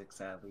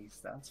physics, at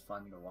least. That's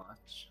fun to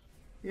watch.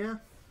 Yeah.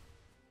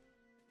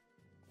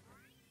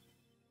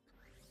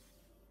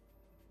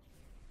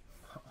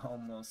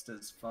 Almost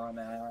as fun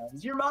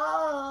as your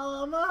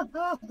mom!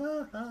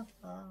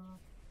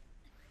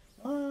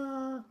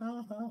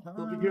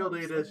 We'll be here all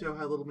day to show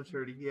how little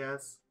maturity he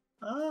has.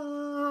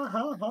 Ah,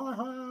 ha, ha,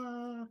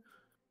 ha.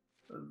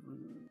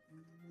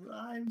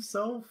 I'm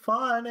so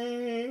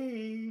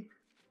funny.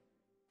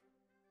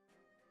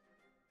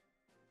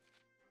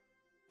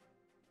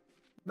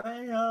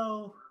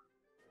 Mayo,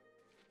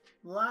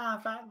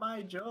 laugh at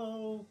my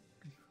joke.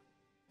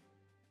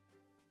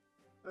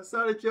 That's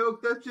not a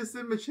joke, that's just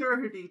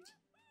immaturity.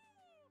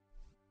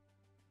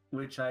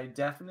 Which I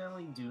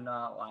definitely do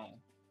not like.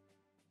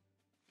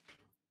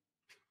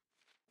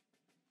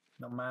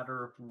 No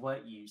matter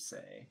what you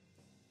say.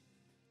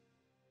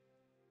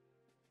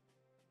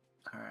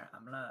 Alright,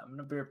 I'm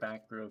gonna be right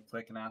back real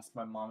quick and ask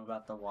my mom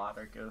about the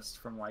water ghost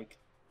from like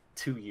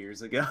 2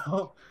 years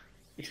ago.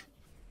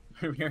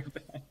 We'll be right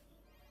back.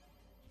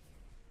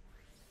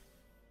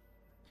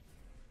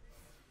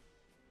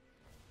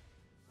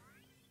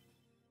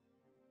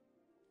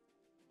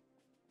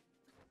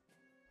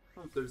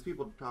 Oh, there's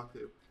people to talk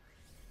to.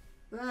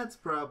 That's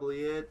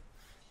probably it.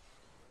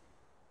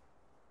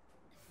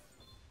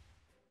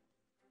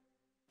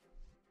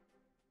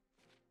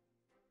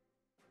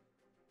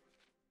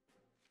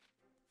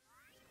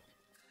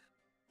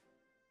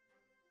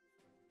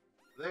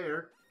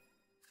 There.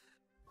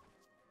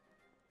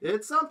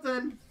 It's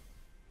something.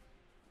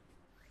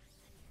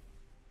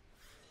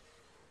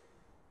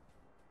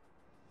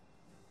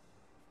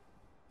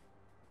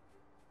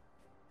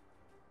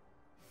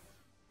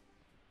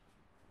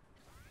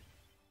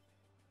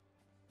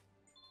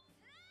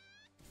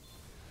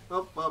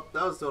 Oh, well,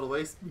 that was a total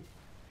waste.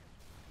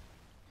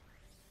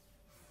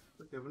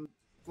 Look, I've been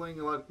playing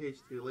a lot of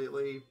KH2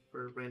 lately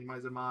for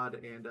Randomizer mod,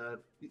 and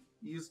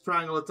use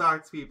triangle to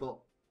talk to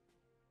people.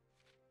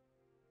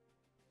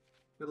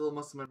 Got a little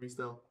muscle memory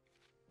still.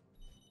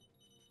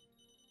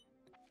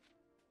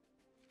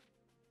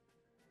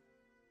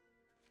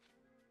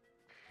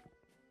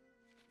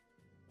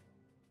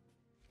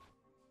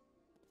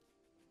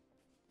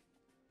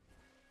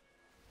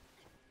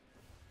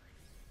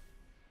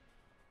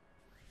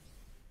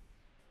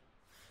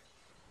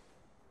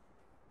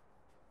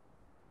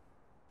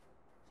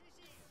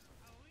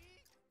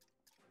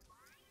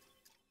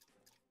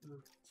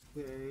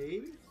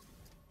 Okay.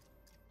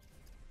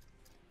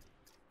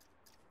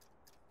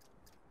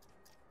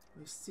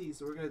 Let's see,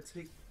 so we're gonna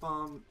take the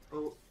bomb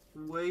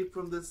away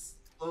from this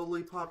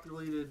slowly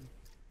populated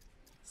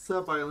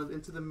sub-island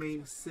into the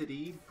main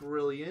city.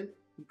 Brilliant.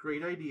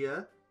 Great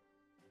idea.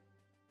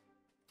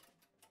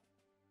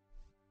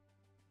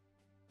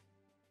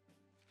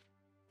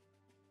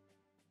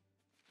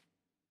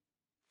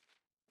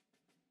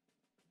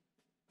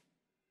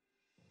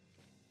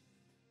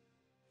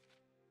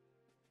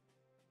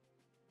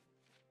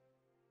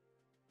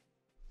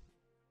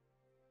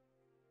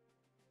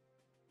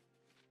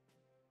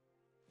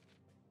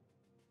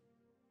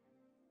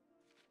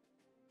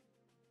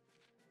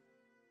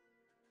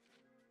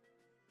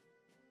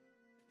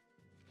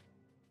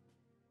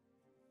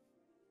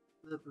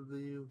 Flip of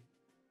view.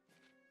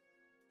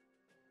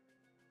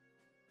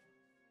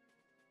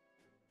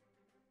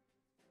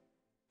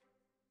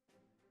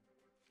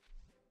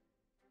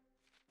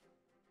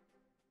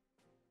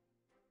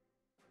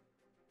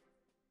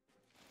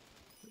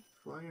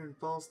 Flyer and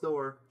false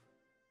door.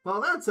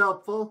 Well, that's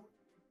helpful.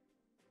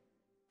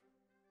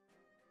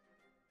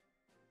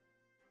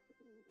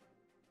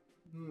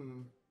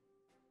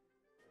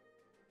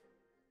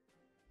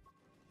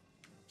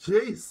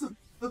 Jeez,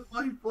 the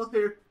flying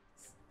flyer.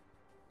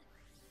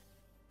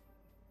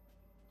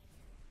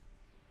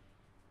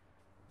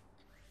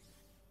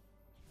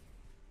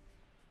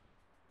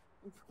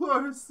 Of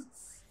course.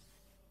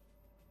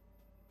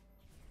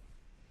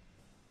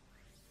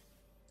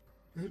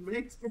 It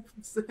makes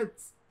perfect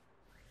sense.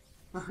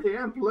 I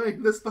am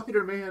playing the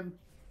Spider-Man.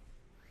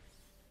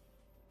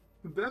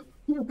 The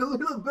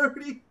little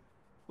birdie.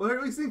 Why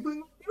are we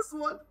singling this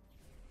one?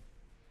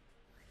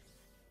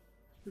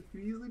 It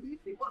could easily be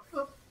me. What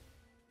the?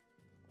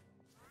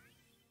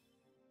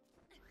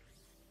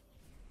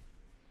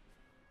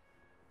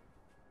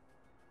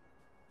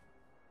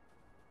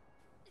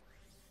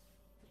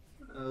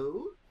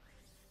 Oh.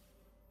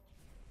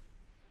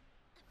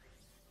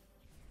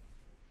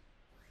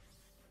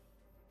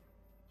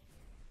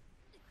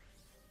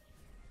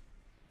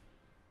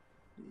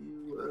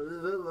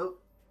 You,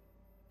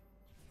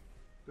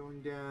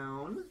 going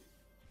down.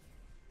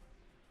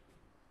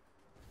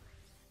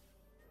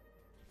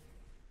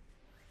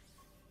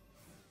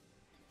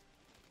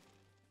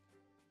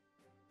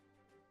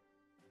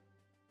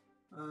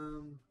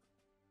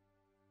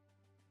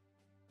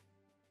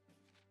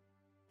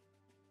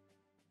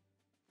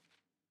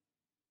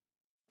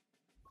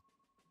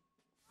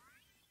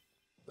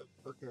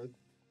 Okay.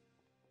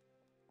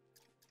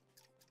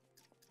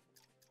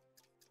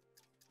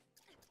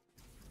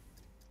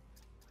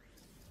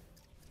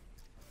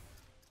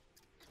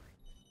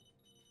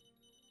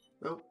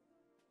 Oh.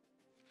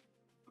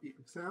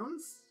 Beeping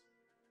sounds.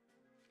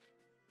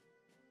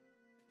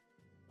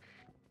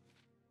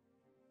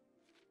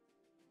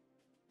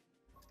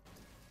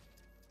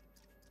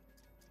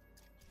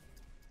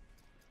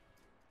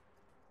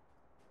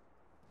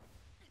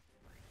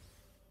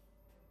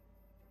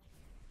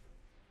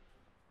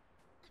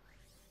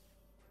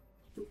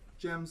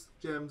 Gems,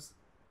 gems.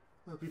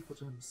 Oh, beautiful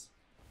gems.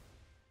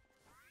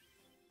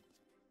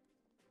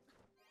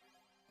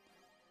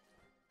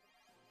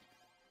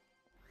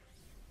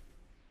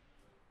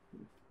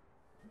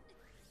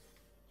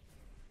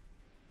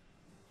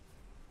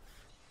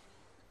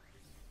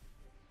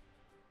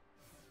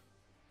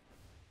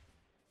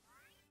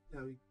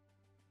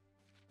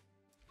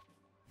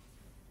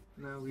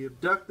 Now we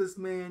abduct this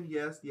man.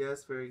 Yes,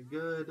 yes, very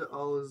good.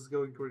 All is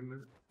going according to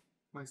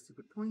my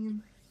stupid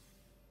plan.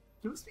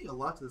 There must be a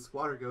lot to this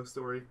water ghost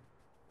story.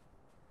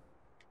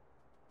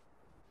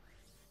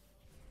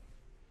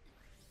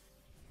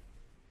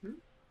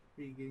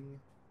 Intriguing.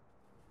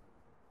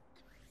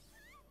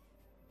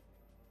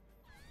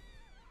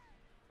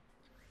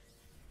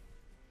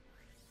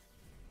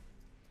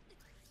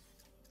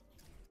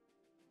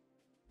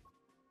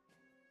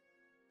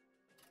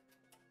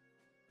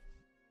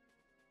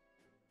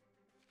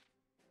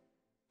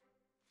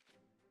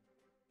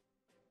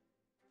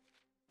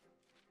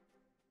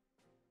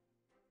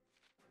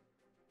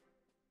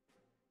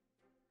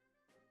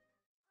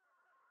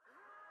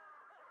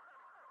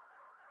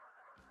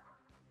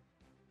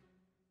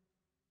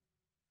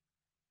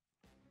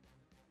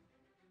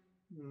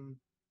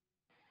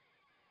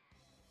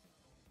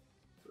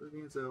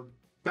 So,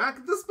 back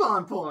at the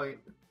spawn point!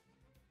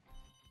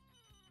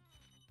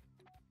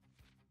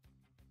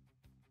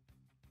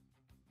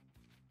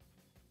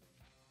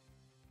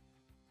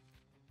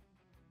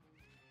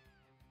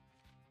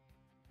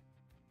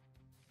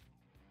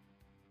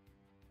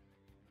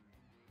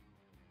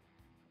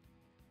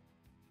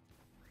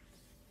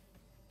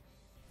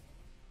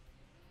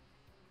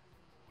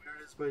 Where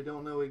it is, but I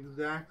don't know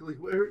exactly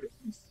where it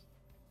is.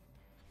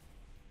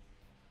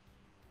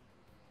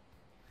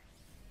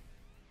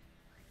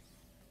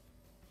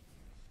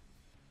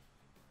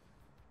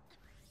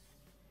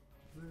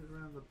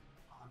 Around the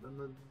bottom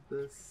of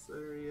this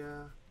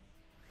area.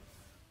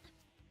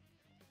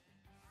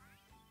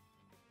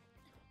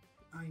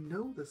 I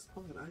know the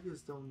spot, I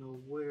just don't know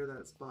where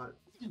that spot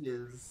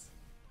is.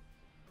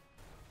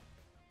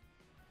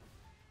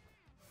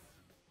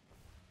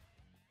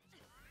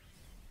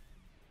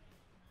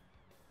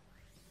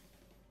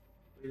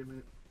 Wait a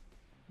minute.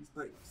 These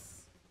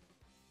pipes.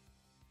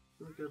 I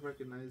feel like I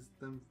recognize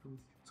them from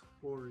the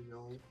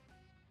tutorial.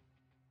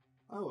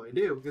 Oh, I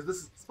do, because this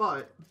is the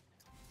spot.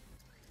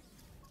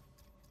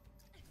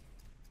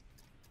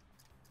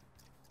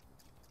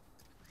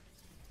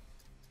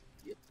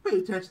 Pay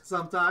attention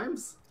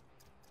sometimes.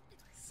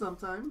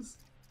 Sometimes.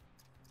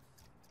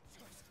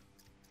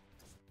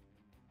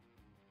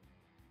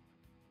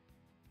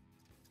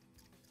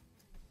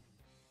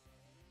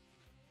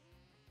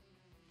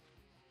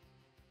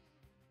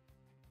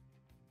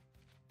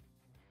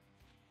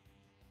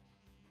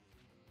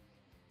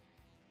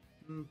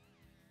 Hmm.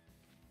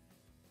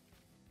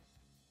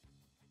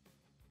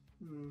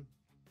 Hmm.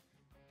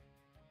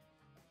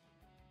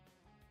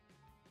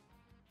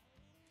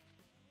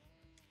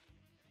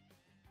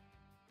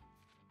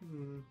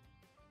 Hmm.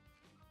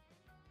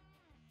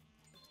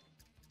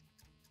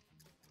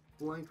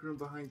 Blank room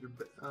behind your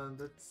bed.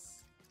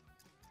 That's.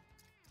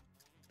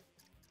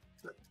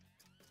 That...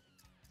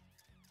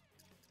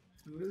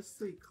 I'm gonna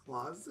say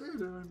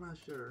closet, or I'm not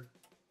sure.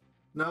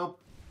 Nope.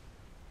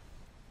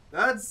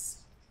 That's.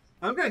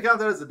 I'm gonna count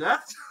that as a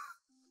death.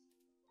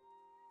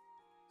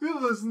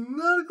 It was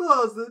not a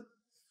closet.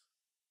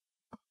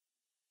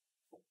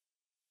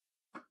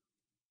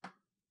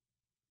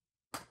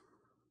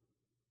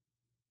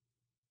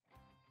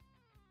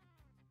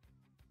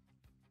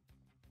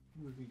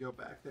 We can go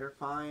back there,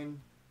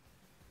 fine.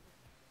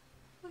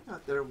 I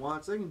got there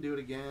once, I can do it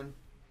again.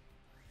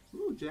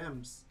 Ooh,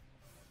 gems.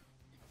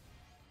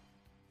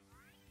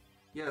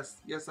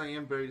 Yes, yes, I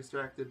am very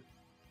distracted.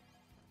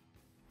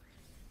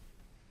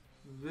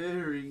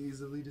 Very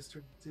easily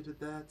distracted at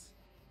that.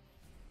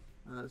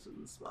 This is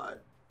the spot.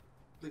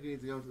 I think I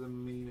need to go to the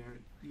main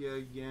area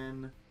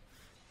again.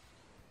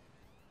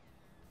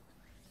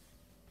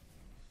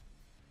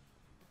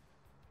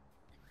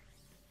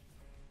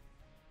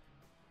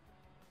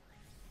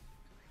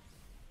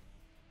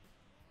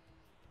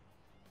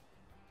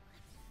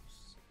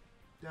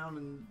 Down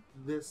in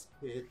this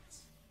pit.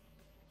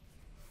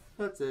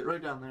 That's it,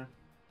 right down there.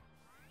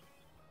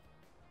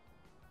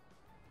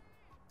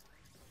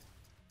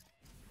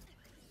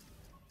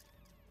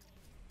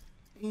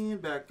 And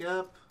back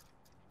up.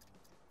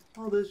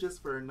 All this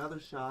just for another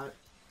shot.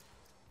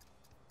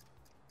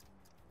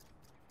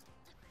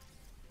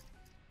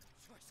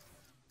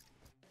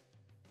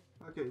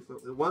 Okay,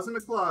 so it wasn't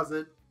a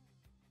closet.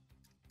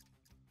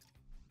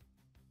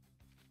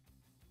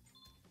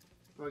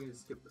 Oh, I can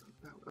just skip that.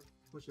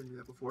 I shouldn't do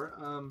that before.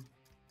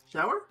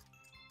 Shower?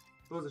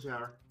 What was a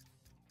shower?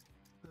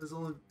 There's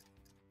only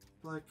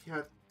black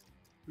cat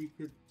we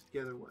could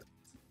together. What?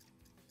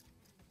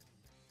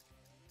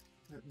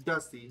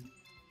 Dusty.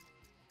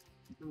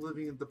 I'm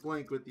living in the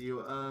blank with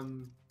you.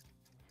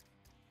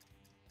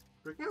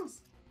 Brick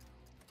house?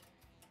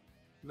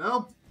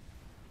 Nope.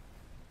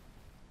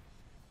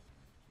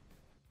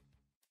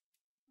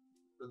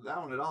 For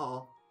that one at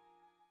all.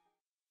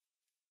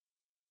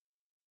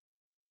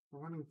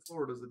 Running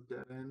forward is a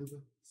dead end,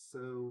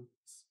 so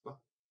it's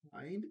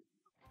behind.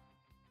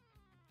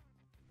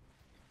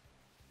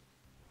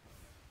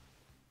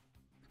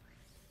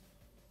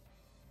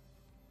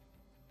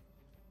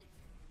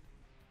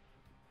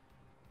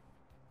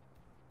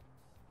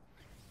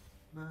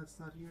 No, it's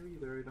not here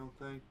either, I don't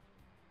think.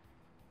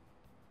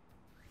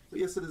 But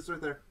yes, it is right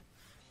there.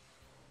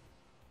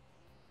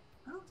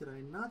 How did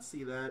I not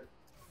see that?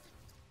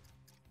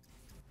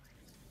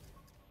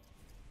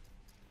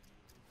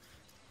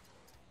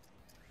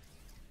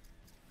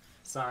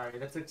 Sorry,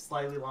 that took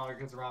slightly longer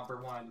because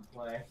Romper wanted to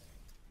play.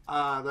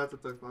 Ah, that's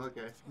what took.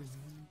 Okay.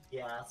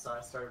 Yeah, so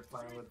I started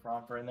playing with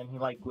Romper, and then he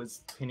like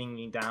was pinning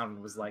me down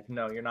and was like,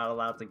 "No, you're not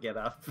allowed to get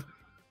up."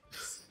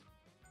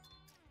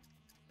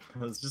 I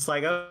was just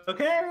like,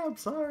 "Okay, I'm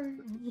sorry."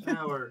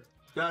 Shower,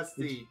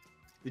 Dusty.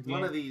 Did One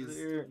you of these.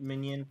 answer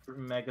Minion for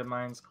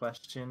Megamind's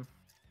question?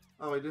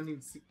 Oh, I didn't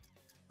even see.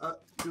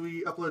 Do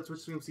we upload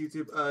Twitch streams to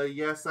YouTube?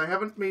 Yes. I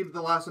haven't made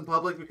the last one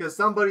public because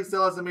somebody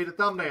still hasn't made a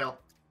thumbnail.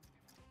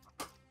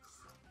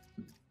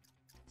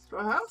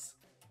 Straw House?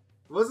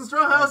 It wasn't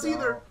Straw House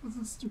either.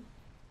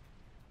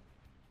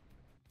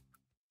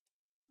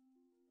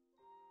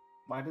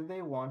 Why did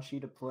they want you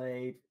to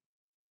play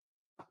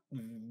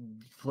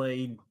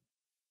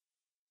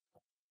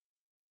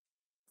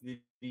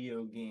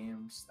video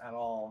games at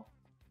all?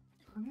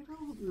 I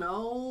don't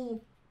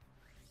know.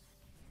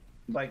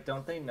 Like,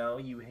 don't they know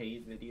you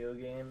hate video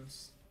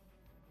games?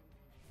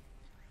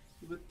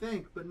 You would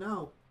think, but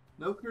no.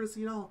 No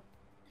courtesy at all.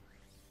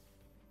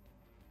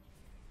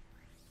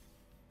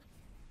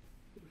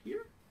 Over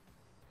here?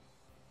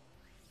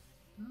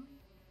 No.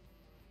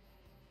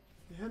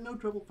 They had no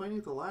trouble finding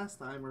it the last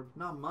time, or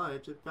not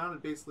much. It found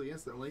it basically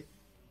instantly.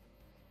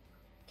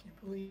 Can't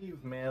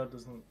believe Mayo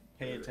doesn't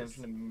pay There it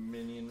attention is. to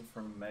Minion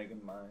from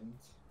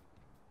Megaminds.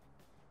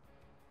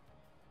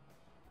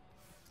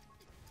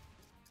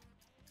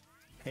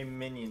 Hey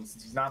Minion,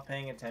 since he's not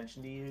paying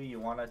attention to you, you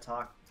want to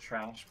talk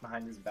trash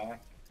behind his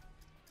back?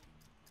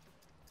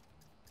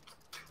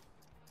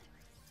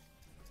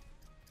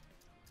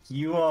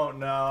 You won't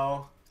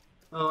know.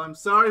 Oh, I'm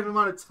sorry if I'm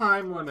on a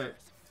time limit.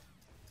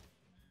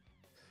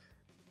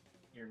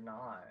 You're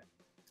not.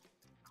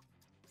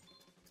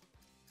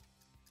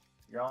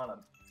 You're on a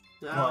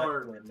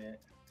Shower, butt limit.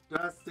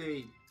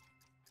 Dusty.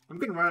 I'm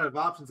gonna run out of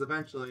options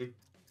eventually.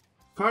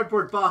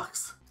 Cardboard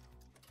box.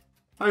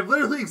 I've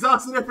literally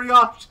exhausted every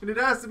option. It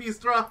has to be a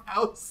straw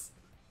house.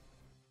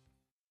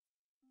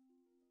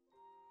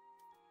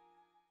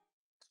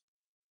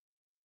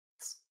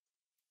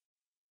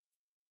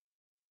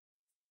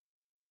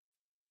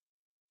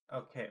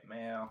 Okay,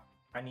 Mayo.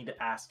 I need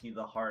to ask you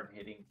the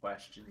hard-hitting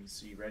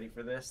questions. Are you ready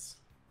for this?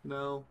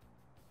 No.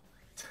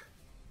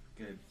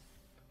 Good.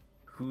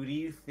 Who do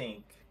you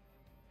think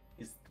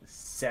is the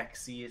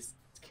sexiest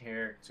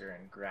character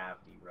in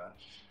Gravity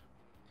Rush?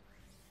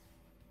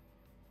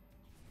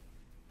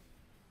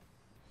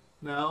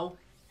 No.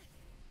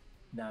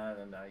 No.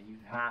 You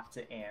have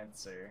to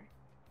answer.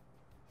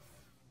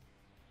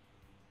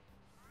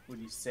 Would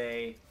you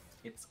say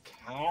it's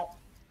Kat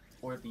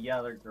or the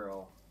other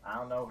girl? I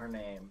don't know her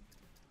name.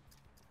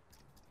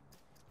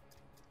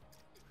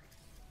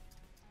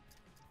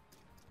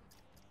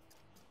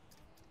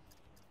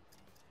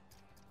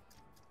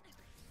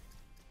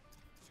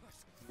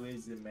 Who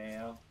is it,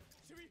 Mayo?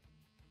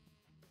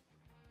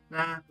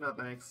 Nah, no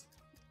thanks.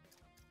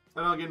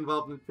 I don't get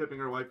involved in shipping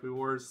or waifu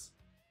wars.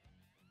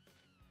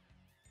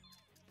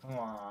 Come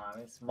on,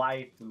 it's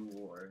waifu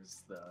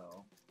wars,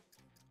 though.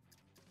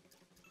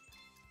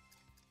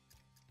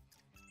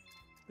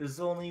 There's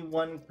only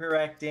one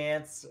correct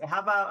answer.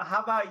 How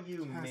about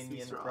you, Cassie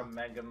Minion Straw. from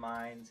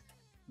Megamind?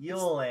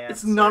 You'll answer.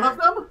 It's none of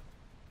them?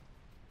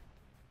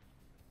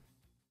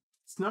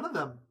 It's none of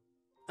them.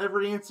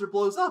 Every answer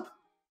blows up.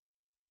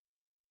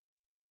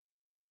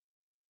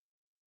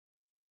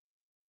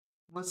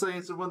 Unless I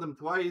answer one of them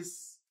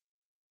twice,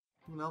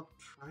 and I'll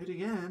try it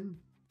again.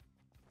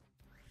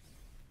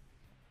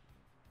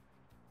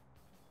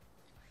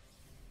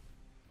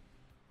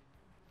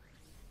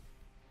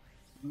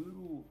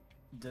 Who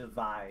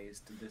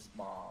devised this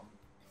bomb?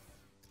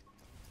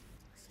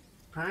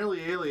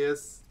 Apparently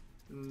Alias,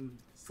 and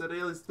said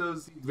Alias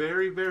knows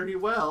very, very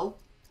well.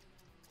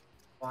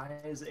 Why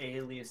is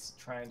Alias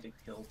trying to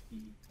kill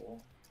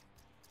people?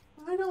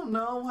 I don't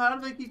know. How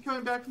do they keep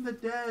coming back from the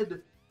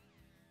dead?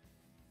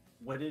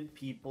 What did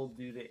people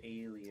do to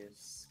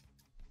Alias?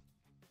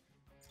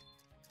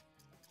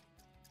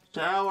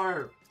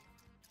 Shower.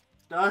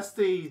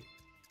 Dusty.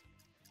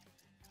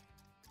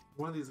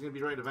 One of these is going to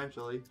be right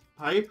eventually.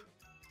 Pipe?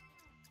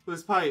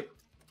 Who's Pipe?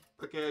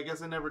 Okay, I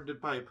guess I never did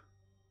Pipe.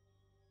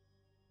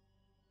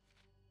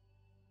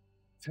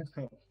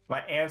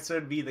 My answer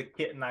would be the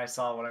kitten I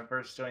saw when I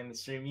first joined the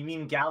stream. You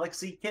mean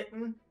Galaxy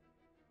Kitten?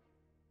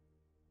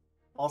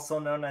 Also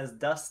known as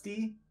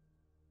Dusty?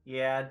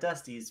 Yeah,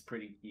 Dusty's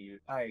pretty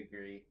cute. I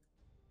agree.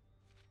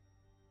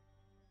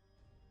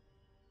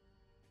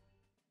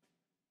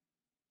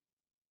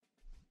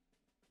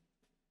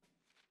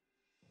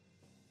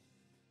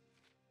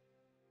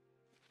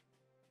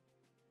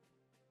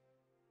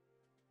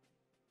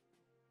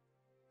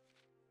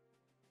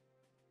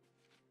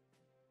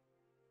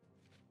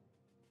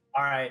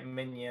 All right,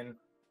 Minion.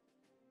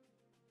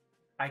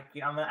 I'm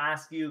gonna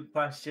ask you a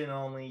question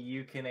only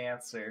you can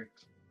answer.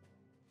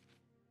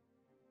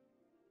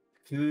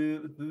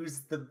 Who's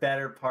the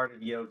better part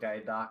of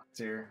Yogai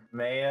Doctor?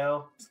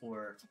 Mayo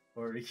or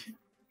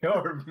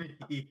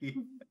me?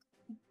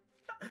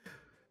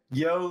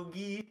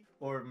 Yogi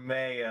or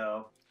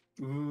Mayo?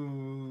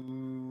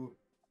 Ooh.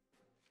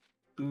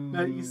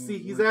 Now you see,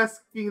 he's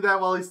asking that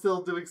while he's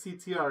still doing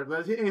CTR.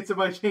 Let me answer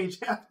my change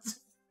after.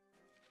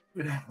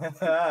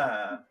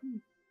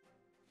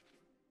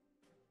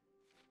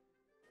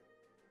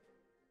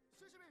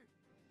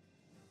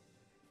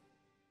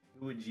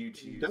 Who would you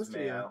choose,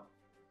 Mayo?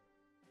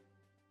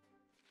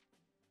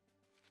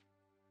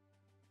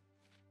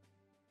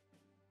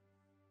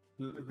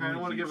 I don't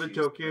want to give a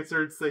joke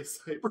answer and say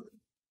Cyber.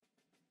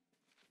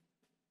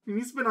 I mean,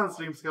 he's been on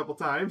streams a couple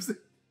times.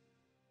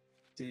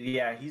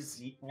 Yeah,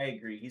 I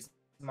agree. He's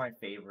my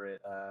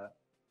favorite.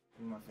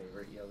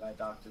 Yogai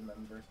Doctor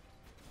member.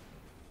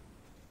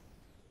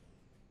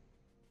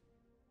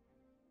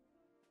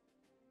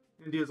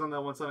 And he was on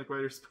that one Sonic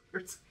Riders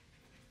part.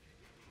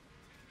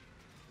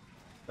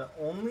 The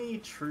only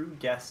true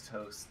guest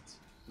host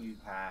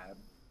we've had.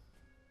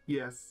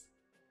 Yes.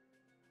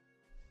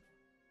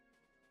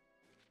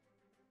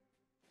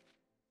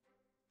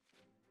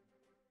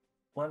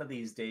 One of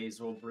these days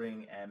we'll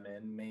bring M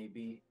in,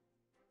 maybe.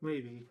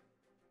 Maybe.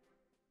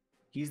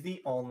 He's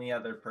the only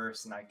other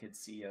person I could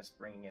see us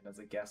bringing in as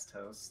a guest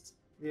host.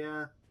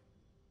 Yeah.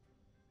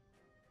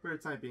 For the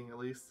time being, at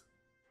least.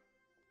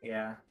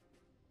 Yeah.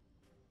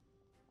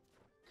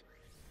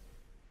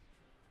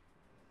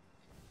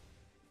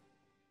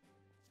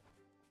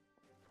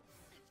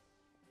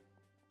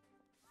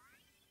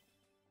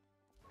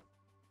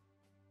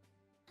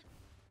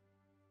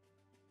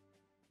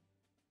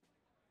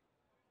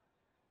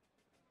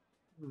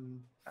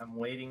 I'm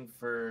waiting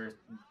for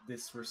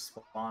this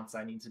response.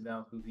 I need to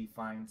know who he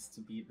finds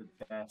to be the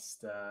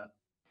best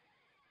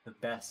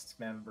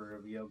member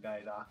of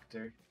Yogai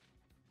Doctor.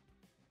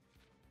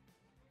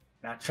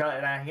 Now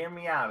hear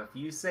me out. If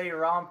you say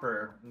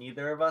Romper,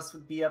 neither of us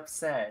would be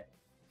upset.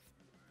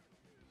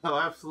 Oh,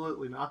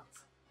 absolutely not.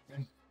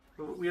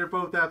 We are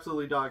both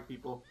absolutely dog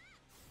people.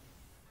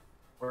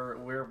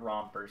 We're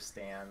Romper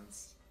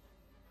stans.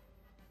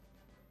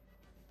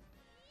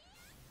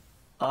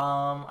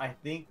 I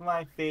think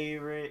my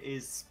favorite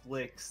is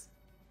Splix.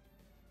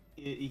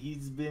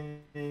 He's been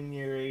in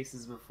your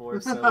races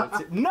before, so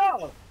it's...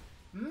 No!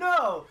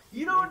 No!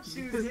 You don't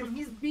choose him!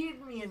 He's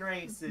beaten me in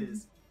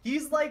races!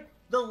 He's like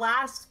the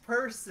last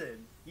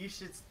person! You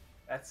should...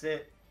 That's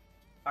it.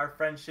 Our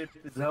friendship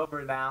is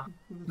over now.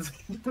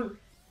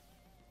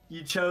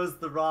 You chose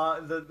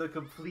the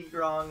complete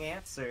wrong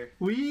answer.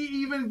 We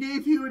even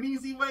gave you an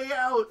easy way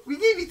out! We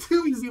gave you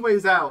 2 easy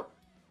ways out!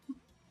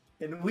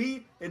 And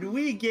we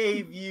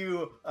gave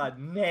you a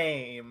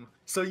name,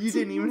 so you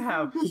didn't even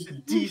have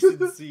the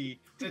decency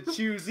to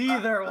choose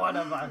either one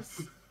of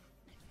us.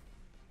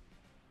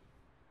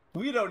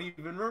 We don't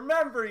even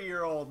remember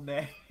your old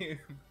name.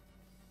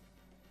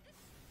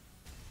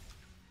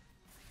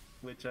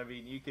 Which, I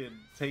mean, you can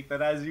take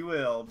that as you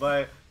will,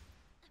 but...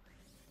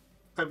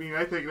 I mean,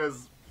 I take it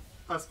as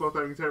us both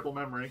having terrible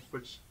memory,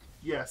 which,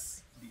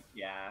 yes.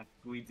 Yeah,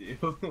 we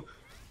do.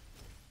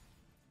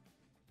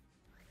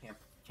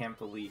 Can't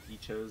believe he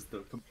chose the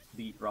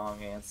complete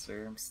wrong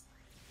answer.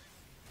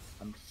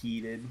 I'm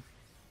heated.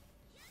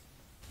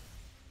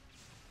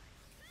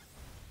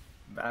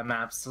 I'm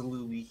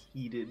absolutely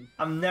heated.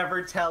 I'm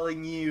never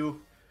telling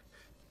you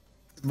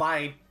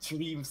my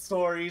dream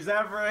stories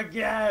ever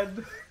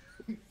again.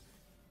 I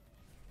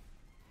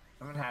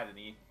haven't had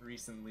any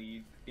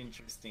recently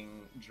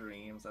interesting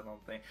dreams, I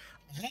don't think.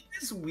 I had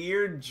this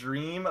weird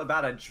dream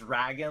about a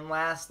dragon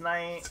last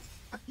night.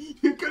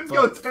 You couldn't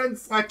go 10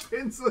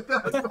 seconds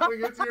without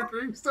going into your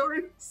dream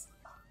stories.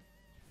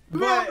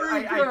 But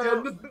I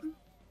don't.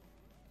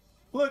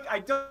 Look, I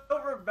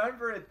don't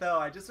remember it though.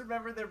 I just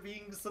remember there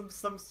being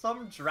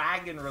some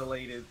dragon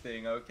related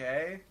thing.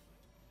 Okay.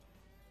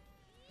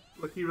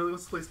 Look, he really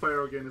wants to play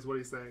Spyro again, is what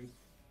he's saying.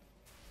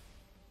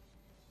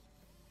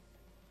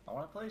 I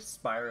want to play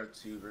Spyro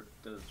 2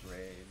 Ripto's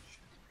Rage.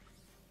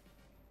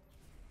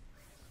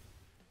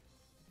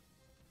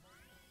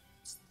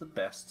 It's the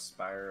best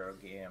Spyro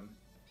game.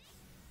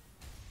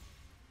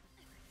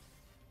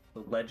 The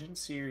Legend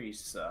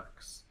series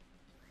sucks.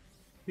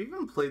 You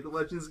even played the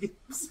Legends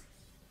games?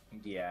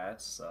 Yeah,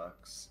 it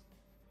sucks.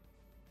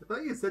 I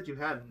thought you said you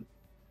hadn't.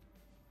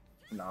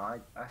 No, I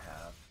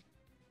have.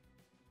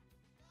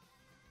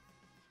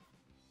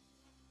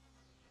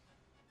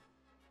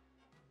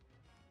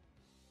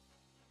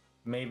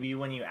 Maybe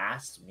when you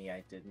asked me,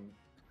 I didn't.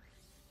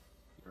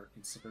 You ever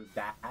considered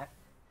that?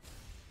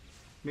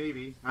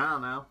 Maybe. I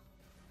don't know.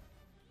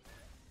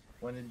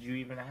 When did you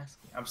even ask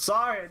me? I'm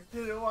sorry, I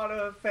didn't want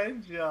to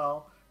offend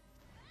y'all.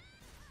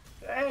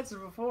 The answer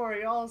before,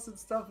 y'all said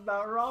stuff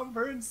about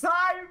Romper and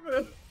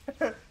Simon!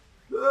 How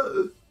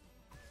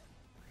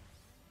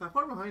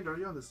far behind are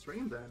you on the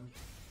stream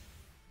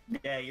then?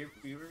 Yeah, you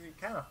were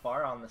kind of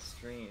far on the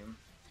stream.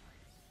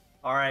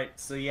 All right,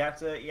 so you have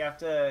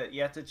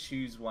to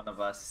choose one of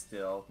us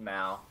still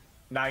now.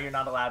 Now you're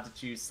not allowed to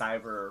choose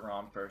Cyber or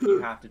Romper.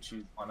 You have to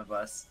choose one of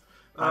us.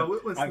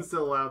 Winston's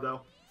still allowed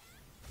though.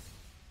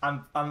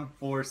 I'm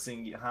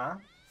forcing you, huh?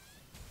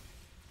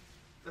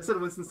 I said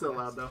Winston's still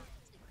allowed though.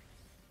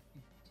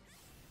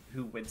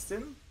 Who,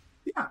 Winston?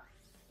 Yeah.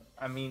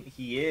 I mean,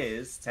 he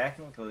is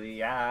technically,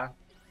 yeah.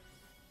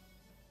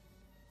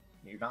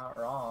 You're not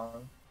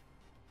wrong.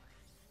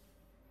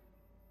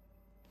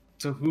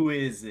 So who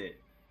is it?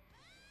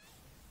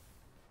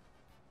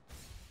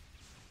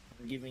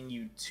 I'm giving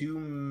you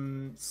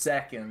 2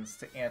 seconds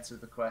to answer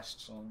the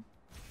question.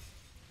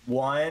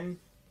 1,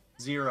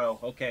 0.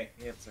 Okay,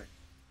 answer.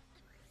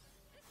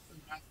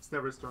 It's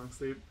never a strong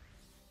suit.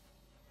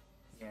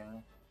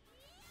 Yeah.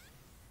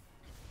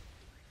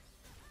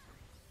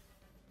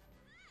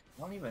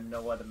 I don't even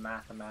know what a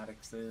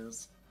mathematics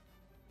is.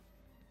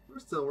 We're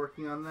still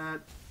working on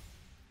that.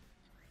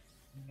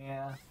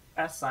 Yeah.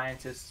 As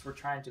scientists, we're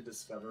trying to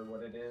discover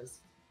what it is.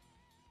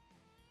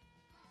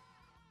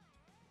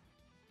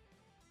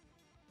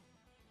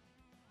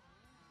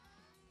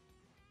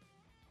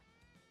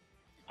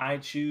 I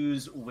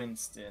choose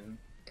Winston.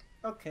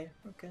 Okay.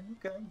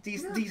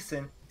 Decent.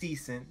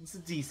 It's a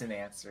decent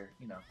answer.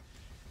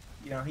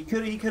 He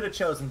could have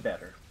chosen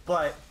better,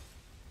 but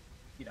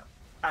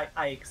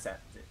I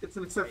accept it. It's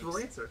an acceptable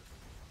answer.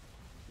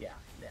 Yeah.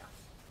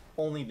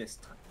 Only this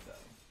time,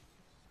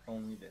 though.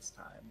 Only this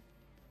time.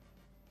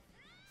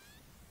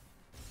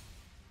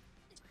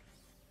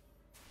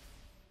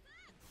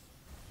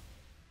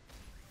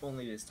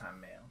 Only this time,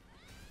 man.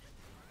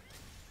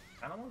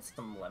 I don't want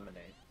some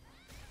lemonade.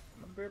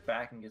 I'm gonna be right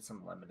back and get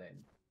some lemonade.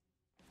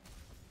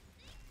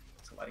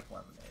 It's like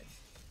lemonade.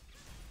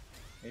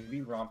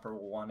 Maybe Romper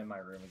will want in my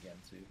room again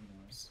too.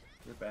 Who knows?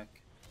 Be right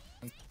back.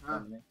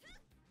 Lemonade.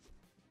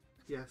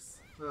 Yes,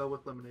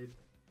 with lemonade.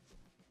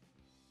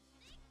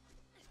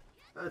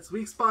 Its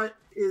weak spot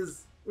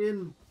is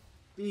in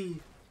the...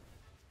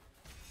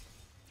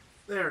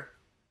 There.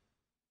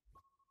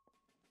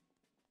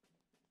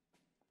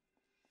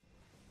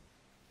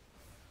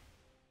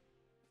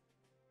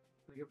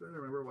 I have to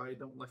remember why I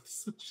don't like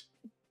Switch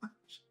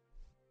much.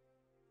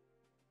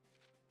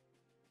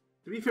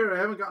 To be fair, I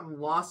haven't gotten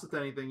lost with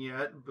anything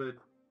yet, but...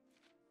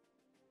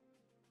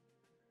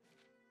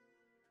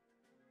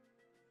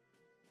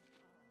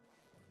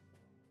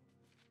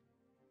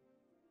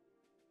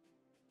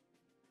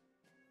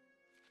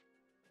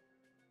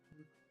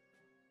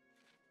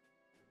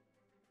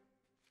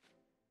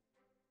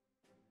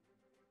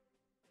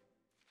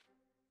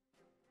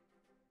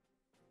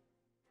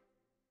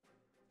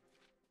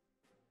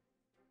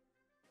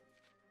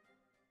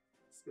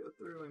 Let's go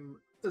through and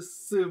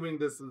assuming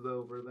this is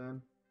over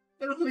then.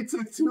 It only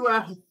took 2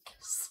 hours.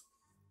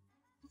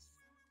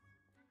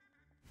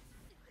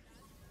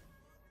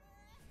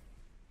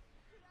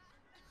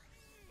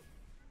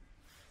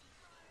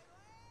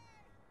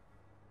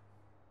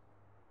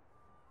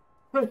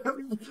 I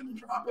haven't even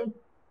dropped him.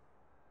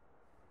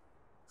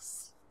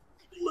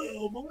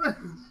 Slow boy. I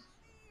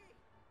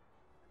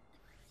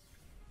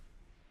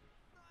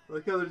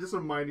like how they're just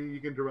reminding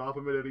you can drop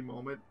him at any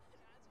moment.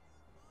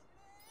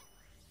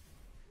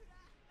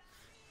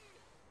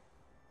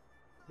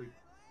 Like,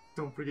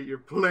 don't forget your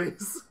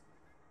place.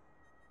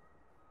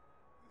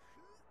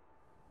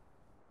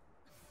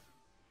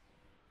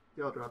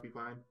 Yeah, I'll drop you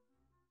fine.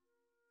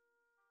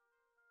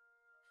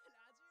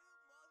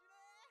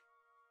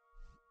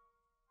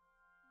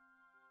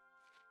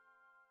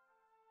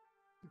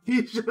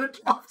 He should have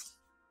dropped.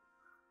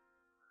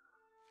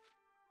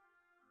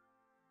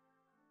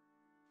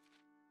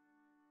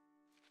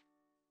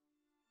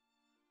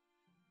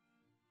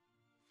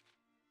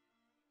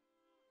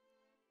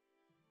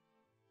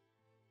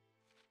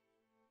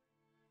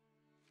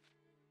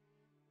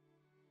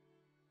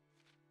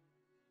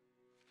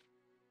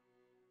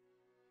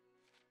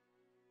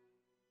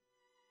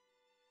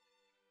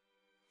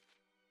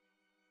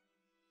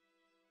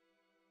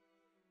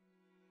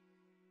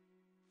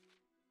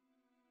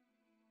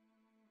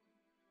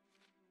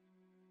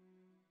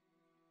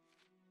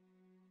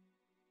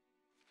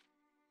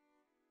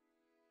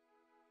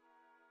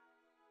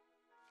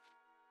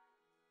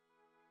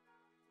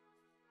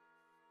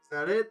 Is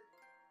that it?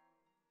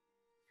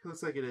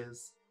 Looks like it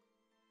is.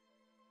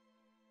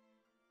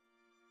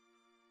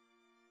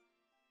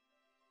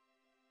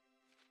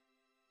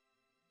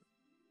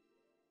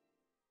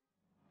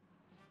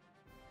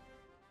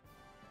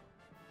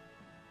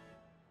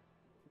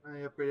 Can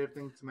I upgrade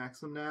everything to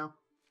maximum now?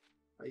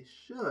 I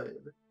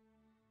should.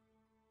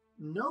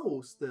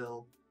 No,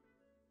 still.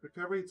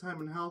 Recovery time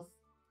and health.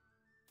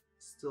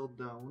 Still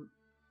don't.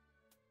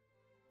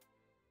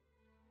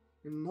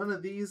 And none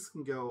of these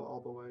can go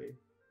all the way.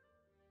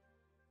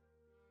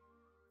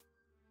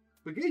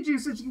 But gauge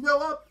usage can go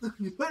up! I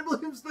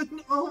believe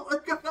no,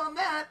 I've got on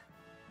that!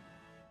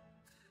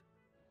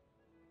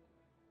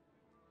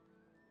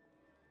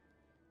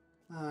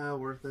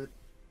 Worth it.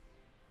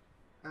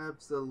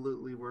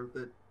 Absolutely worth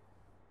it.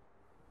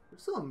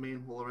 There's still a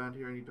main hole around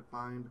here I need to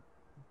find,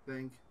 I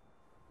think.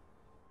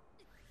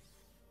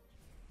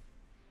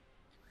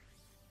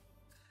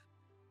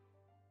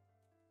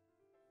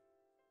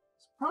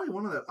 Probably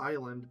one on that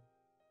island,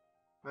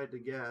 if I had to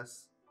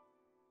guess.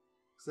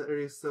 Because that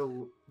area is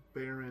so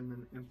barren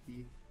and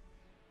empty.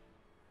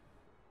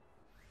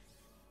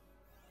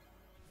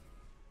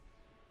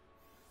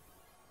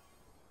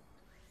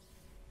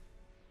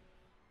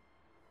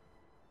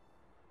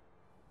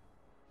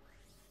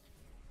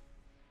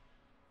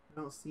 I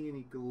don't see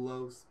any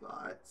glow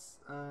spots.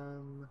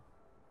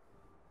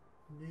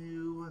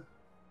 New.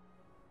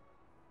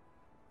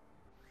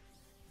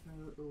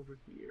 Over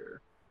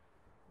here.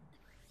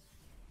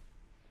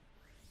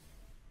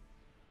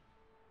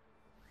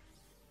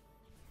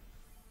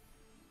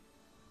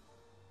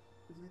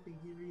 There's anything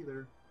here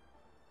either.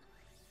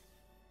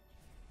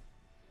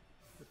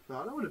 I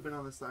thought I would have been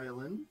on this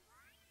island.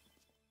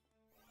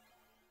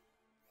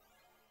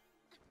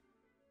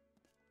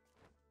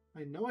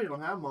 I know I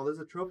don't have them all. There's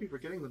a trophy for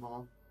getting them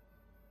all.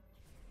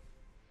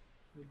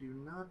 I do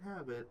not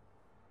have it.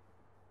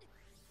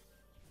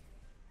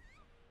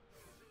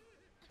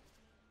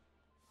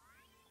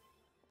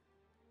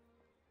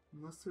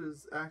 Unless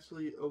there's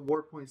actually a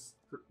war point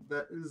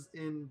that is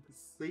in the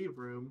save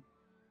room.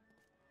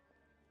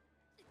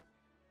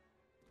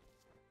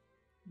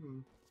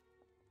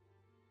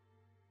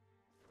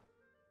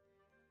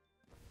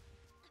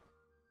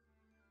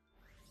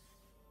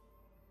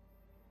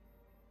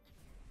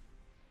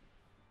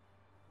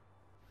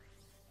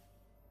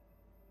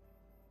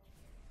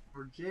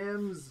 Or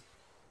gems.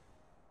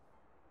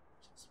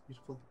 Just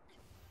beautiful.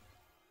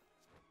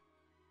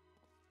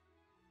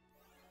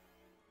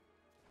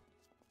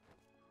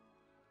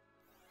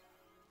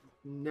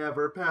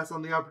 Never pass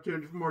on the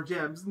opportunity for more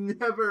gems.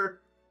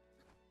 Never.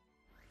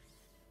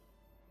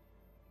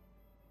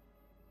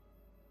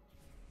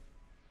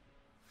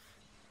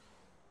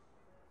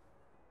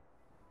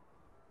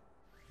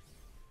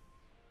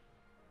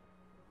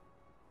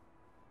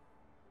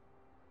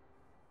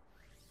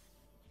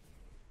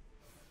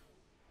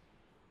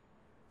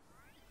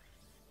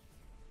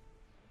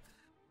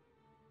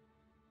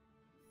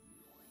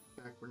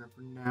 Back burner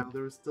for now.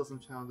 There are still some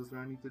challenges that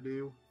I need to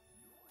do.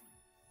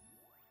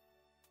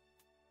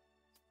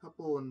 A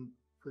couple in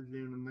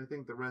Platoon, and I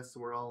think the rest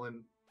were all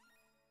in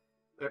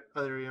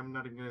other area I'm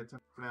not even going to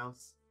attempt to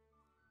pronounce.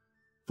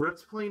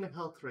 Brits playing a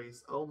health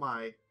race. Oh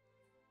my.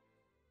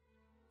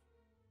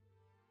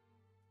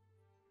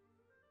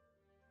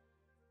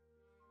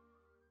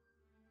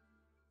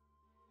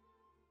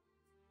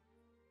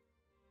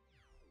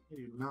 I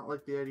do not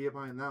like the idea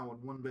behind that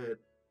one bit.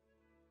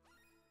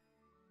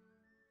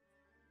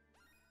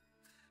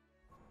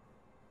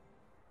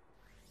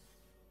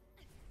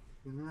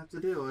 Didn't have to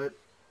do it.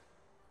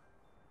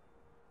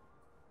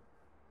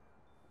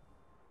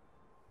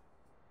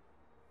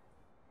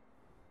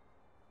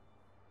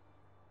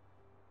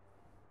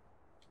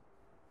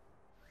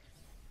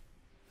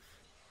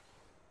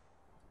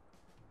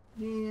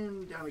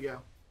 And down we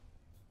go.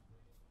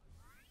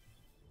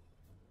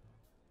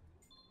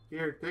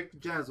 Here, take the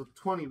gems with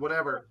 20,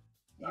 whatever.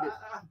 Eat it.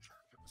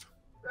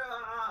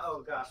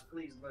 Oh gosh,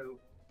 please move.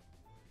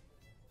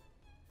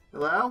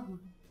 Hello?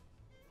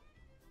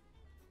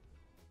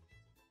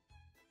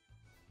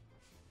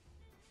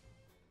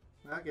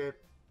 Okay.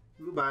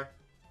 Goodbye.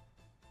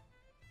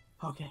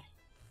 Okay.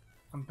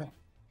 I'm back.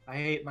 I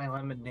ate my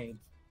lemonade.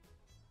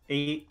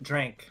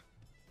 Drank.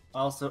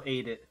 Also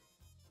ate it.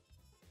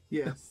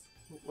 Yes.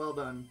 Well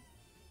done.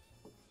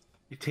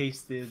 It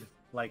tasted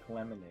like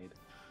lemonade.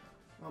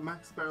 Well,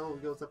 max barrel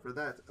goes up for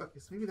that. Okay,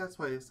 so maybe that's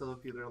why still a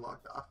few that are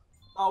locked off.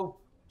 Oh,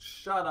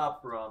 shut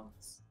up,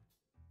 Rums.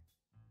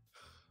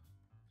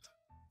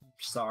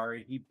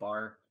 Sorry, he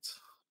barked.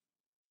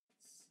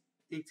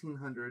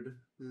 1800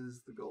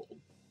 is the gold.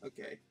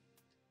 Okay.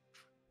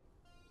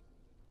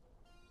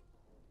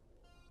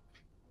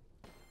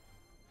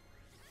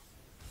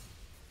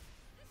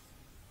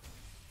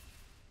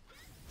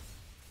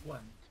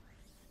 One,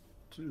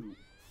 two,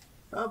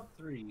 Up.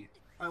 3.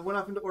 I went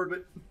off into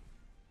orbit. I'm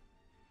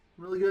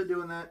really good at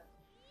doing that.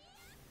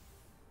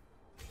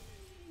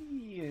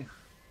 Yeah.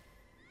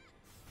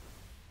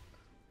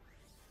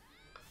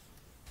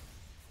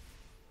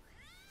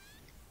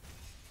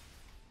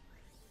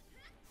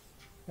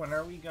 When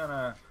are we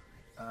gonna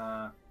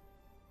go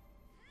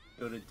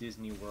to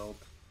Disney World?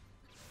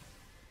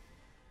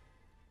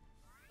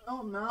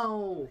 Oh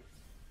no!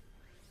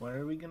 When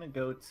are we gonna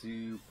go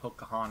to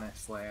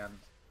Pocahontas Land?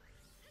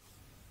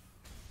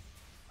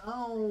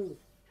 Oh!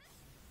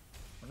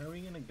 When are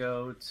we gonna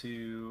go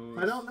to...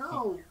 I don't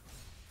know!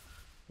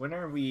 When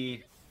are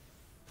we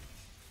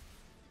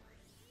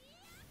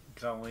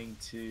going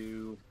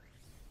to...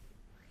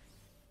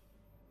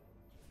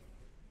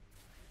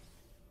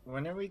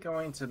 When are we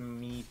going to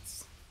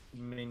meet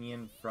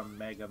Minion from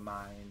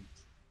Megamind?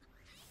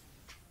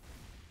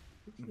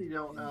 We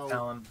don't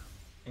know.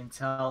 And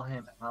tell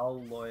him how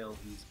loyal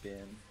he's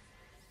been.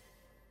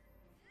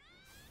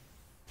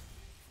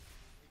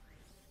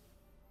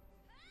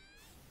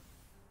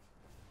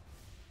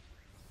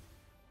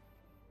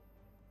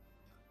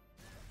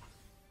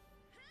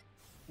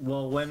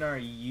 Well, when are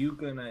you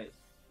gonna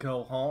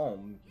go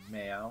home,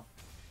 Mayo?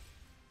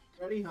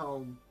 Ready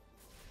home.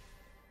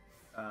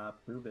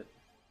 Prove it.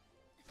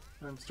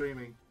 I'm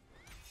streaming.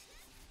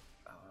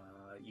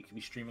 You could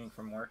be streaming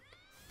from work.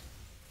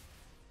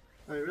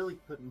 I really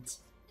couldn't.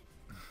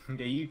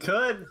 Yeah, you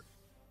could. What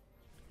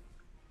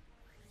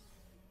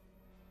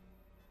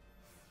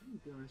are you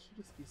doing? I should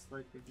just be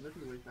slightly.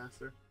 That'd be way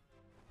faster.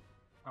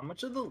 How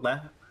much of the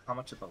left? How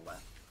much of the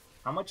left?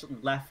 How much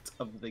left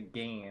of the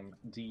game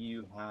do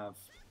you have?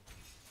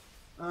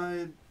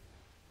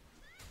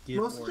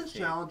 Most of the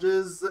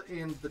challenges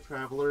and the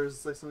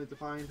travelers I still need to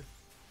find.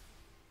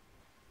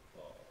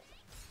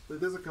 Like,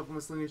 there's a couple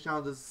miscellaneous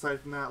challenges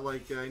aside from that.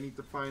 Like I need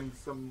to find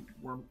some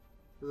worm,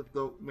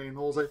 the main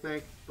holes. I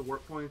think the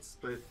warp points,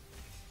 but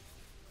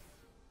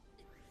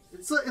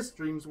it's a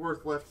stream's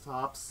worth left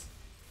tops.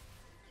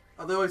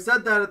 Although I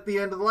said that at the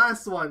end of the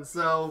last one,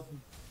 so.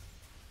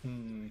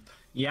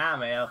 Yeah,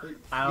 man.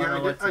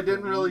 I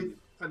didn't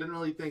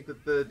really think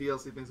that the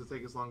DLC things would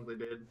take as long as they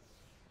did.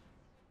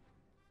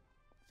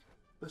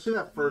 Especially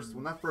that first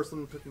one. That first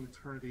one took an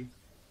eternity.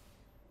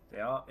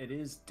 Yeah, it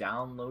is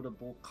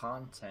downloadable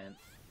content.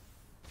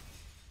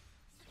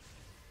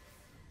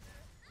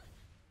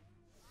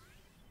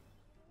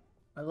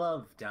 I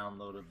love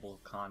downloadable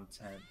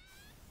content.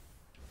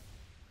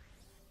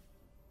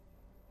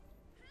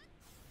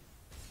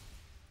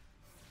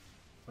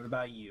 What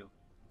about you?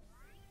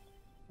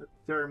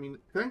 I mean,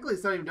 technically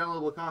it's not even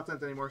downloadable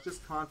content anymore, it's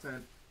just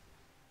content.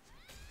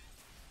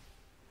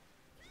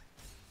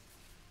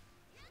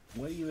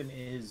 What even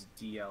is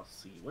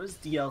DLC? What does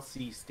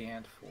DLC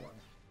stand for?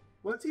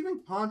 What's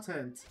even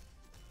content?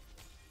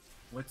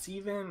 What's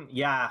even...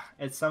 Yeah,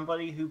 as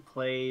somebody who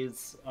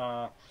plays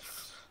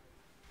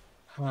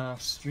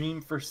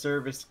stream for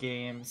service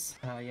games,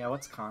 yeah,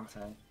 what's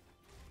content?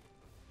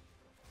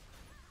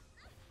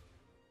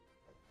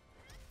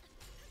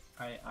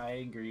 I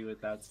agree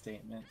with that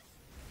statement.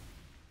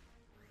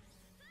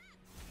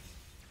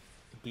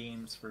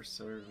 Games for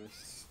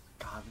service.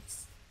 God,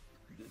 it's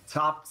the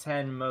top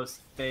 10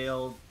 most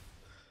failed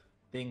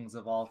things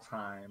of all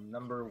time.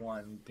 Number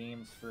 1,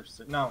 games for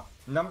no.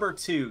 Number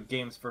 2,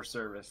 games for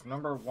service.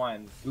 Number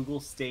 1,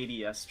 Google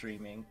Stadia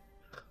streaming.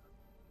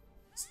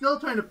 Still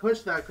trying to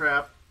push that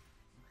crap.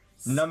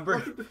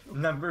 Number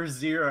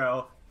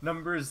 0.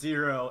 Number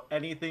 0,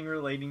 anything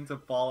relating to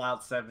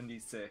Fallout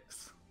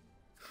 76.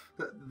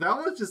 That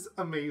was just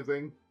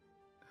amazing.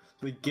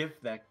 The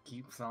gift that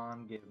keeps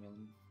on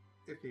giving.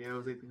 Okay, I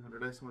was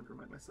 1800. I just want to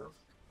remind myself.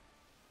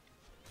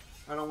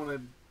 I don't want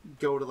to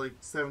go to like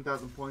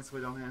 7,000 points if I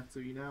don't have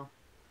to, you know?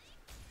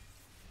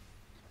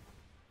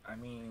 I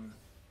mean,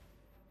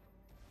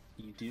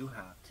 you do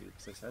have to,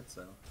 because I said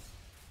so.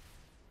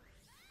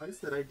 I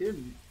said I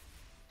didn't.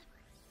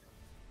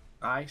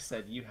 I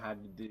said you had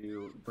to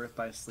do Birth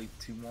by Sleep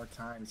 2 more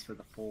times for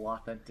the full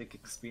authentic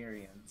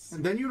experience.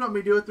 And then you want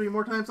me to do it 3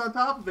 more times on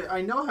top of it.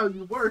 I know how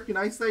you work, and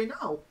I say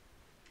no.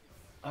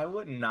 I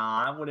would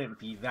not. I wouldn't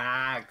be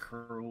that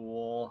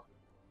cruel.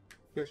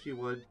 Yes, you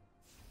would.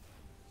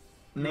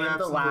 Name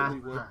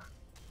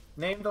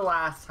the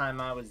last time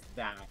I was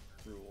that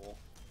cruel.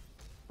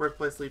 Birth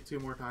by Sleep 2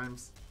 more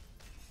times.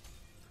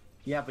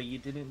 Yeah, but you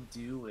didn't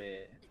do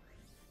it.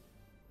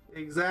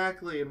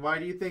 Exactly, and why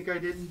do you think I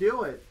didn't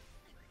do it?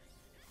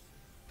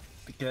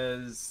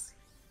 Because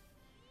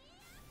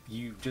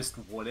you just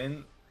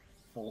wouldn't.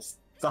 Full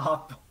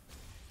stop.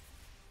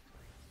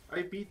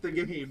 I beat the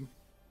game.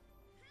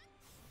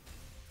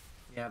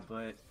 Yeah,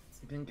 but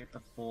you didn't get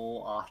the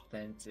full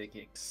authentic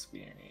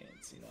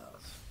experience, you know.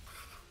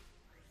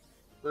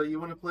 So you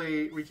want to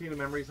play Reaching the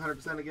Memories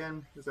 100%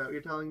 again? Is that what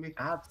you're telling me?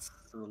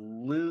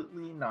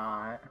 Absolutely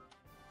not.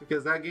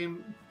 Because that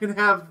game can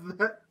have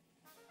that.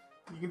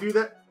 You can do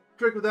that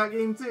trick with that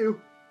game too.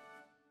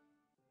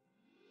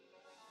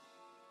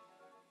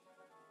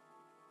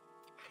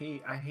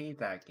 I hate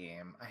that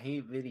game. I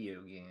hate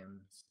video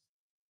games.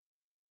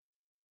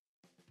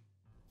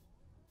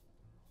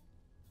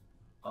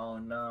 Oh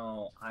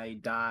no, I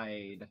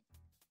died.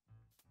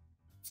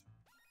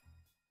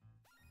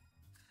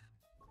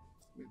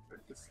 Let me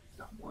break this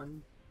dumb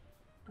one.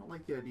 Don't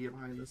like the idea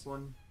behind this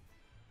one.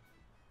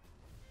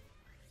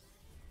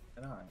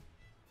 Can I?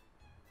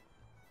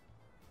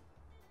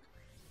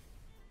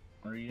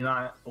 Are you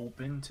not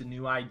open to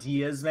new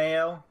ideas,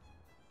 Mayo?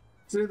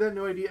 Considering that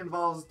new idea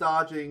involves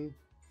dodging,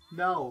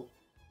 no.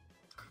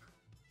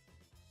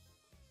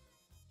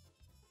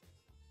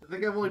 I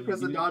think I've only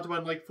pressed the dodge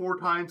button like 4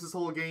 times this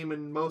whole game,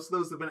 and most of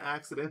those have been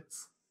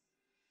accidents.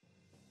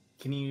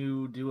 Can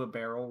you do a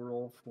barrel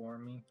roll for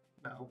me?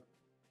 No.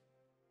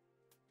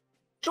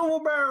 Do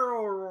a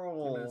barrel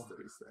roll! 2 minutes,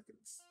 30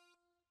 seconds.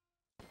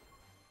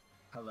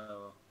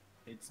 Hello,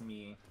 it's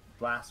me,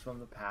 Blast from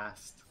the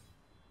Past.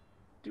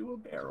 Do a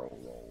barrel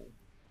roll.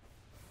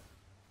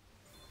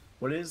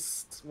 What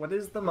is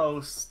the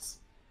most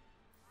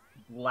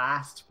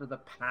Blast for the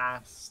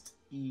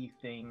Past-y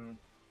thing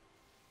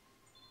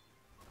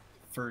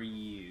for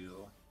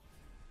you?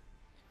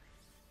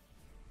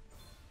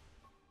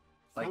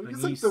 Like,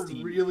 it's like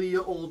the really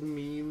old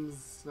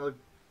memes,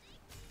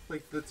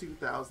 like the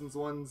 2000s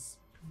ones.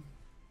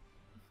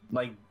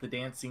 Like the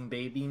dancing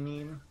baby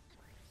meme?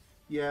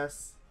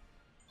 Yes.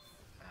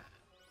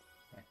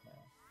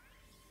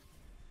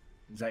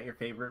 Is that your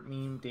favorite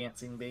meme,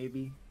 dancing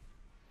baby?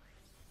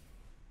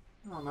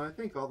 I don't know. I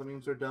think all the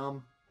memes are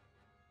dumb.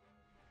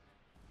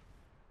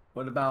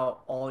 What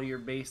about all your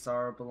base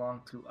are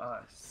belong to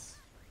us?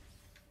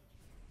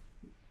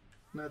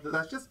 No,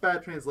 that's just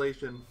bad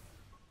translation.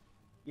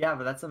 Yeah,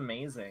 but that's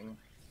amazing.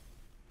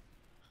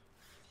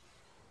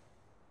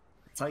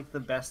 It's like the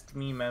best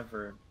meme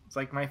ever. It's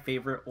like my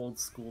favorite old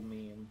school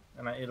meme,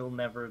 and it'll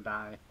never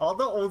die. All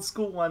the old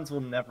school ones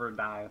will never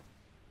die.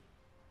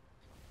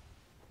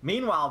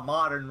 Meanwhile,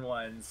 modern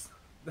ones...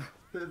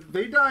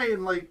 They die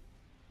in like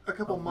a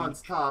couple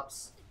months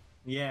tops.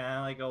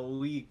 Yeah, like a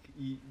week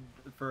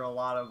for a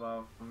lot of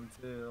them,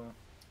 too.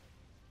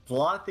 There's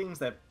a lot of things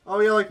that... Oh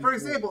yeah, like for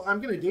example, I'm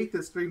gonna date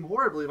this stream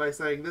horribly by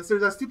saying this.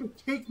 There's that stupid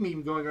cake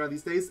meme going around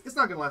these days. It's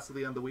not gonna last till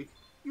the end of the week.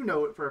 You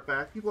know it for a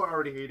fact. People are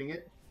already hating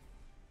it.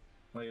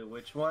 Wait,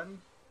 which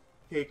one?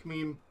 Cake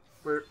meme,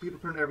 where people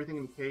turn everything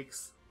into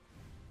cakes.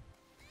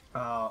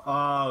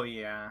 Oh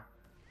yeah.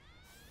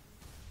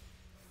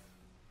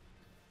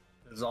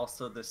 There's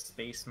also the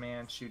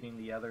spaceman shooting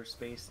the other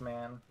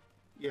spaceman.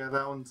 Yeah,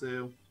 that one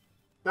too.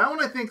 That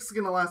one I think is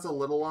gonna last a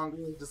little longer,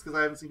 just because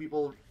I haven't seen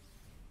people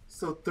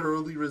so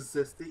thoroughly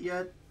resist it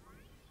yet.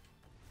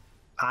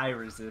 I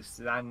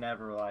resisted. I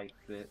never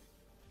liked it.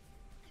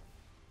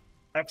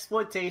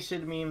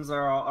 Exploitation memes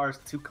are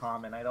too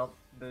common.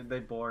 They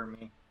bore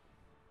me.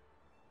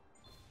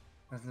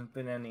 Hasn't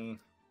been any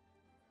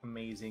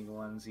amazing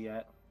ones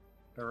yet,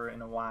 or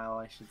in a while,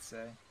 I should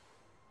say.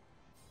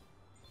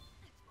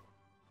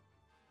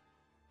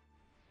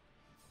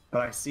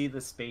 But I see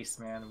the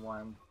spaceman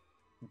one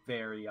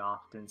very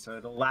often, so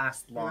it'll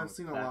last long. Yeah, I've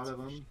seen a lot of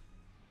them.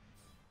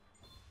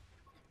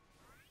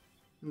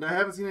 And I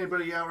haven't seen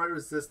anybody outright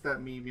resist that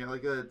meme yet.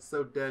 Like, it's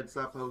so dead,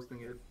 stop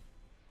posting it.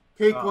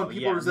 Cake one,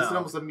 people resist it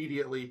almost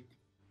immediately.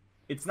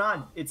 It's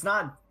not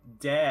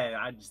dead,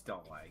 I just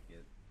don't like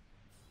it.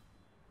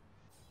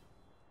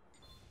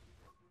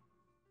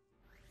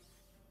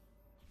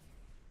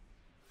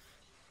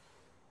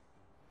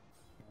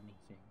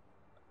 Anything.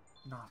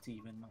 Not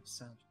even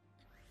myself.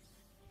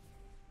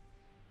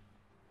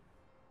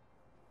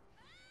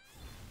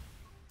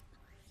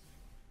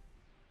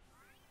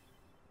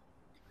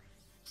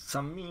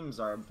 Some memes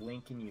are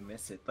blink and you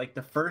miss it. Like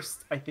the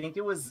first, I think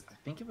it was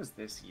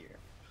this year.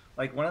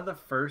 Like one of the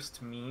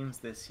first memes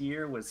this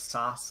year was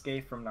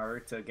Sasuke from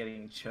Naruto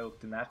getting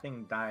choked, and that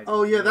thing died.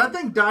 Oh yeah, that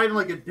thing died in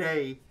like a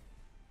day.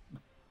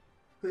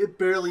 It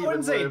barely even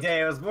lived. I wouldn't say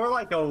day, it was more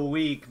like a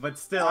week, but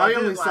still. I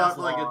only saw it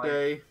for like a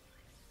day.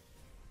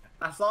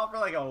 I saw it for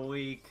like a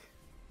week.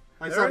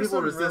 I saw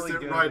people resist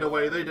it right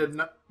away. They did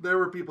not. There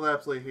were people that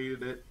absolutely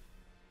hated it.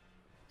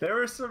 There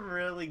were some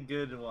really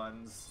good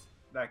ones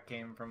that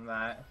came from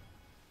that.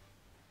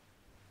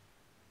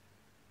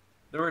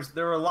 There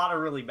were a lot of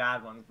really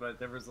bad ones, but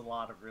there was a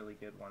lot of really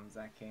good ones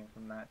that came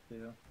from that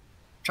too.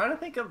 I'm trying to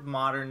think of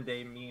modern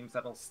day memes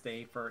that'll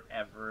stay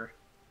forever.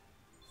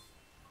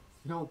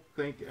 I don't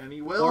think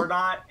any will. Or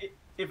not,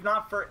 if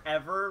not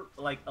forever,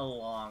 like a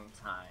long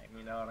time.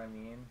 You know what I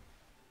mean?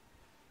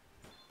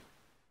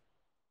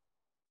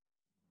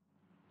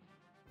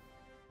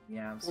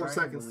 Yeah, I'm 4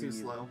 seconds too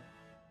slow.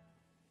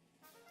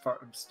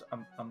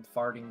 I'm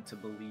farting to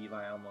believe,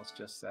 I almost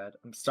just said.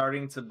 I'm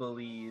starting to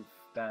believe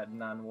that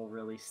none will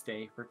really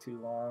stay for too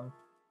long.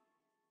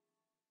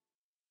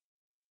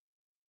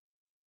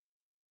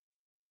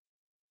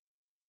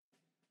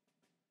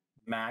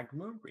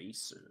 Magma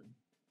Racer.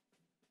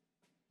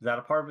 Is that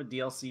a part of a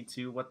DLC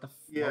too? What was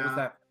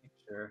that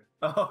picture?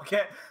 Oh,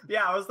 okay.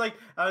 Yeah, I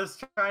was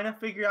trying to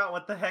figure out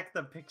what the heck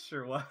the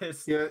picture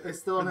was. Yeah, I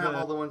still don't have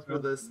all the ones for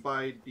the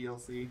Spy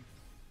DLC.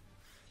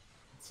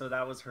 So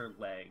that was her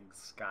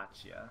legs.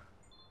 Gotcha.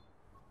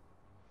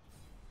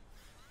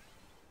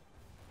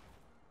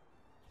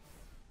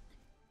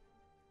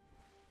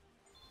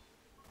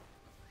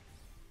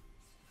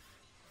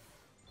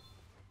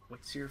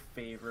 What's your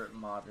favorite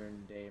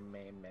modern day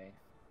meme?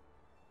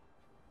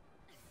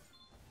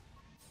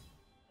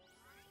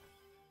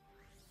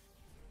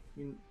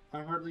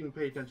 I hardly even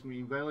pay attention to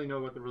memes. I only know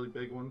about the really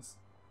big ones.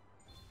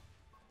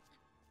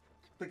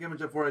 Like I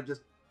mentioned before, I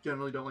just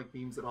generally don't like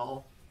memes at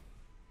all.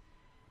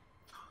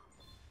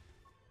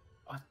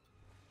 What?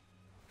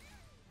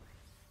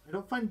 I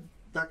don't find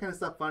that kind of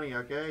stuff funny,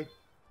 okay?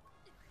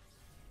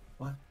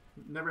 What?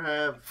 Never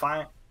have.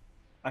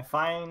 I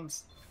find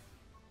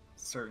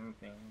certain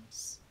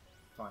things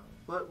funny.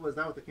 What was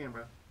that with the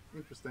camera?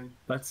 Interesting.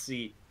 Let's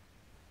see.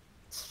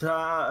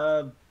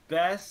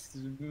 Best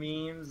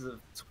memes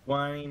of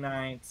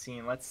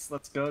 2019. Let's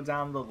go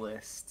down the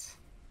list.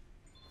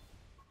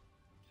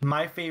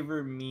 My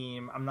favorite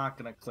meme. I'm not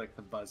gonna click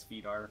the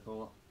BuzzFeed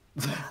article.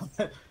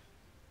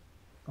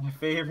 My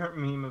favorite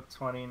meme of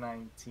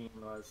 2019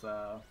 was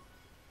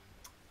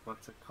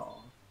what's it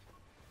called?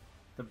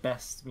 The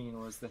best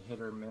meme was the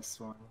hit or miss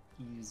one,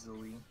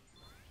 easily.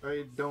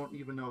 I don't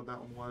even know what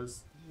that one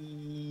was.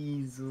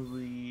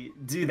 Easily.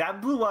 Dude, that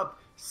blew up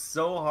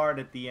so hard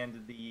at the end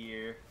of the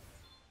year.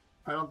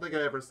 I don't think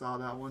I ever saw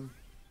that one.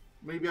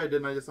 Maybe I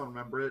didn't, I just don't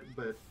remember it,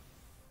 but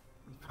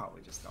You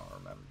probably just don't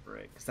remember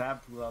it because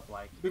that blew up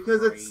like Because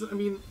crazy. it's, I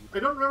mean, I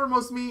don't remember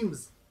most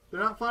memes. They're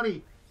not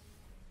funny.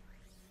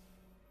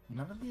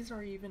 None of these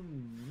are even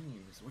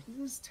memes. What is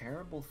this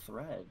terrible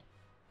thread?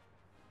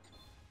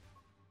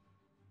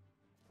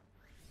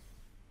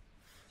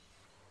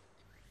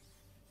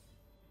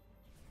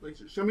 Like,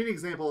 show me an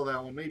example of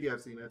that one. Maybe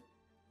I've seen it.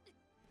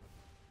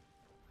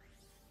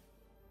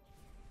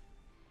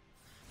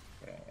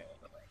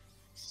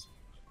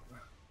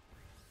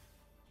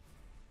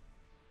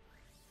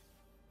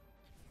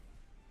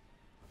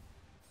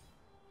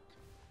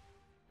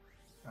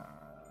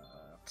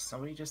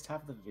 Somebody just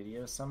have the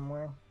video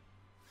somewhere?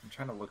 I'm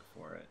trying to look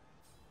for it.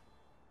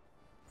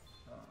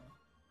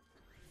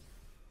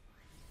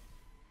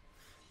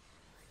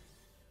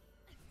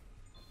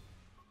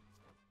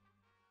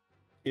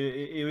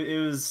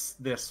 It was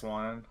this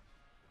one,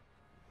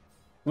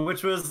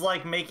 which was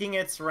like making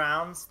its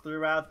rounds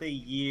throughout the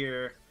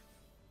year,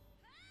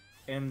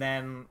 and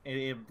then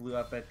it blew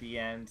up at the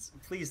end.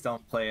 Please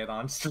don't play it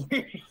on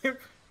stream.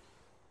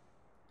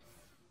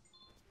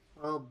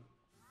 I'll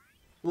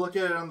look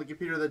at it on the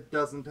computer that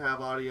doesn't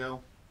have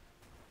audio.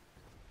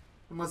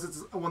 Unless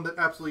it's one that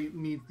absolutely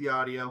needs the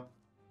audio.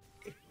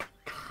 It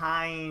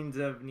kind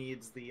of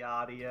needs the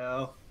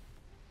audio.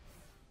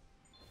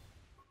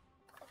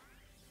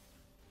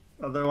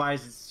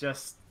 Otherwise, it's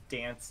just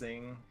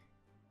dancing.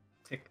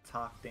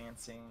 TikTok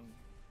dancing.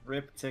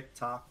 Rip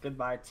TikTok.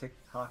 Goodbye,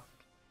 TikTok.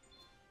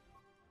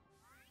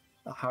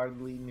 I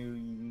hardly knew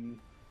ye.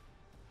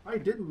 I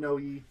didn't know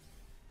ye.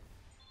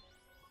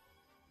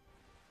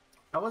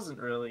 I wasn't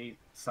really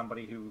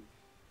somebody who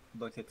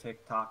looked at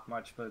TikTok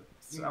much, but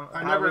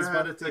I never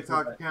had a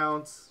TikTok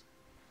account.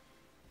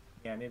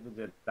 Yeah, neither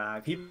did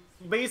I.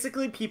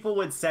 Basically, people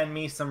would send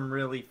me some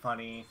really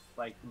funny,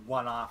 like,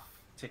 one-off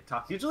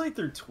TikToks, usually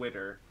through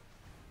Twitter.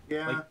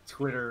 Yeah. Like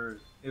Twitter,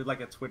 it was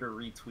like a Twitter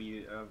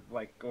retweet of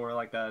like, or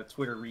like a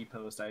Twitter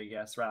repost, I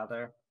guess,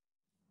 rather.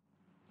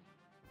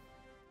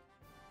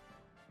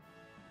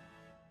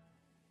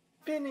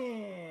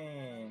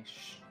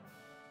 Finish.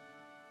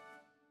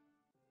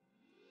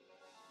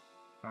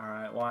 All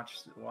right,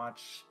 watch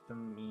the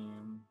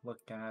meme.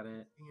 Look at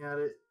it. Looking at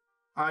it.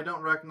 I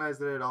don't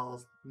recognize it at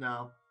all.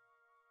 No.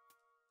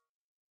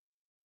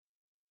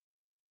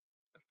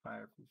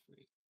 Fire for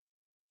free.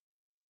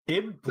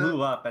 It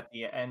blew up at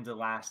the end of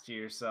last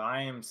year, so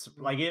I am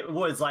like, it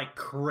was like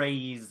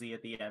crazy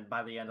at the end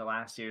by the end of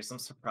last year. So I'm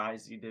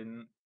surprised you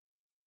didn't.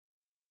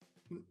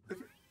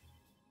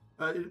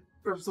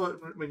 So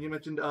when you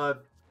mentioned,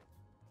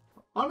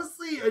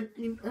 honestly, I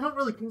don't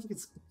really think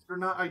it's or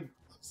not. I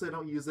say I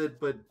don't use it,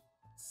 but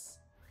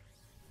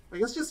I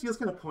guess just feels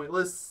kind of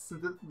pointless.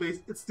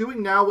 It's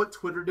doing now what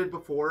Twitter did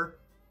before,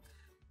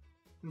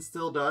 and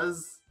still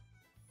does.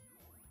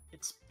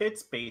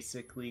 It's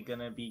basically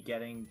gonna be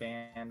getting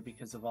banned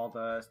because of all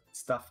the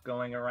stuff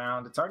going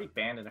around. It's already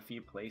banned in a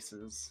few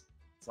places.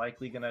 It's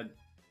likely gonna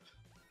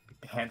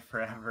be banned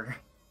forever.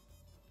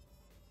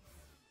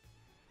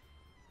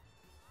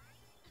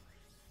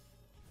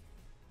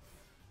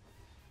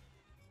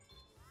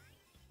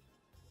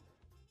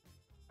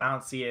 I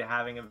don't see it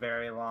having a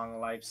very long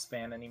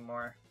lifespan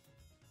anymore.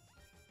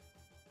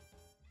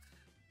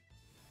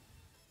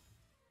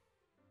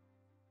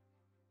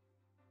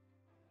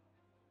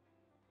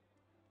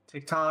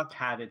 TikTok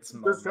had its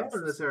moments. There's trouble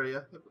in this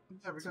area.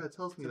 Every guy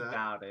tells me that.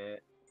 About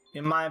it.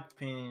 In my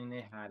opinion,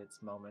 it had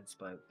its moments,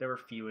 but there were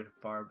few and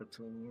far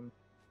between.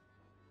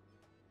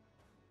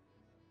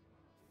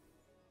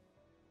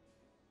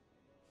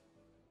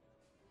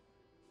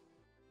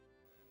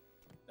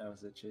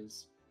 Those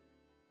itches.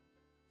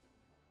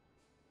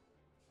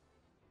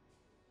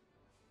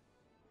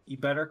 You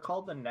better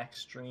call the next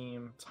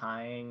stream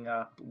tying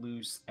up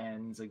loose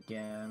ends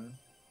again.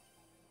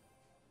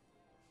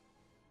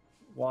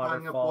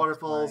 Tying up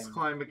waterfalls,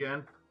 climb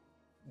again.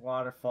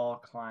 Waterfall,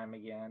 climb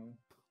again.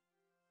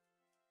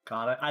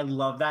 Got it. I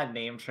love that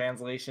name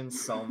translation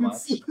so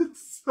much.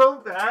 It's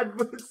so bad,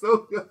 but it's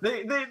so good.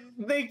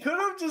 They could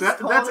have just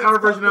that's our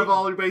version of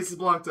All Your Bases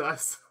Belong to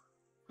Us.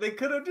 They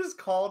could have just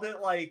called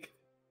it like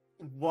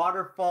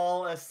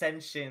Waterfall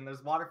Ascension.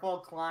 There's Waterfall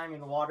Climb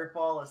and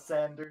Waterfall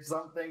Ascend or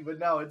something, but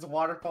no, it's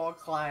Waterfall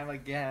Climb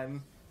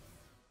again.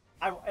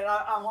 I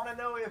want to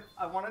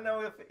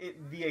know if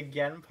the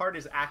again part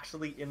is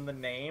actually in the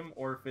name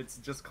or if it's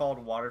just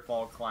called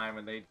Waterfall Climb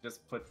and they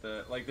just put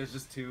the there's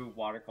just two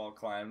Waterfall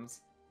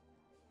Climbs.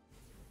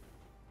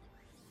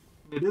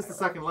 It is the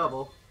second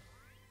level.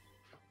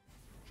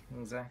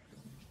 Exactly.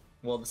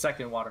 Well, the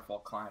second Waterfall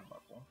Climb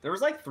level. There was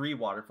like 3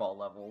 waterfall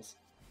levels.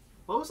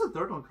 What was the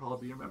third one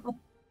called? Do you remember?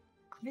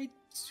 I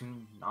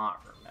do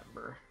not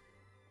remember.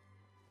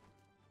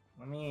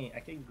 I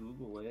can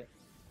Google it.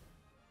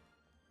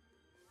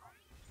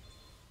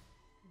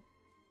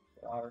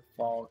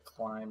 Waterfall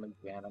Climb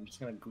again. I'm just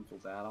gonna Google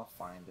that. I'll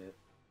find it.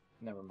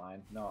 Never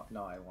mind. No,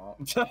 I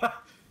won't.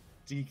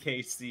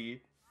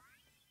 DKC.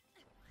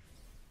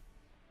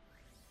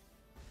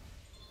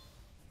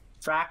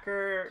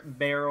 Tracker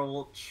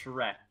Barrel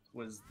Trek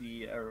was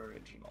the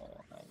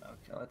original.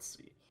 Okay, let's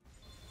see.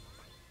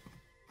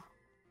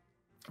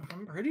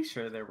 I'm pretty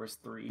sure there was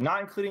 3,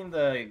 not including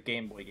the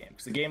Game Boy game,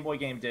 because the Game Boy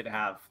game did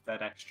have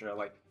that extra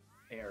like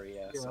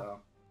area. Yeah.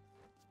 So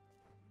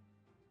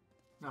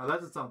no,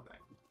 that's its own thing.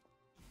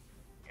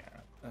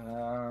 Yeah.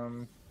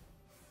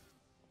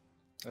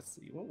 Let's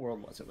see. What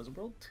world was it? Was it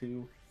World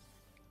 2?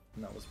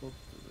 No, it was World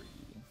 3.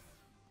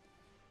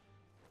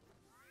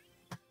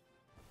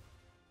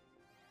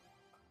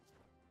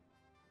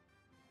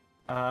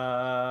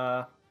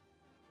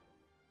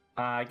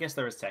 I guess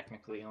there was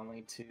technically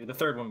only 2. The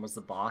third one was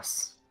the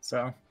boss.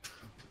 So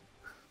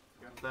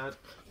Got that.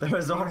 There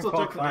was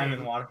waterfall climb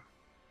and water.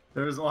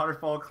 There was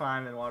waterfall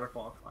climb and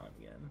waterfall climb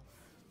again.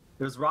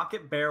 There was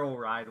rocket barrel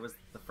ride was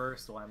the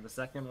first one. The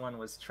second one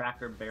was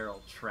tracker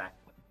barrel trek.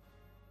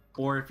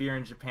 Or if you're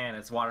in Japan,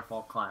 it's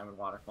waterfall climb and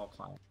waterfall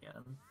climb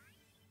again.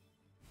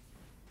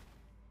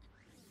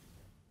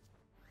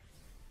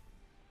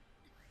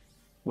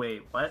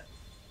 Wait, what?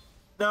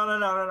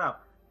 No.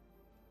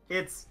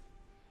 It's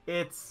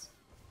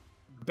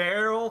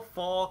barrel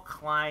fall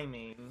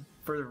climbing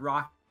for the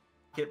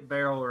rocket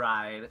barrel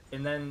ride,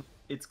 and then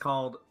it's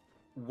called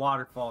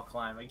waterfall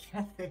climb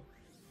again.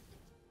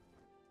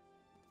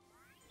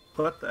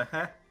 What the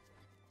heck?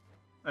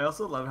 I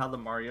also love how the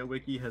Mario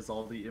Wiki has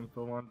all the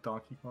info on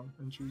Donkey Kong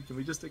Country. Can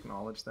we just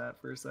acknowledge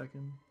that for a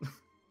second?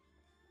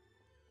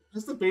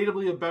 Just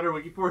debatably a better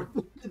wiki for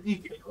the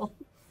DK one.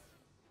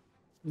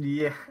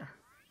 Yeah.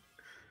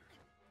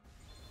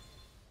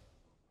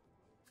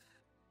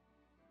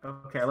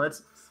 Okay,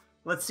 let's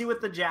see what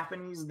the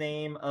Japanese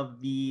name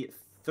of the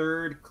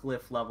third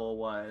cliff level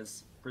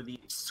was for the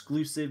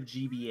exclusive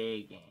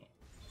GBA game.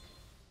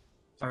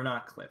 Or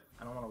not cliff.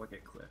 I don't want to look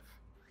at cliff.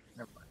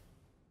 Never mind.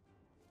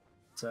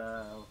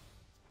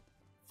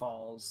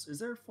 Falls. Is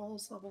there a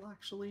falls level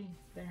actually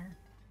there?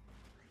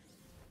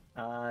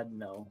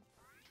 No.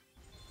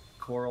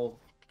 Coral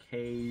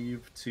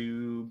cave,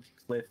 tube,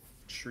 cliff,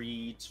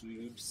 tree,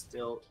 tube,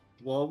 still.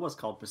 Well, it was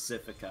called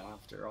Pacifica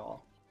after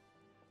all.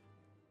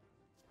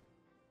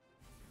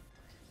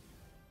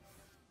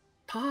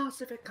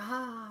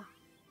 Pacifica!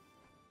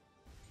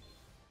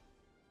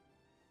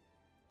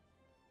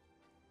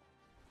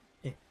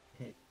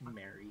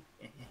 Mary.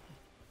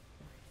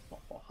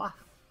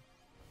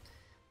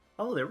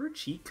 Oh, there were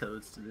cheat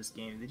codes to this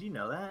game. Did you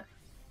know that?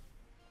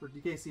 For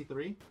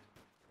DKC3?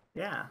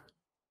 Yeah.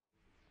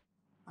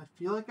 I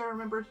feel like I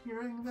remember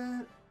hearing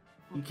that.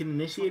 You can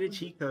initiate a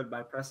cheat code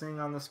by pressing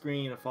on the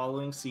screen a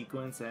following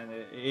sequence, and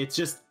it's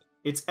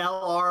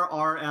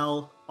LRRLRRLR.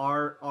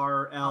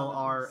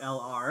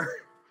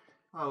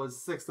 Oh, it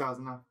was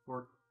 6,000, not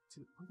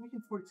 42. I'm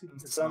thinking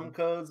 42. Some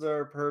codes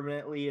are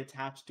permanently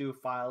attached to a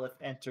file if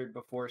entered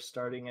before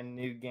starting a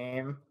new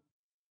game.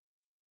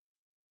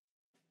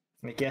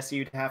 I guess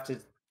you'd have to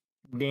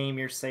name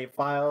your save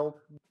file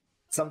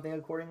something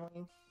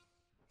accordingly.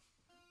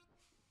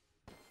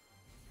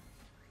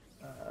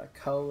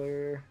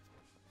 Color.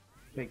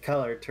 Wait,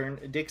 color. Turn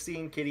Dixie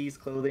and Kitty's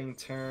clothing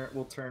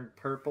will turn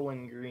purple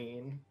and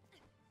green,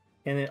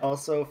 and it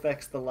also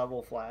affects the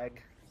level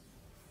flag.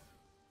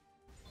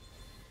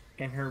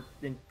 And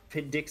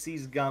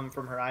Dixie's gum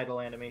from her idle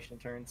animation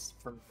turns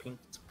from pink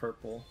to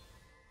purple.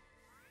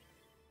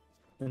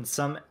 And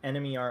some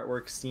enemy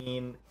artwork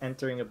seen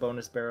entering a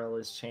bonus barrel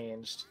is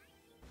changed,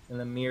 and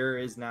the mirror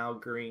is now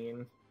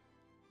green.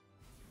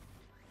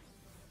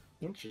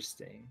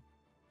 Interesting.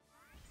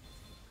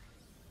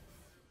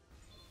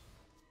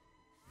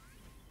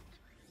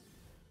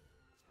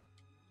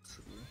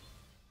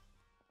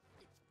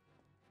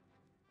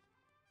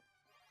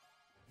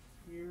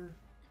 Here.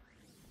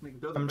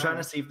 I'm trying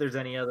to see if there's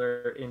any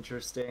other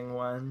interesting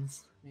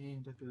ones.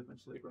 And I could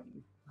eventually run.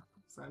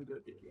 So I'm good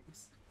at video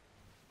games.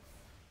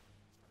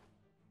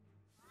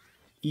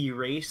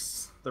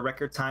 Erase. The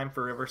record time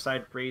for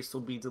Riverside Race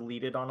will be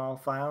deleted on all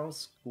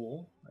files.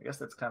 Cool. I guess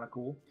that's kind of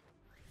cool.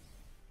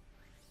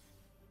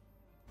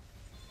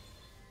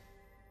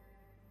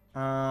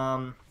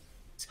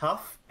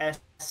 Tough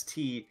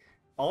ST.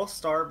 All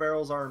star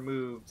barrels are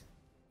removed.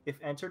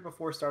 If entered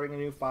before starting a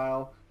new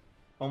file,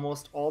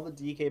 almost all the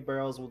DK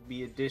barrels will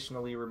be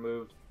additionally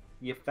removed.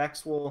 The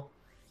effects will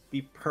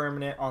be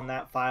permanent on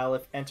that file.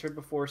 If entered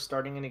before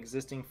starting an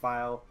existing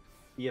file,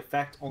 the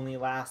effect only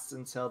lasts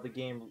until the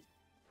game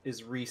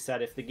is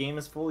reset. If the game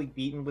is fully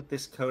beaten with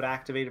this code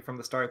activated from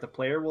the start, the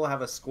player will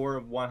have a score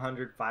of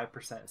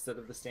 105% instead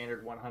of the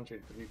standard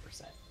 103%.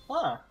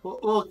 Huh.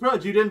 Well,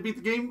 Crudge, you didn't beat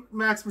the game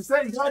max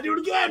percent. You gotta do it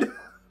again!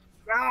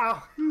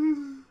 Ah.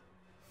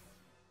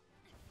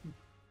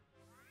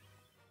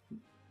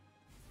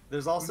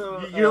 There's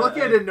also... You're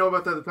lucky I didn't know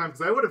about that at the time,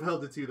 because I would have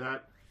held it to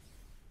that.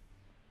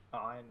 Oh,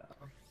 I know.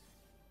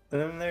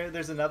 And then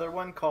there's another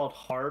one called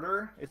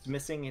Harder. It's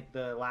missing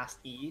the last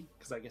E,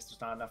 because I guess there's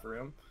not enough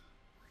room.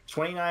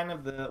 29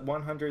 of the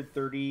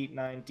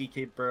 139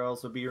 DK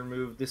barrels will be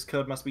removed. This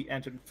code must be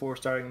entered before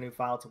starting a new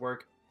file to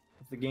work.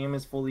 If the game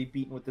is fully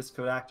beaten with this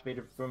code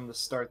activated from the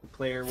start, the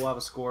player will have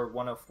a score of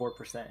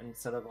 104%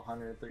 instead of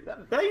 103.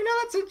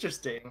 That's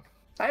interesting.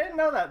 I didn't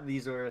know that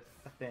these were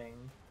a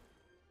thing.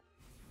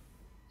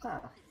 Huh.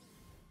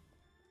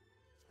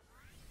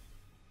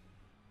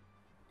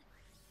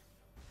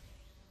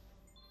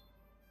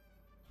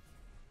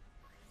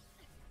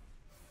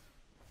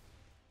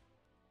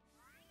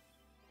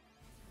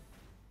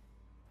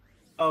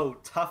 Oh,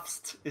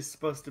 toughest is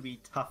supposed to be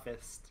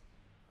toughest.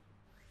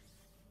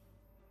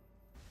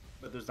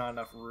 But there's not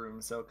enough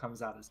room, so it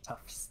comes out as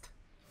toughest.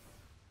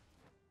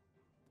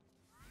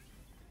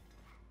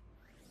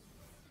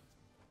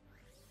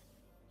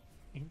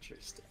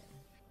 Interesting.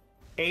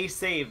 A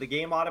save. The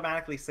game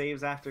automatically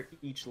saves after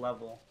each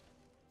level.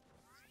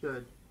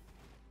 Good.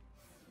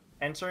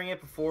 Entering it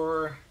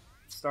before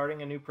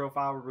starting a new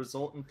profile will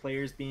result in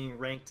players being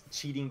ranked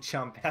cheating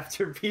chump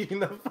after beating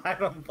the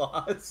final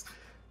boss.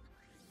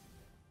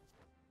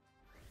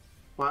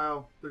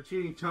 Wow, they're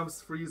cheating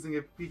chumps for using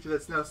a feature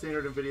that's now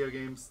standard in video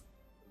games.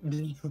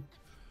 It's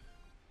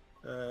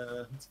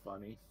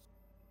funny.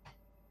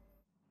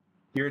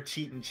 You're a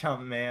cheating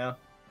chump, man.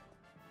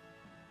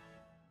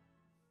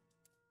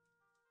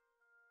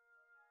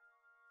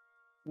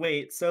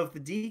 Wait, so if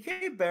the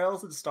DK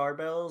barrels and star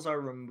barrels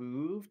are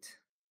removed,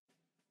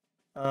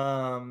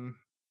 how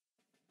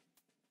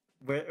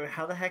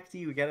the heck do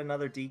you get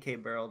another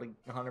DK barrel to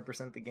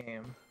 100% the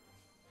game?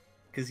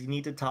 Because you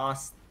need to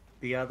toss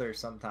the other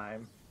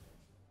sometime.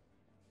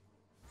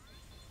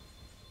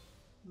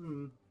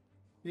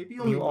 Maybe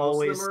only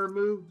most of them are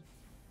removed.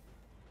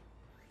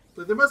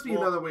 But there must be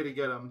another way to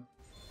get them.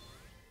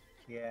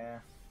 Yeah.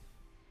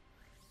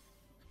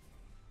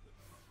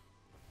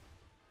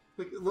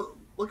 Like,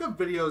 look up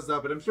videos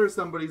of it. I'm sure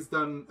somebody's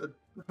done a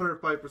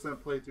 105%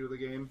 playthrough of the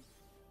game.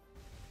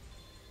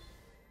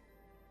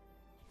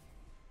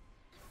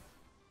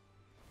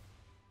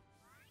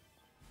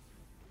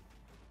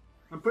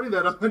 I'm putting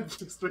that on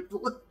just for the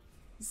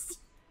list.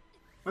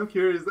 I'm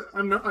curious.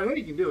 I know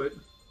you can do it.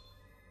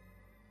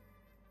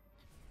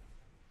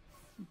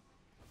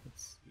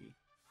 Let's see.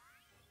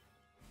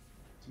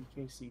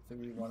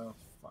 DKC3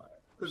 105.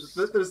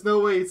 There's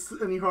no way it's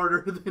any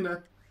harder than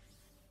a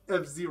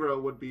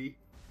F-Zero would be.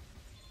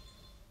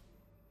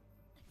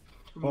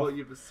 From what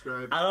you've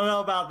described. I don't know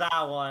about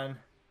that one.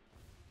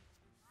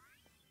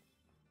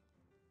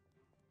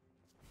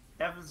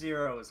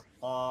 F-Zero is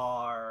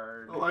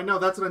hard. Oh, I know.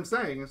 That's what I'm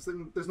saying.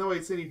 There's no way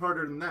it's any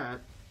harder than that.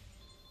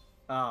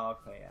 Oh,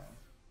 okay,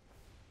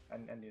 yeah. I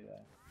knew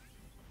that.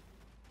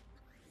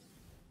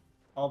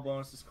 All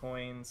bonuses,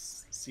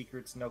 coins,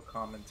 secrets, no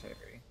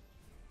commentary.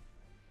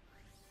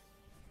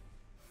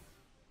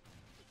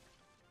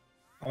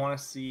 I want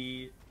to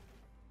see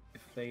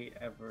if they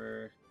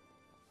ever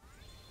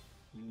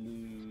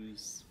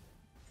lose.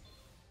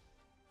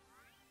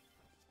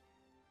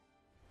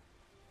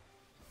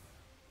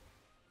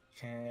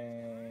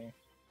 Okay.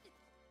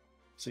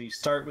 So you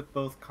start with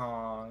both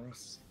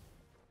Kongs.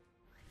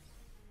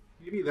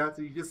 Maybe that's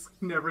it. You just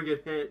never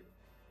get hit.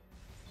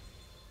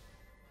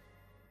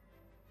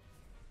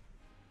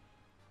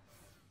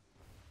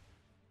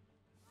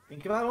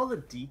 Think about all the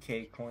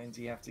DK coins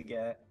you have to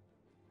get.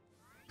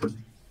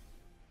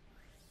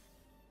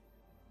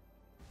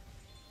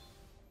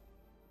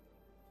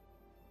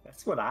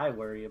 That's what I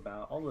worry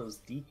about, all those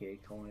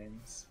DK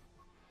coins.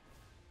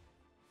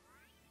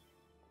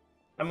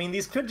 I mean,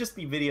 these could just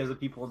be videos of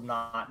people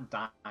not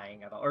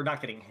dying at all, or not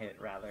getting hit,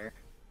 rather.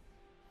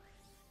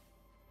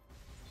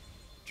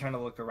 I'm trying to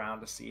look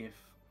around to see if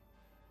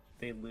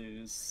they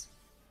lose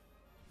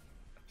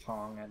a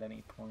Kong at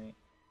any point.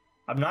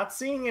 I'm not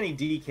seeing any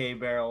DK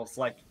barrels,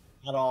 like,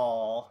 at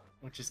all,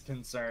 which is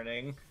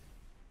concerning.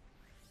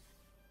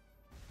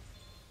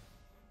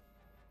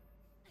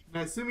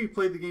 And I assume you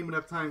played the game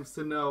enough times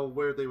to know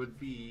where they would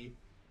be.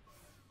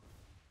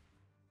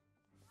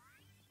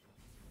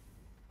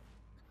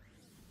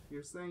 If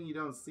you're saying you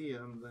don't see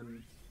them,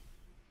 then...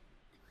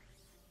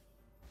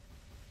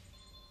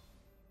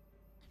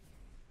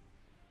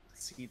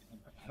 See them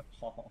at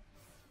all.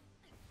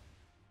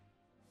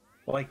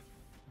 Like,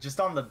 just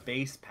on the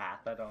base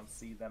path, I don't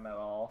see them at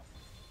all.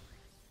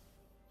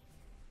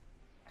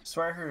 I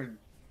swear I heard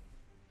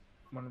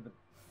one of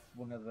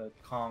the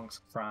Kongs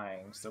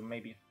crying, so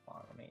maybe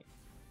follow me.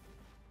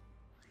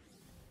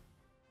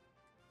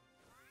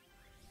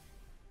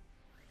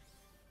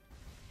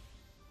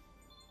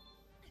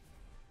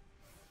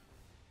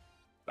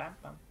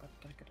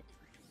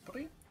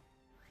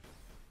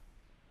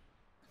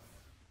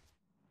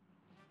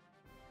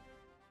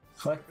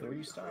 Collect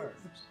 30 stars.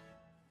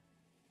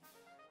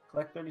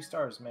 Collect 30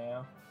 stars,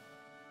 man.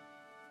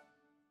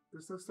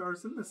 There's no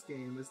stars in this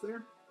game, is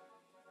there?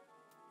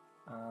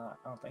 I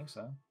don't think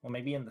so. Well,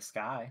 maybe in the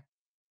sky.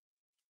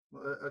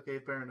 Well, okay,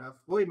 fair enough.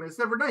 Wait a minute, it's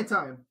never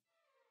nighttime.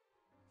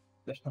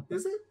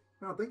 Is it?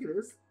 I don't think it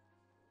is.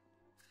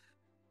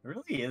 It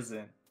really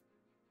isn't.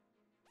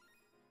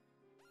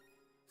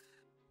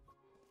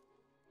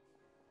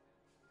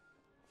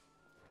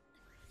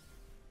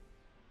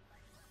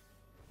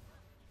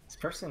 This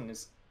person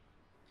is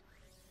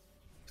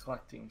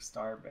collecting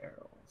star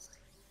barrels.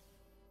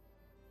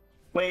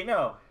 Wait,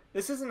 no.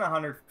 This isn't a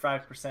 105%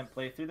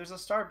 playthrough. There's a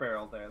star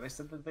barrel there. They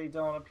said that they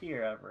don't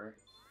appear ever.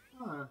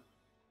 Huh.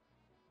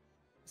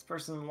 This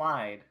person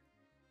lied.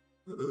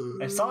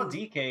 I saw a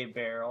DK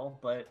barrel,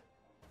 but...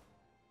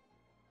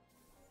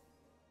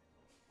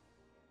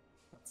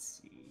 Let's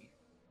see.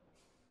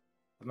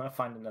 I'm gonna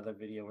find another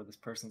video where this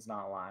person's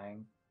not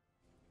lying.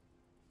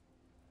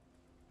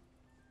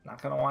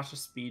 Not gonna watch a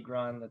speed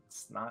run.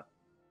 That's not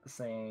the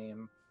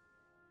same.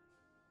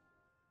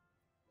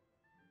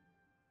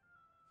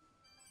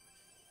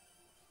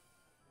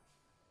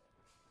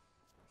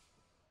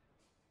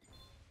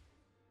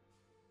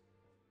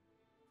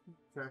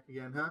 Track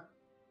again, huh?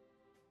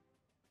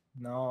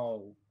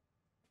 No.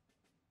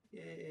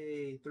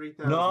 Yay,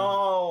 3,000.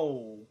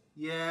 No.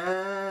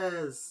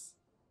 Yes.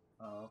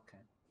 Oh, okay.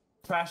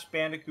 Crash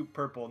Bandicoot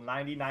Purple,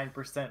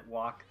 99%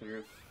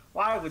 walkthrough.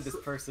 Why would this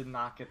person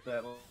not get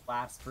the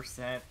last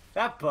percent?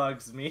 That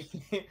bugs me.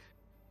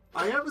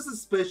 I have a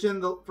suspicion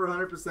that for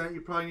 100%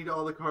 you probably need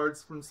all the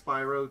cards from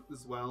Spyro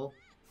as well.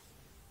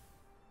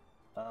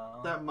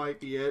 That might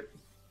be it.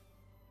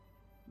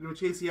 In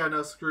which case, yeah,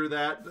 no, screw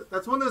that.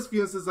 That's one of those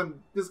feelings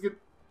I'm just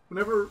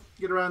whenever we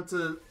get around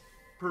to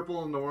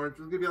purple and orange,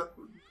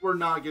 we're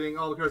not getting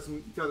all the cards from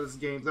each other's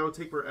games. That would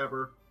take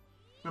forever.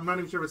 I'm not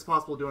even sure if it's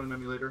possible doing an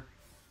emulator.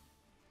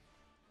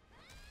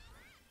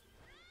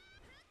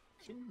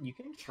 You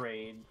can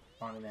trade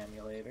on an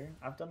emulator.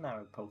 I've done that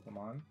with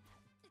Pokemon.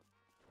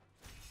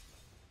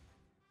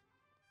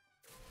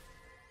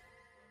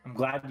 I'm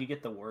glad you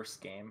get the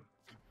worst game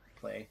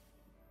play.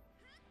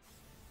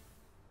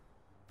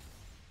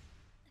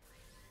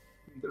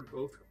 They're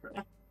both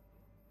crap.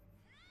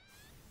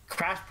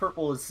 Crash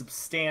Purple is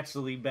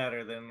substantially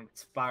better than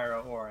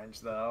Spyro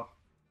Orange, though.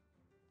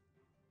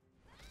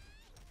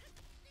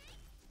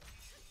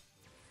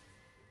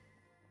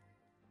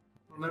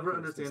 I'll never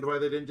understand why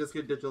they didn't just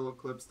get digital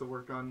clips to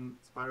work on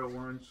Spyro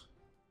Orange.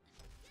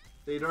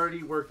 They'd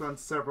already worked on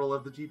several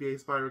of the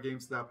GBA Spyro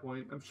games at that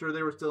point. I'm sure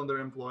they were still in their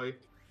employ.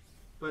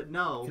 But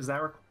no. Because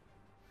that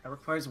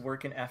requires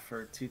work and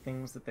effort, two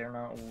things that they're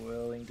not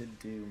willing to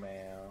do,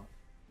 Mayo.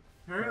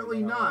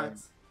 Apparently not.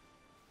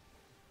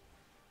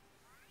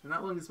 They're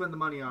not willing to spend the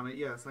money on it,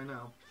 yes, I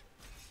know.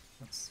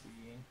 Let's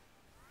see.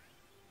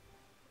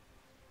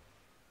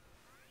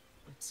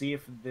 Let's see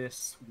if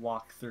this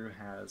walkthrough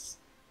has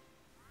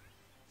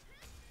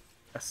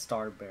a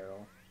star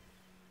barrel.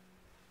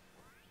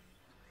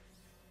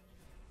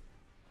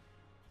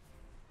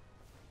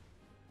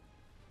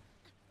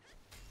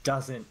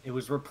 Doesn't. It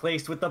was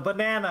replaced with a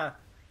banana.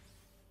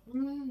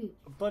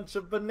 A bunch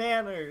of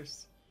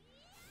bananas.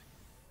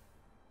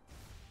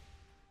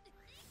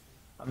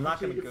 I'm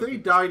not gonna. If they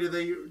die, do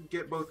they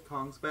get both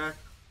Kongs back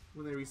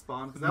when they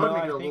respawn? Because that would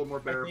make it a little more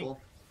bearable.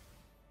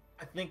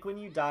 I think when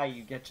you die,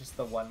 you get just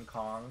the one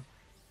Kong.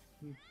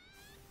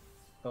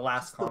 The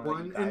last Kong. The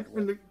one,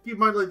 and keep in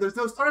mind, like, there's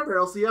no star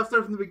barrel, so you have to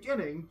start from the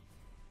beginning.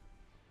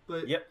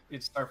 But yep,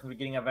 you start from the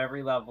beginning of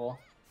every level.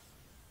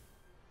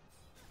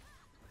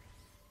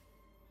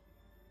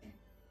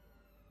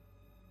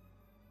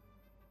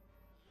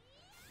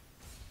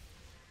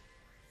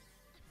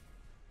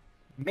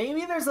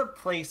 Maybe there's a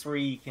place where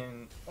you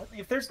can...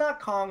 If there's not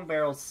Kong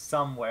barrels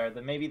somewhere,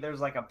 then maybe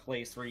there's like a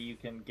place where you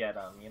can get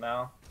them, you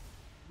know?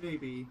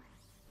 Maybe.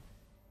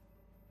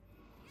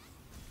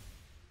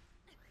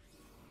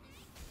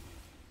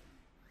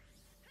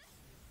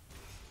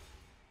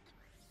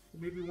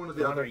 Maybe one of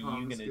the other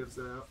Kongs gives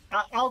it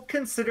out. I'll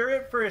consider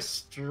it for a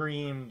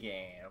stream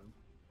game.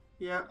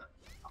 Yeah.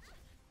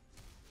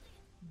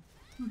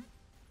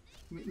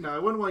 No, I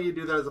wouldn't want you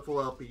to do that as a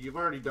full LP. You've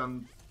already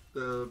done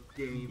the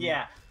game.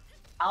 Yeah.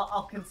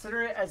 I'll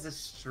consider it as a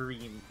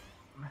stream.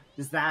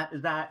 Is that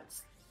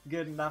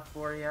good enough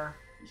for you?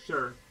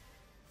 Sure.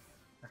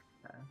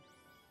 Okay.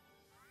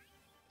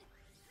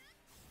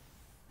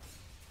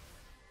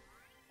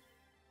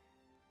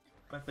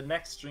 But the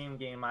next stream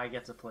game I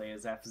get to play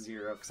is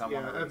F-Zero because I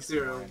want to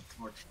F-Zero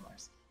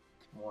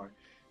more.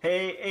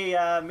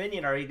 Hey,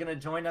 Minion, are you gonna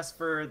join us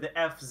for the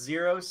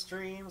F-Zero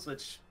streams,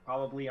 which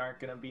probably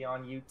aren't gonna be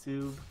on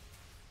YouTube?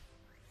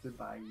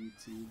 Goodbye,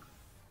 YouTube.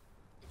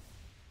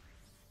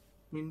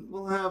 I mean,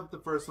 we'll have the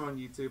first one on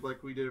YouTube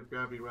like we did with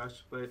Gravity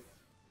Rush, but...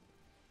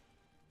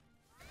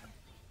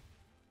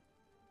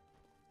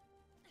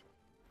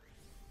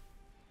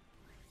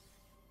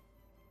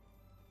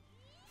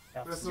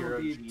 The rest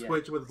will be GX.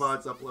 Twitch with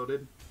VODs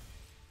uploaded.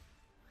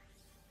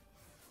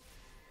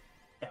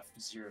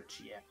 F-Zero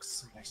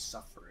GX, my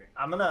suffering.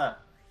 I'm gonna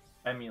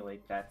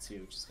emulate that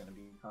too, which is gonna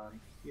be fun.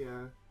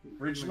 Yeah.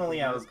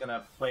 Originally I was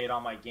gonna play it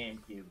on my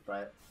GameCube,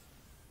 but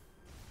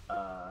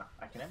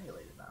I can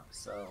emulate it now,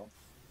 so...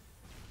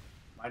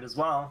 Might as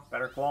well.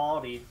 Better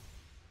quality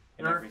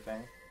and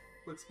everything.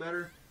 Looks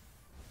better.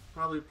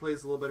 Probably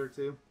plays a little better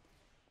too.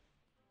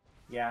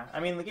 Yeah, I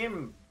mean the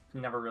game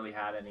never really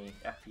had any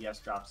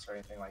FPS drops or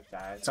anything like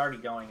that. It's already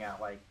going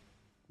at like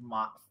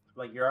Mach,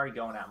 like you're already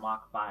going at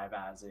Mach 5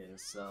 as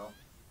is, so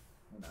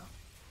you know.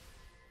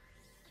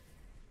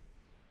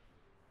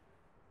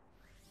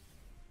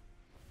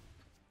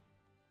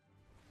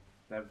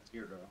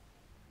 F-Zero.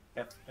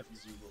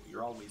 F-Zero,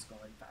 you're always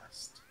going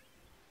fast.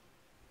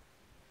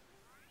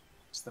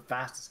 It's the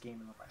fastest game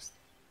in the West.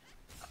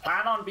 I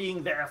plan on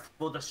being there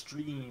for the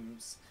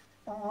streams.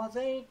 Oh,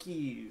 thank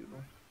you.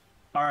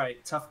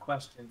 Alright, tough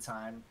question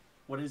time.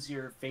 What is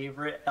your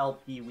favorite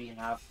LP we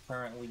have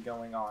currently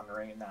going on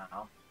right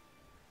now?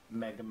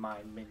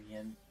 Megamind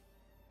Minion.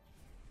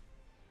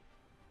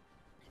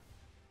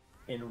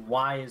 And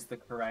why is the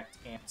correct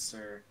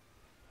answer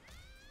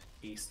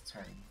Ace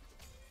Attorney?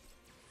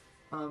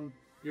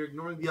 You're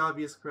ignoring the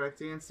obvious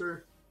correct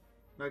answer,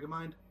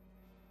 Megamind.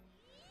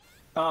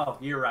 Oh,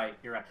 you're right.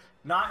 You're right.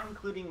 Not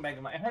including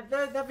Megamind.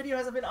 That video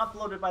hasn't been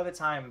uploaded by the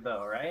time,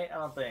 though, right? I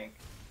don't think.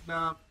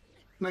 Nah,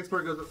 next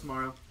part goes up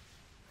tomorrow.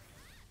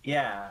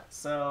 Yeah,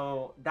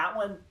 so that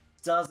one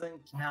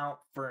doesn't count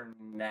for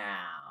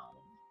now.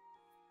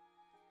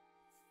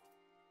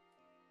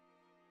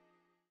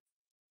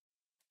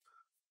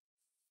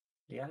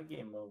 You got a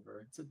game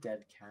over. It's a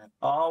dead cat.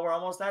 Oh, we're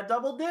almost at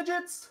double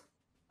digits!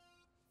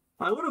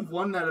 I would have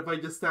won that if I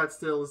just sat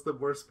still is the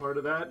worst part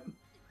of that.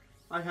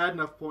 I had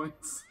enough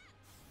points.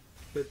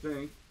 I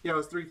think. Yeah, it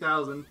was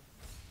 3,000.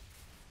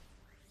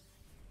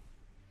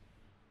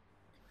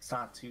 It's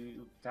not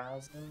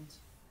 2,000.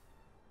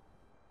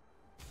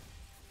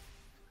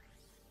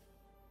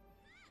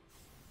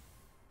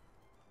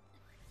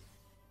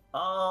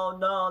 Oh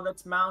no,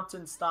 that's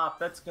Mountain Stop.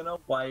 That's gonna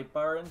wipe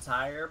our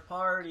entire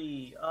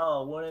party.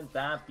 Oh, wouldn't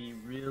that be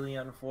really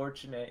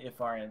unfortunate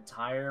if our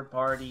entire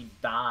party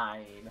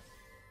died?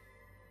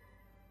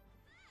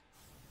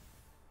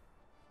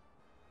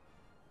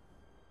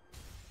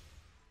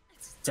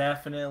 It's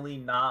definitely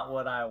not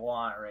what I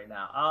want right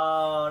now.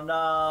 Oh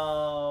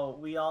no,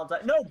 we all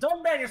died. No,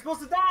 don't man, you're supposed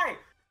to die!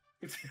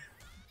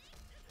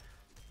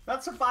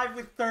 Not survive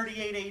with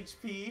 38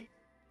 HP.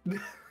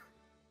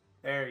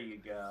 There you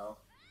go.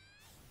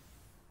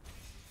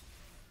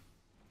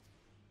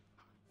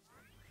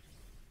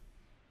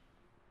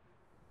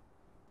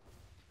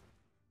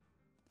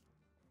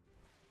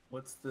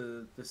 What's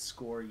the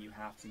score you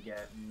have to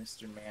get,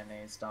 Mr.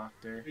 Mayonnaise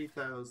Doctor?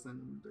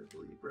 3,000, I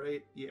believe,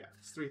 right? Yeah,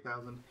 it's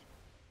 3,000.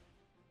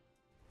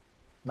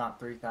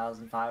 Not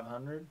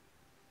 3,500?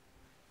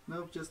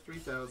 Nope, just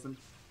 3,000.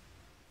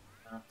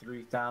 Not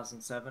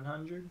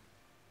 3,700?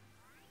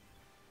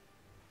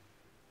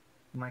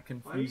 Am I Why are you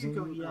confusing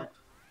going you yet? up?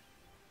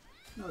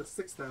 No, it's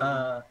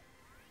 6,000.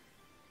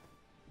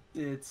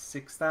 It's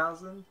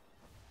 6,000?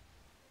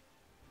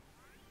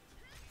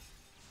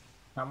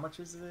 How much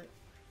is it?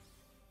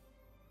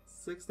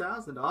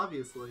 6,000,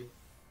 obviously.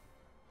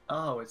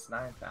 Oh, it's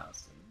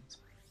 9,000.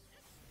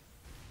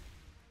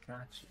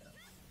 Gotcha.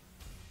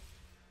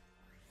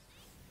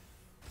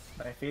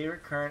 My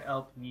favorite current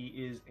LP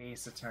is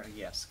Ace Attorney.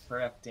 Yes,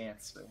 correct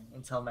answer.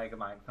 Until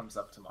Megamind comes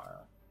up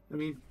tomorrow. I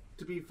mean,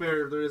 to be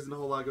fair, there isn't a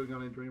whole lot going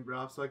on in Dream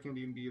Drop, so I can't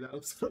even be that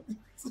upset.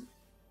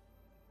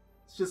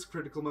 It's just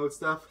critical mode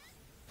stuff.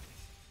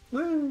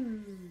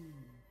 Woo!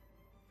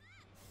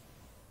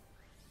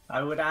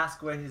 I would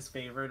ask what his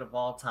favorite of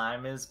all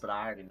time is, but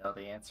I already know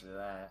the answer to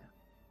that.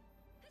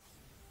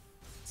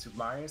 Super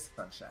Mario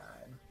Sunshine.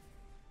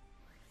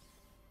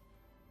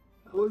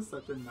 That was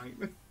such a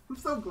nightmare. I'm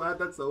so glad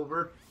that's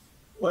over.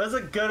 Was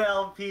a good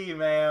LP,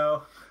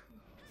 Mayo.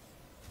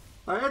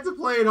 I had to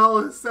play it all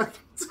a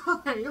second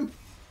time.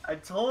 I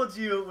told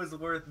you it was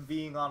worth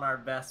being on our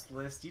best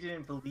list. You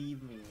didn't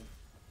believe me.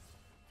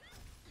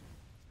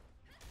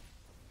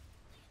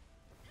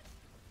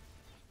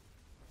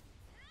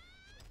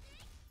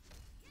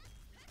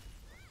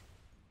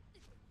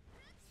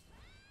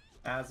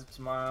 As of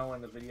tomorrow,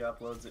 when the video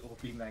uploads, it will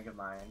be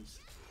Megamind.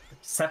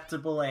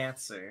 Acceptable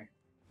answer.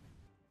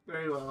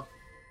 Very well.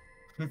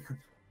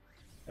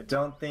 I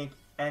don't think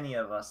any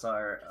of us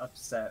are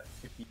upset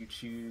if you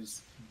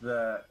choose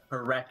the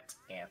correct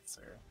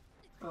answer.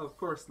 Oh, of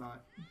course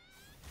not.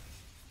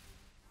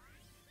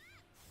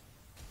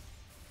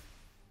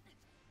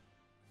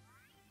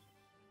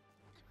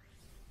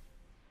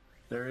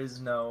 There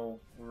is no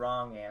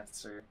wrong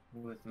answer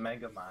with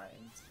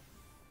Megamind.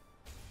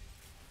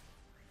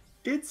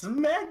 It's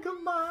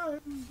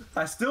Megamind!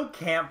 I still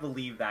can't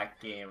believe that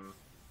game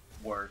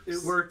works.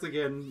 It worked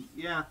again,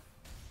 yeah.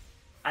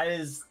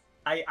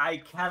 I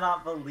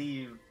cannot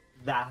believe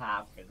that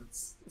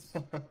happens.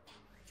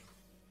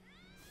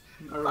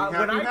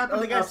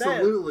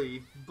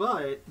 Absolutely,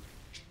 but...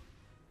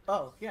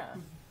 Oh, yeah.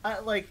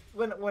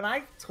 When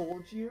I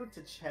told you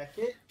to check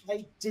it,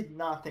 I did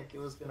not think it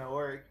was gonna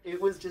work.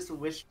 It was just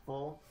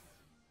wishful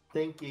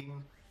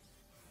thinking.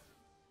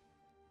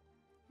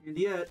 And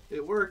yet,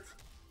 it worked.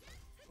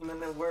 And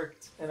then it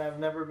worked, and I've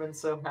never been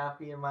so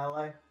happy in my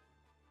life.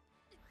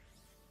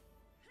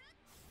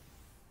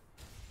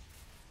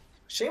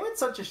 Shame it's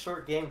such a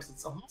short game, because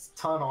it's almost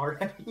done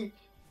already.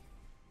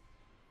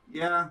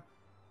 Yeah.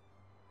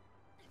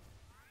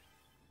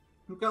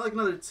 We've got like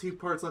another 2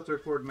 parts left to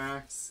record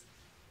max.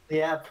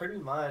 Yeah, pretty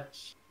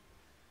much.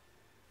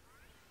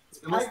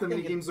 Unless the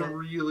mini-games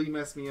really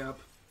mess me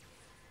up.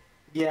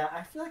 Yeah,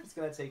 I feel like it's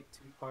going to take 2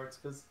 parts,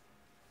 because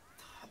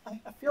I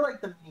feel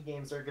like the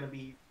mini-games are going to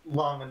be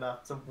long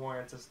enough to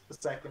warrant a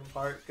second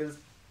part, because,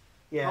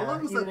 yeah. How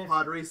long was that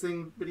pod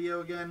racing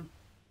video again?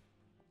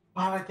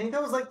 Wow, I think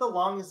that was like the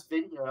longest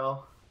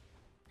video.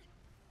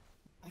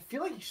 I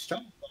feel like you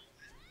struggled on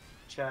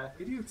that, chat.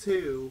 I do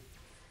too.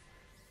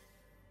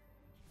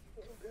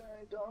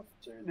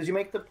 Did you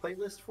make the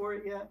playlist for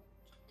it yet?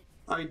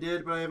 I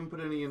did, but I haven't put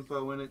any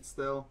info in it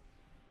still.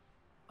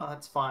 Oh,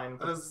 that's fine.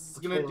 I was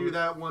gonna do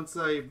that once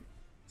I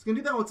was gonna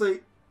do that once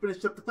I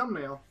finished up the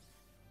thumbnail,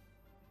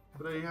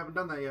 but I haven't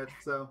done that yet.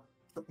 So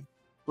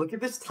look at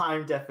this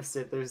time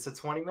deficit. There's a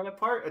 20-minute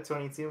part, a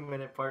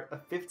 22-minute part, a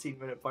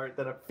 15-minute part,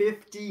 then a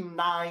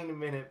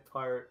 59-minute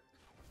part.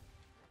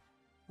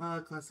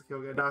 Classic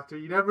Yoga Doctor.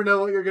 You never know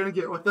what you're gonna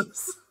get with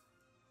this.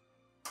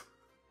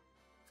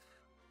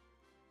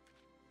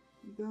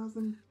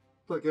 2000.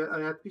 Look, I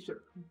have to be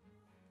sure.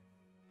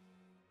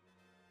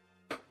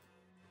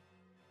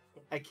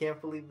 I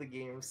can't believe the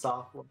game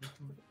soft locked.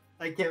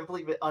 I can't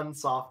believe it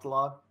unsoft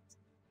locked.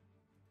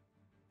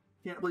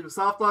 Can't believe it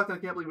soft locked, and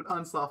I can't believe it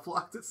unsoft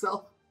locked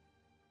itself.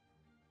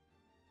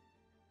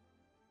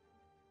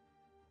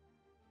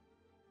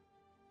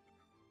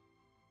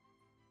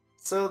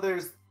 So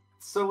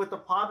with the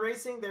pod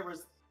racing, there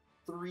was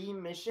 3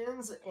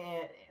 missions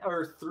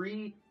or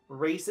 3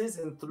 races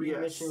and 3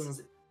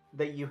 missions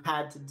that you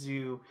had to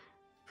do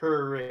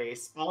per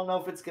race. I don't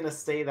know if it's gonna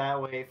stay that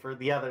way for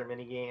the other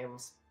mini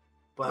games,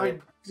 but I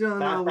don't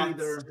know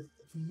either.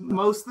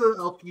 Most of the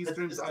LP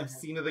streams I've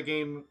seen of the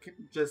game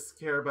just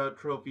care about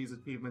trophies,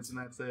 achievements, and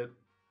that's it.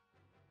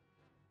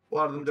 A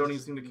lot of them don't even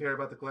seem to care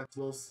about the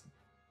collectibles.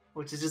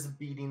 Which is just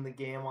beating the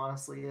game,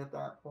 honestly, at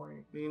that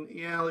point. I mean,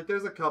 yeah, like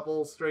there's a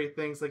couple stray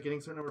things, like getting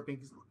a certain number of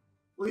binkies.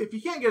 Like, if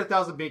you can't get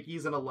 1,000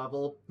 binkies in a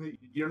level,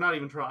 you're not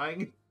even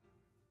trying.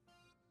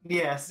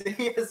 Yes,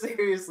 yeah,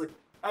 seriously.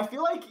 I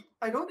feel like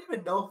I don't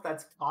even know if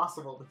that's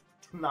possible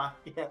to not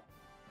get.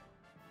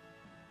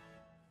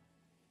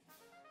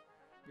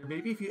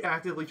 Maybe if you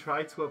actively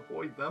try to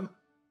avoid them.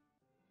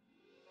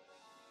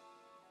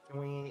 Can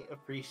we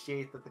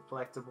appreciate that the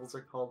collectibles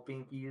are called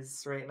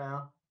binkies right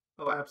now?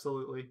 Oh,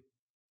 absolutely.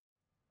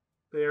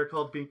 They are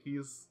called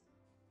binkies.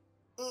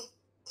 It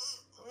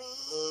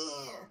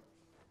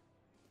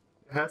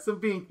has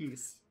some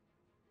binkies.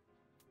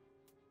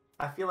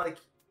 I feel like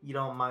you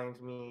don't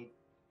mind me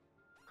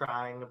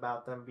crying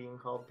about them being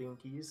called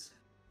binkies.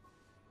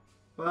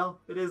 Well,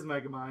 it is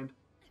Megamind.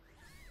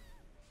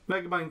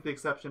 Megamind's the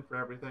exception for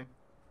everything.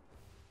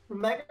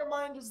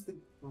 Megamind is the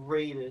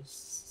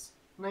greatest.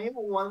 Name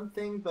one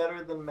thing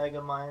better than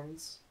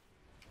Megamind's.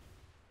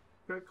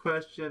 Great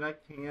question. I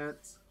can't.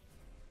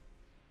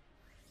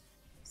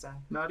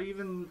 Exactly. Not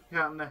even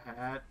Cat in the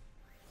Hat.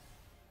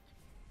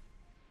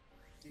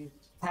 Dude,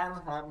 Cat in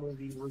the Hat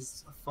movie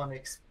was a fun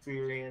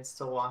experience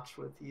to watch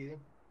with you.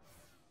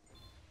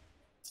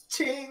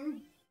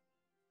 Ching!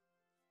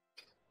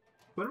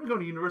 When are we going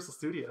to Universal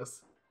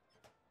Studios?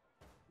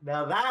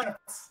 Now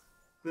that's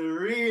the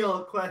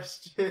real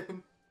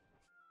question.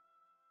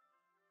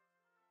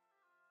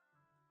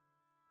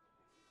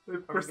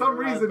 For some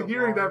reason,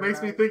 hearing that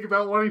makes me think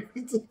about wanting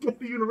to go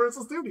to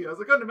Universal Studios.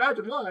 I couldn't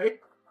imagine why.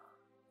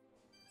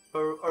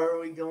 Or are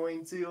we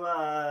going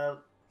to,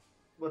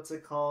 what's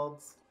it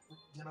called?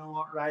 You know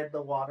what, ride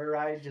the water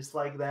ride just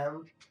like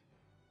them?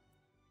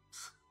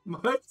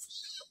 What?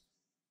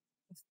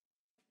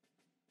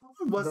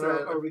 What's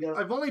that?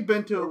 I've only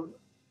been to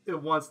it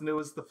once, and it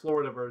was the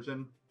Florida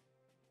version.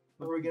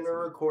 Are we going to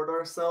record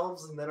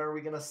ourselves, and then are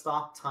we going to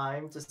stop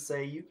time to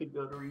say you could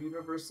go to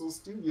Universal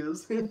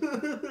Studios?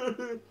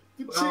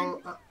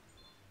 Well,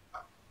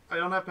 I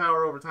don't have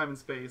power over time and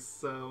space,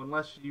 so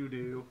unless you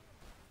do.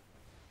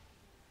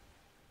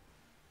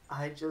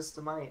 I just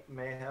might,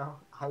 Mayo.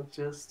 I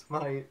just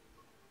might.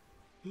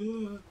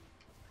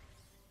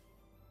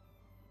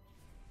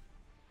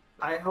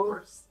 I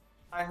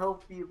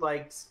hope you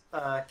liked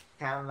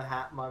Cat in the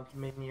Hat Month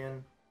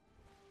Minion.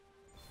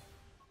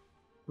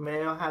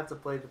 Mayo had to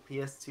play the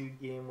PS2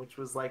 game, which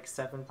was like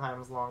 7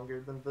 times longer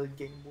than the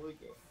Game Boy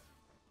game.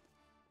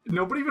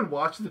 Nobody even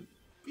watched it.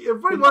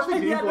 Everybody watched the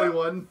Game Boy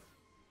one.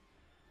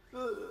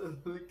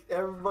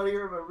 Everybody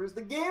remembers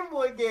the Game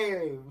Boy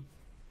game.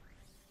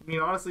 I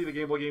mean, honestly, the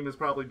Game Boy game is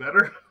probably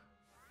better.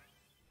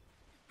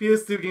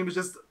 PS2 game is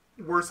just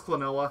worse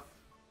Klonoa.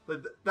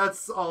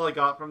 That's all I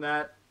got from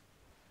that.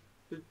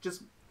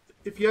 Just,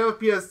 if you have a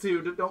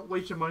PS2, don't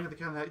waste your money on the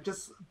kind of that.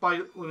 Just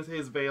buy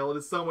Lunate's Veil. It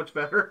is so much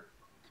better.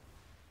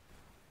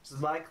 Just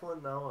buy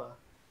Klonoa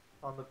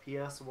on the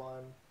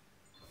PS1.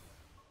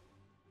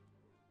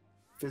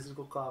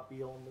 Physical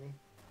copy only.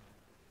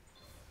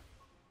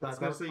 I was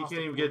gonna say you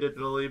can't even get it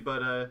digitally,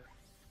 but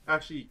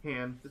actually you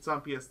can. It's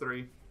on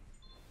PS3.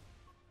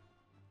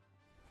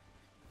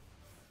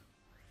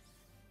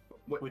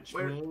 Which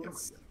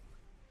means,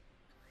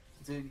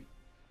 dude,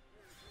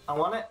 I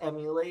want to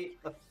emulate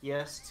a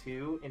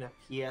PS2 in a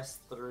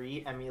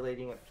PS3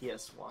 emulating a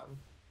PS1.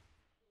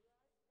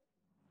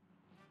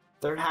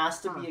 There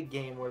has to be a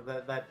game where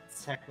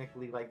that's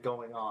technically like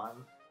going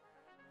on.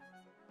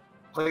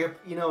 Like a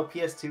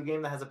PS2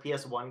 game that has a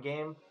PS1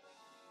 game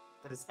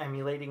that is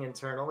emulating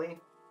internally.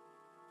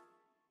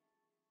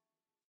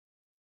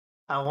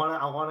 I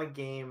want a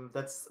game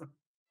that's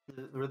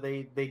where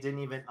they didn't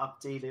even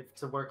update it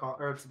to work on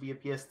or to be a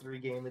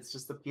PS3 game. It's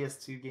just a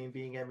PS2 game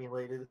being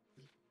emulated,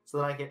 so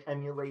that I can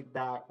emulate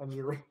that,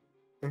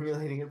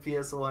 emulating a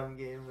PS1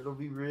 game. It'll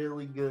be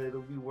really good.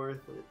 It'll be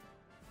worth it.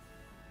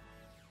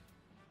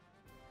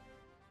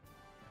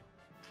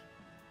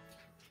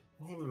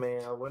 Hey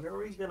man, when are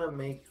we gonna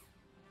make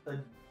a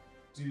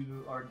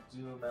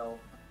Dumel.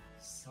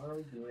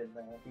 Sorry doing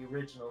that. The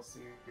original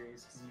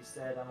series, because you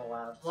said I'm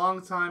allowed to.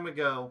 Long time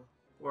ago.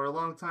 Or a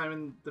long time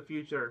in the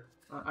future.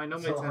 I know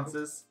my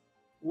tenses.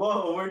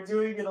 Whoa, we're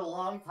doing it a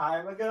long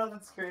time ago?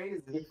 That's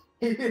crazy.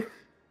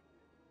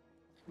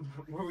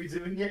 Were we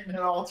doing it in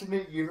an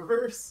alternate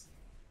universe?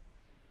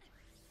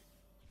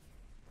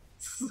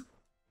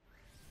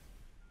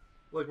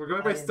 Look, we're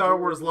going by Star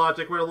Wars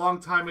logic. We're a long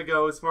time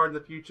ago as far in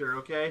the future,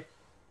 okay?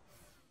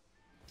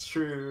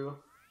 True.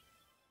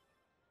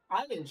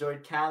 I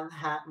enjoyed Cat in the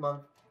Hat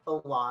Month a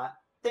lot.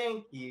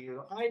 Thank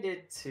you. I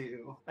did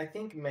too. I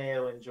think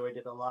Mayo enjoyed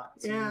it a lot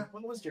too. Yeah.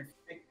 What was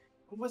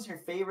your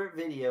favorite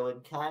video in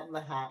Cat in the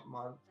Hat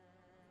Month?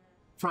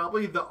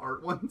 Probably the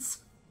art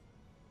ones.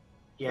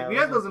 Yeah, we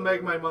had those in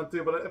Magmite Month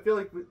too, but I feel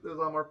like it was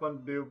a lot more fun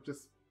to do.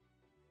 Just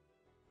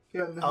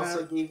Cat in the Hat.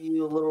 I gave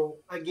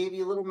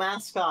you a little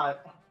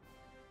mascot.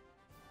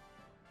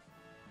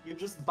 You're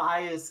just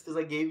biased because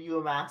I gave you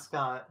a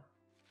mascot.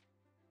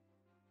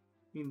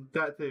 I mean,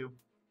 that too.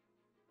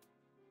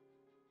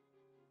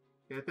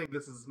 Yeah, I think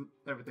this is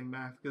everything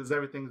max, because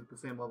everything's at the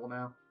same level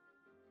now.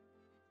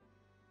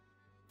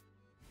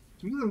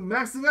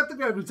 Maxing out the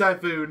Gravity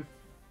Typhoon!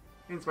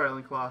 And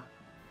Spiraling Claw.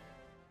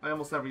 I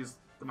almost never used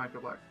the Micro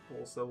Black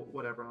Hole, so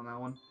whatever on that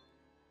one.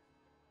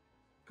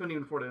 Couldn't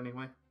even afford it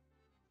anyway.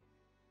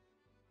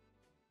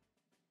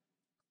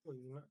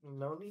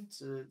 No need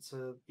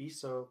to be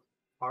so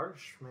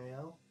harsh,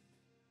 Mayo.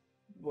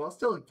 Well, I'll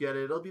still get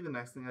it. It'll be the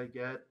next thing I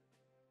get.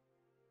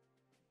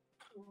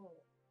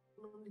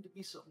 No need to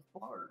be so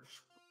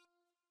harsh.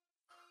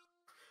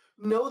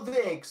 No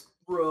thanks,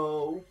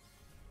 bro.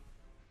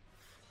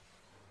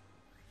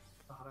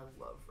 God, I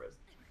love Resident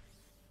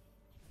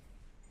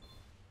Evil.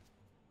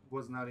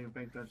 Was not even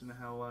paying attention to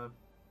how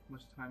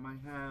much time I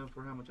have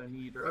or how much I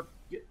need. Or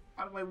get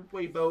out of my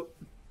way, boat.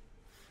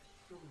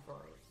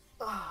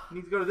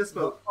 Need to go to this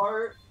boat.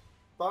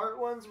 The art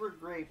ones were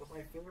great, but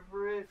my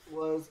favorite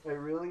was I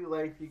really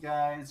liked you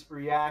guys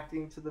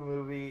reacting to the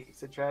movie.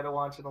 So try to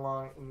watch it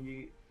along and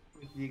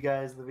you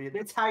guys the video.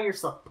 That's how you're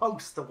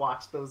supposed to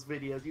watch those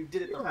videos. You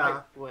did it the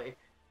right way.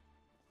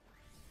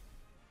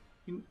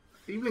 You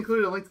even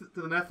included a link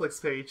to the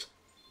Netflix page.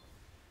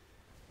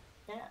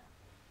 Yeah.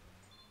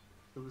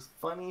 It was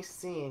funny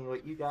seeing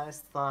what you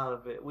guys thought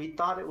of it. We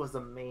thought it was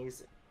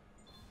amazing.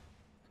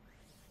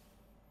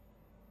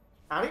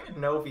 I don't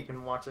even know if you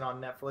can watch it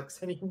on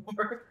Netflix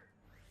anymore.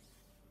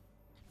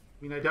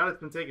 I mean, I doubt it's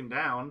been taken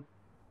down.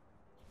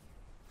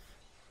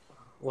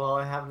 Well,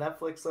 I have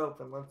Netflix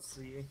open. Let's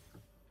see.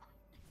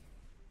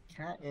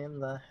 Cat in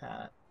the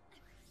Hat.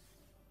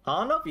 I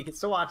don't know if you can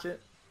still watch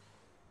it.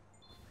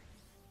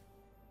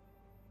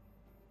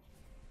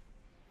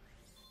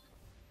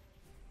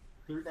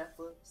 Through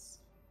Netflix.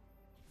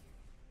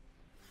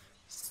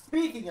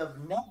 Speaking of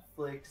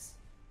Netflix,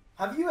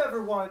 have you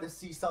ever wanted to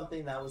see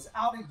something that was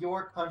out of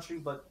your country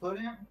but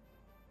couldn't?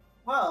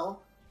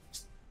 Well,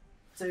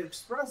 to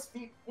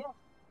ExpressVPN,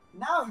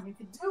 now you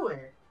can do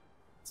it.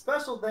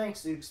 Special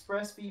thanks to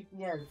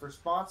ExpressVPN for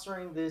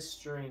sponsoring this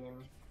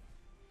stream.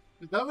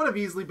 That would have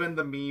easily been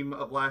the meme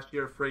of last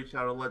year if Raid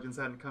Shadow Legends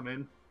hadn't come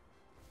in.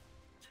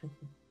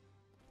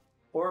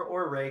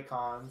 or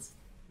Raycons.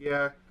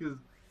 Yeah, because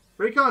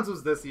Raycons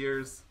was this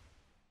year's.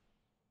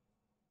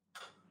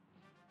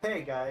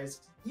 Hey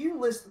guys,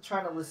 you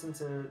trying to listen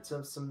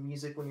to some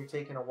music when you're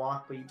taking a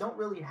walk, but you don't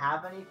really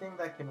have anything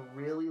that can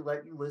really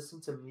let you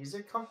listen to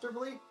music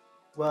comfortably?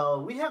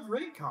 Well, we have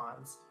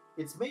Raycons.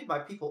 It's made by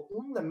people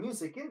in the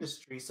music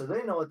industry, so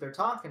they know what they're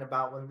talking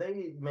about when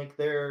they make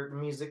their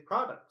music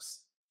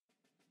products.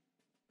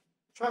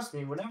 Trust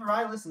me, whenever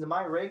I listen to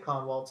my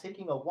Raycon while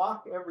taking a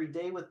walk every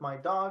day with my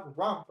dog,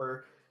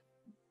 Romper,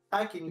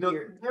 I can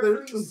hear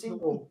every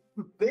single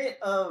bit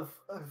of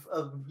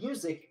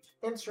music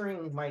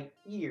entering my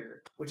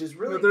ear, which is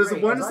really There's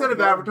great. one set of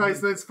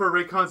advertisements for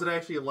Raycons that I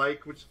actually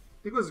like, which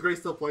I think was Gray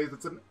Still Plays.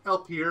 It's an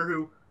LPer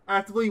who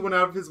actively went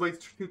out of his way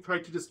to try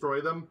to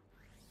destroy them.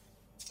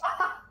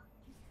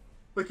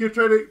 Like, he'd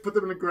try to put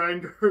them in a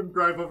grinder and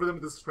drive over them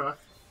with his truck.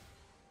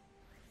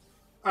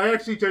 I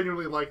actually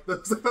genuinely liked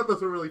those. I thought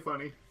those were really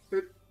funny.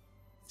 The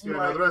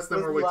rest of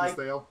them were way too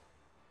stale.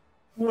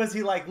 Was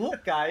he like,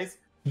 look guys,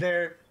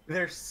 they're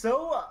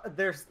so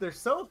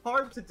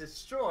hard to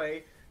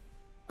destroy.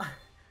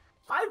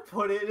 I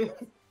put it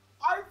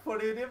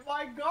in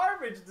my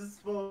garbage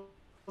disposal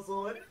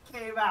and it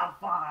came out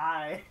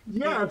fine.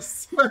 Yeah,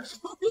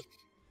 especially.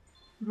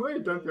 Why a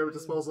dunk garbage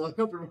disposal? I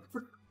don't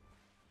remember.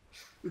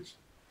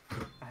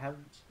 I have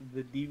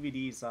the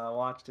DVD, so I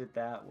watched it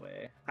that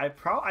way. I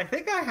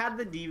think I had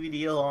the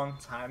DVD a long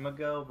time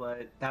ago,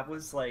 but that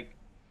was like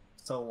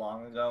so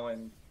long ago,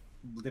 and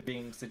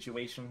living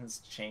situation has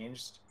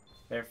changed.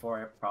 Therefore,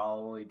 I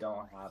probably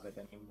don't have it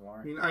anymore.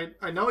 I mean,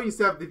 I know I used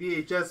to have the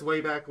VHS way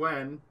back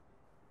when.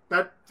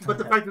 But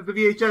the fact that the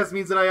VHS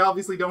means that I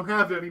obviously don't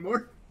have it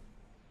anymore.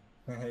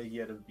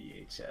 You had a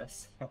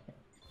VHS.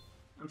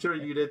 I'm sure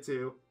you did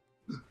too.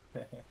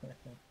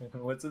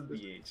 What's a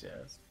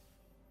VHS?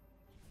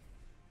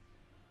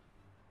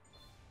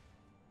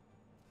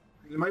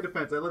 In my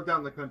defense, I lived out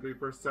in the country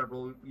for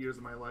several years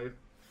of my life.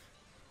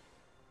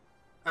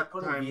 At the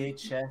What a time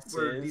VHS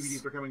where is.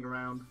 DVDs were coming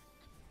around.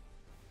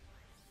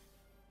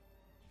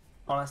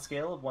 On a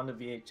scale of 1 to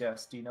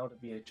VHS, do you know what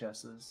a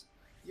VHS is?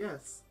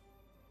 Yes.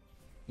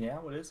 Yeah,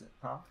 what is it?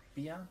 Huh?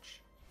 Biatch?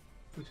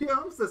 The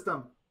home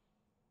system.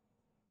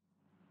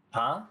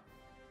 Huh?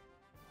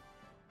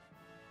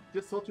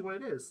 Just told you what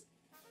it is.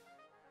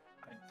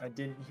 I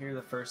didn't hear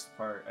the first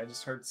part. I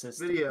just heard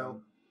system.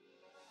 Video.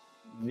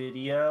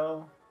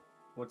 Video?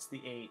 What's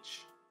the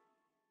H?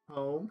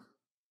 Home.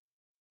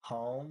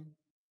 Home?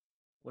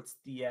 What's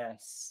the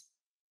S?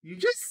 You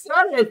just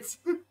said it!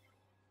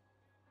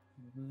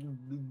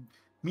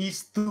 Me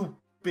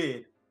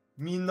stupid.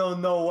 Me no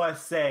know what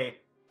say.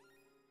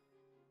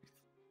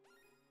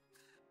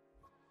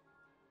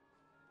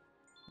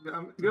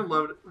 I'm gonna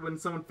love it when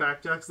someone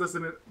fact checks this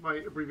and my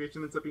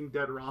abbreviation ends up being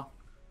dead wrong.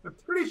 I'm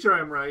pretty sure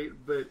I'm right,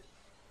 but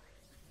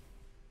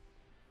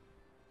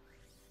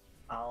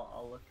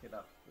I'll look it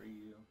up for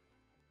you.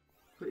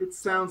 it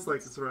sounds like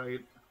it's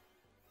right.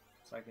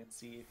 So I can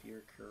see if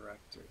you're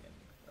correct or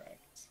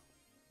incorrect.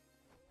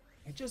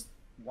 I just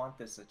want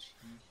this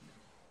achievement.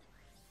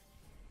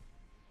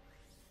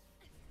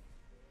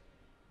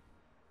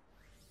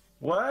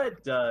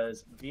 What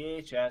does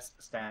VHS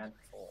stand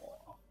for?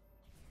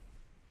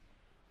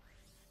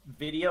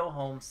 Video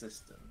Home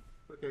System.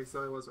 Okay,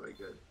 so I was very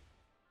good.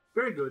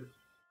 Very good.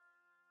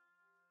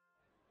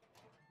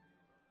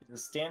 It's a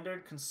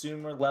standard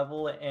consumer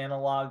level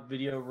analog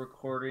video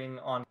recording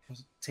on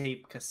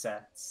tape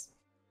cassettes.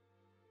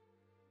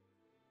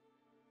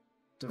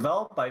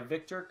 Developed by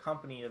Victor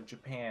Company of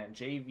Japan,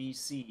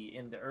 JVC,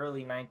 in the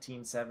early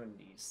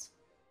 1970s.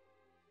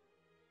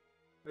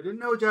 I didn't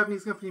know a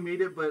Japanese company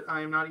made it, but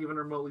I am not even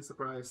remotely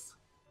surprised.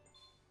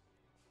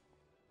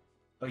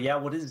 Oh yeah,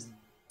 what does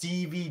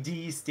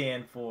DVD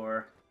stand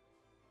for?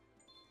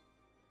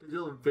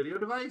 Digital video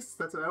device?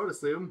 That's what I would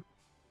assume.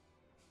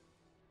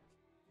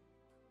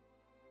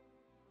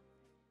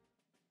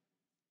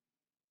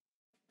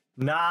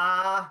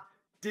 Nah,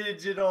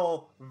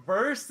 digital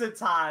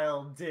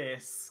versatile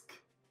disc.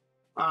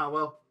 Ah,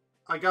 well,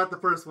 I got the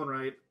first one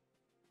right.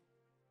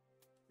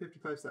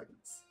 55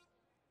 seconds.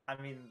 I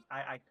mean,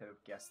 I could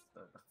have guessed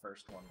the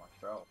first one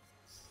myself.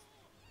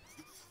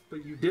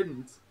 But you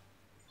didn't.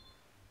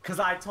 Because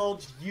I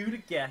told you to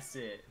guess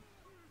it.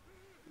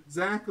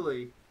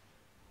 Exactly.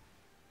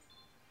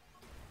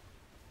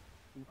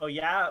 Oh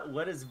yeah,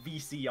 what does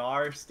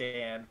VCR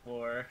stand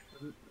for?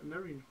 I've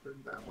never even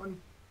heard that one.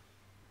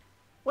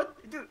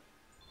 What, dude?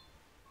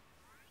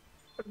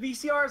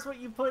 VCR is what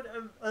you put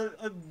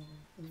a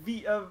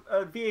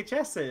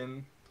VHS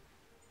in.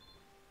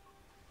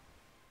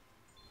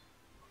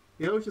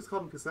 You always just call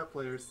them cassette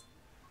players.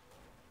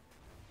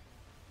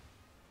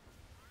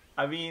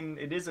 I mean,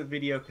 it is a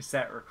video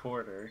cassette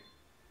recorder.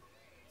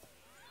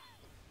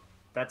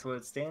 That's what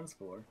it stands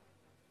for.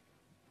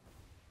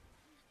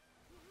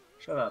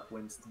 Shut up,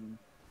 Winston.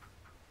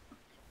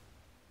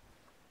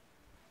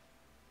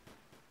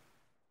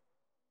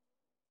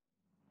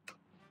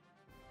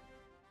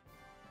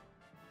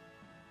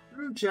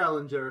 Room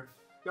Challenger.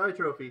 Got a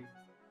trophy.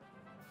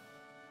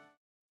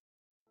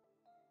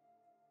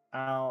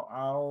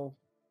 I'll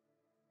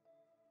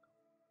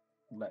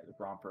let the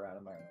romper out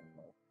of my room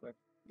real quick.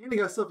 And he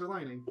got silver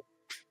lining.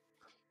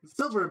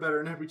 Silver are better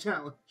in every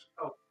challenge.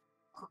 Oh.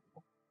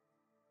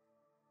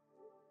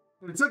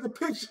 And it took a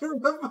picture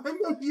of my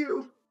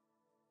menu.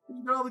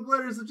 You got all the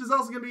glitters, which is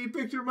also going to be a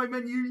picture of my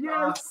menu.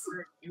 Yes!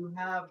 You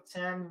have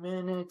 10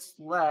 minutes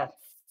left.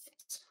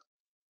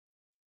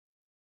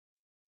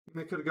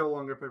 I could go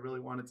longer if I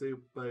really wanted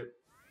to, but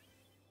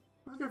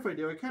I'm not sure if I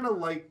do. I kind of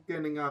like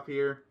ending off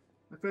here.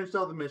 I finished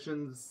all the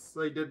missions.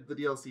 I did the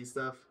DLC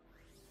stuff.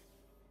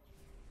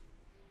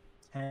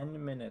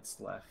 10 minutes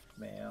left,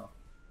 Mayo.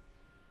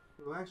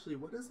 Well, actually,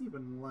 what is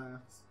even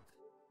left?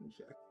 Let me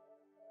check.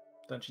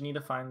 Don't you need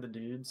to find the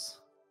dudes?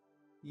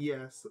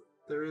 Yes,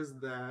 there is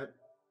that.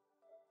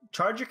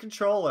 Charge your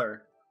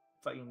controller.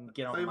 Fucking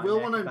get on my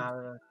neck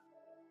about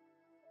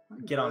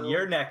it. Get on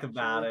your neck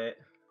about it.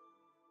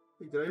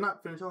 Wait, did I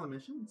not finish all the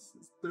missions?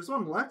 There's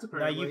one left,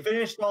 apparently. No, you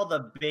finished all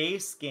the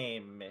base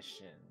game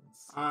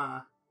missions.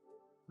 Ah.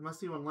 There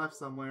must be one left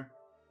somewhere.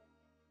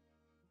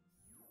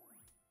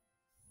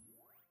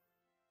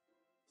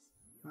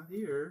 Not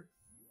here.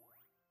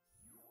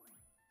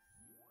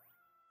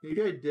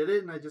 Maybe I did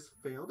it and I just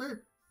failed it?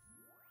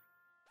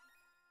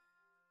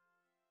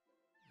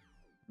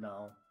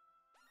 No.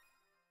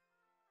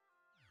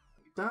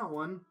 Eat that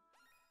one.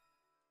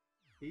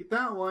 Eat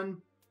that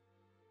one.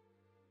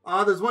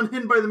 Ah, there's one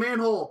hidden by the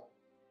manhole.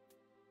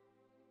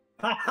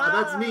 Oh,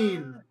 that's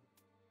mean.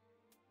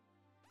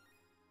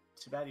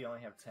 Too bad you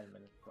only have 10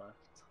 minutes left.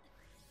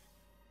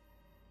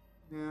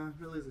 Yeah, it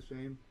really is a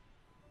shame.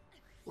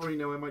 Or, you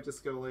know, I might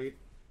just go late.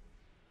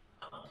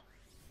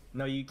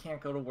 No, you can't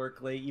go to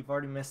work late. You've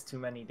already missed too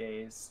many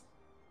days.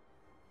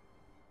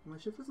 My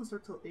shift doesn't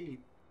start till 8.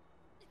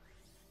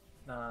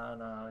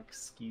 No,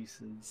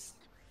 excuses.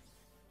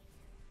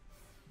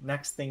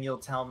 Next thing you'll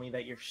tell me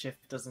that your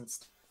shift doesn't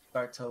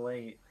start till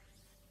 8.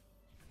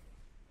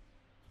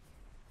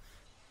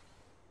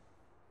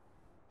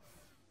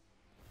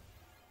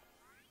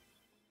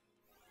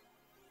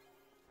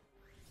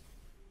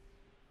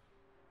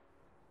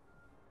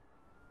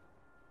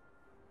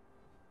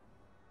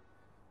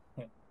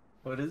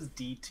 What does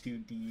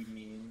D2D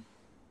mean?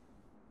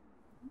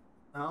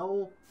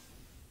 No.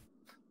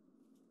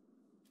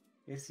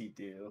 Yes, you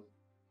do.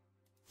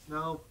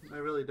 No, I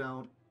really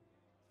don't.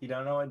 You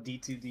don't know what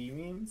D2D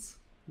means?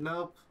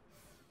 Nope.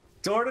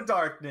 Door to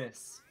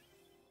Darkness.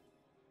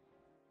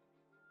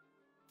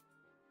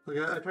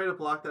 Like, I try to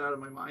block that out of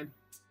my mind.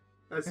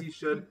 As you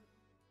should.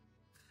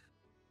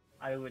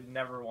 I would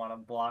never want to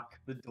block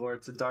the door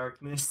to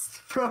darkness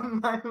from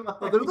my mind.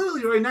 Oh, they're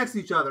literally right next to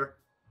each other.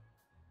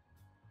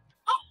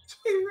 Oh,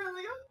 they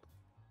really are.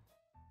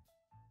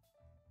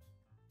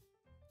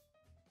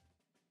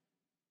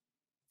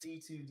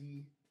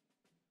 D2D.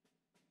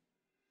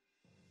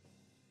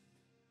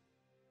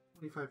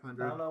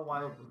 2,500. I don't know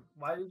why. Oh.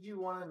 Why did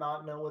you want to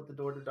not know what the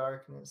door to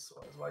darkness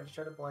was? Why did you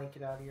try to blank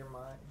it out of your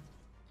mind?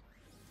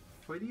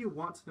 Why do you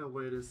want to know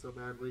what it is so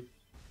badly?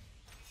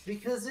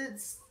 Because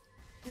it's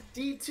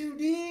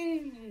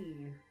D2D.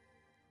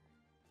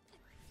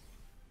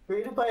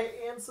 Created by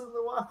Ansem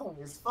the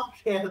Wise. Fuck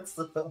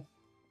Ansem.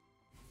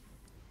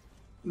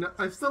 No,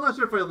 I'm still not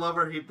sure if I love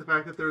or hate the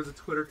fact that there was a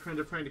Twitter trend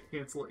of trying to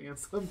cancel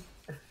Ansem.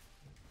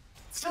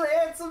 So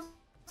Ansem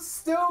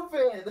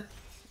stupid.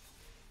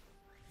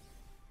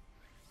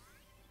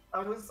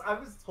 I was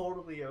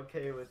totally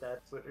okay with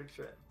that Twitter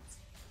trend.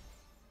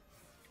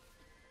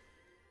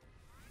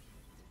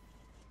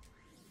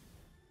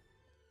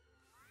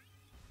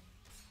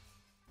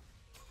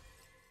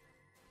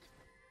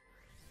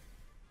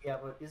 Yeah,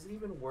 but is it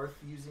even worth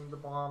using the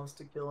bombs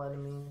to kill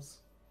enemies?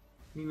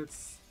 I mean,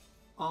 it's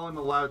all I'm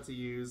allowed to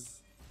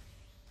use.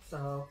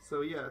 So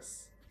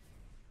yes.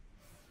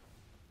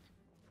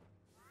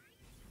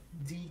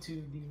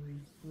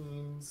 D2D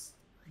means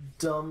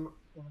Dumb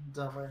and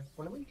Dumber.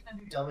 When are we gonna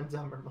do Dumb and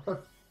Dumber month?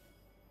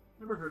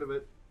 Never heard of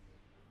it.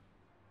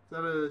 Is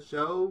that a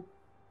show?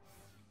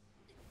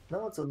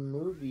 No, it's a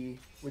movie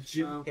with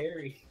Jim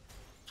Carrey.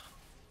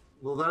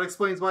 Well, that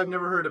explains why I've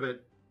never heard of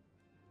it.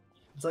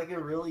 It's like a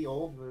really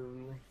old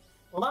movie.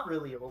 Well, not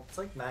really old. It's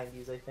like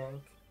 90s, I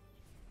think.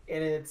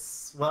 And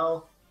it's,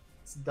 well,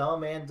 it's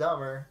Dumb and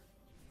Dumber.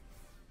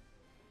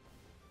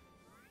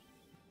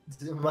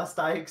 Must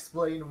I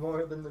explain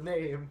more than the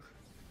name?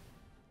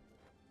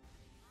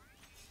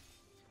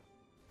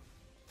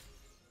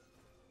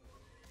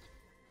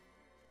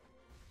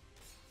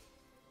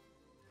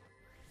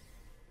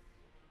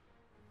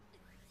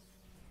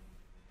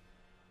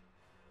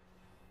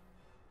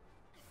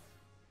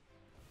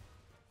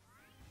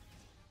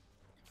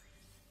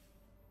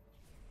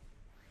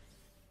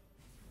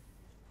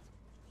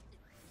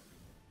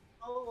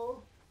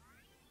 Oh,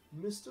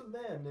 Mr.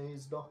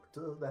 Mayonnaise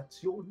Doctor,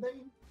 that's your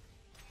name?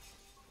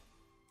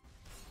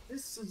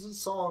 This is a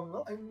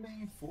song I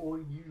made for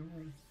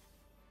you.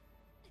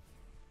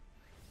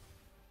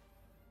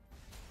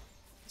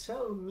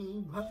 Tell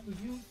me how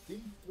you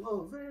think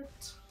of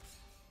it.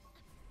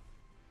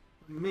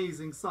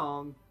 Amazing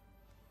song.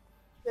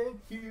 Thank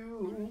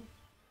you.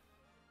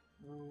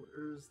 Oh,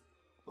 where's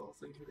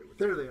falsing here?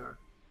 There they are.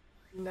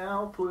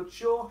 Now put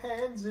your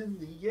hands in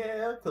the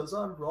air, 'cause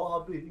I'm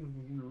robbing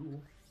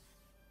you.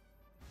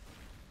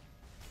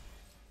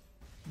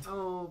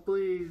 Oh,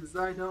 please,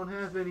 I don't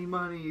have any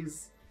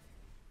monies.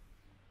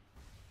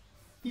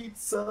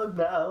 Pizza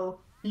now,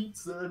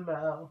 pizza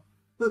now.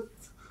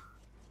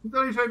 He's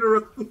not even trying to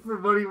run for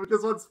money, he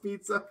just wants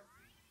pizza.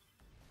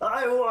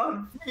 I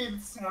want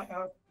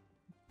pizza.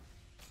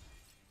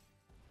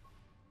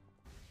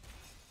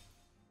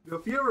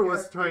 If you ever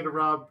was trying to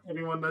rob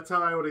anyone, that's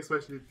how I would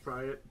expect you to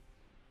try it.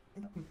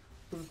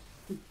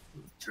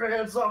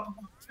 Trans up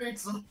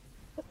pizza.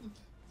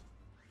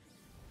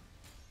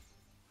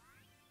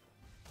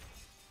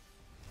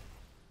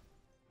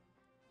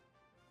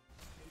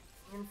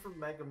 Anyone from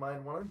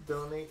Megamind want to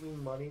donate me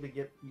money to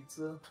get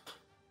pizza?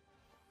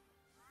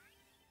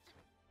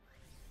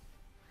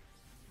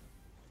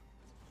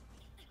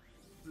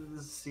 This is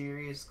a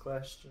serious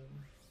question.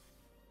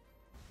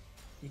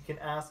 You can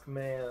ask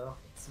Mayo.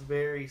 It's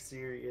very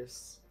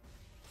serious.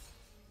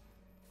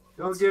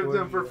 Don't give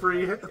them for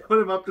free.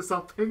 Put him up to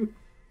something.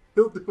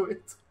 He'll do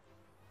it.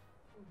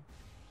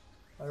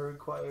 I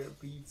require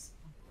pizza.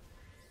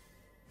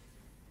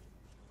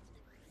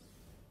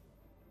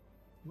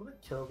 I'm gonna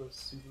kill those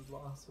super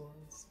lost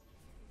ones.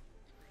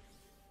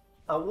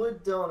 I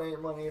would donate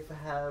money if I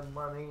had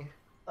money.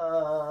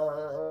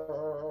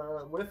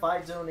 What if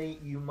I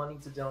donate you money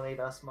to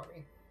donate us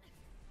money?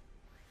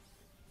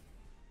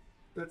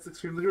 That's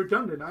extremely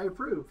redundant. I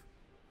approve.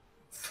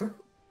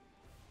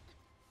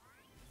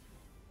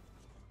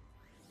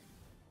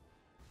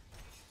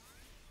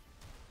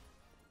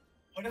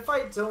 What if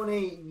I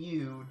donate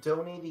you,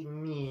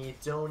 donating me,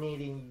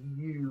 donating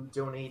you,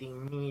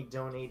 donating me,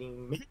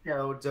 donating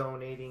Mayo,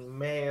 donating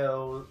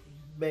Mayo,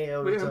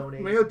 Mayo,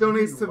 donating Mayo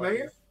donates you to money?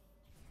 Mayo?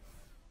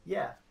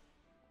 Yeah.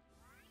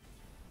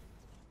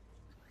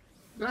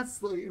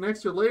 That's like an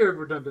extra layer of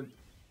redundant.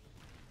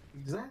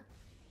 Exactly.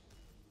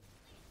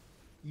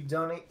 You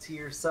donate to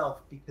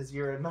yourself because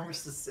you're a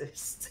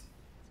narcissist.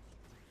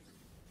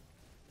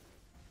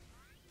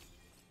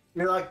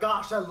 You're like,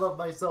 gosh, I love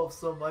myself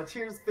so much.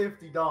 Here's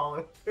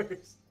 $50.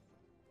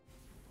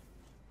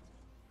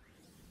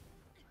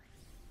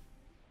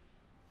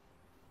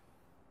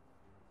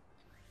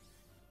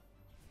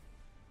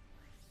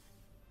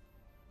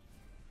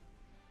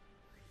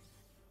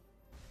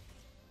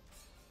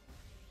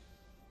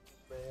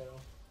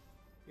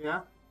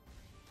 Yeah?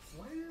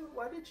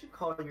 Why did you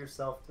call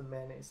yourself the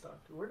Mayonnaise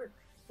Doctor? Where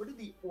did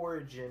the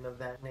origin of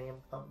that name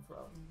come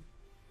from?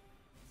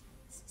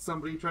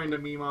 Somebody trying to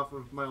meme off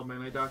of my old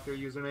Mayonnaise Doctor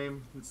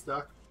username and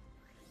stuck.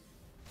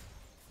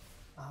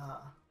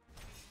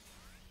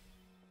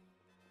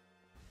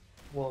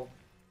 Well,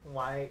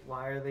 why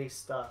are they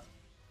stuck?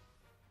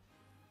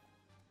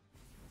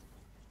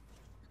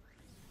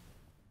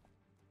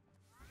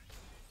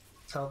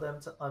 Tell them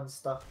to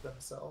unstuck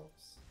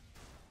themselves.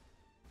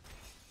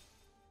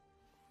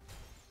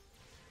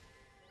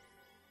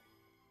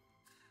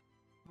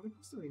 What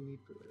else do I need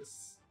for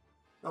this?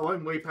 Oh,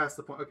 I'm way past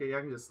the point. Okay, yeah,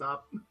 I can just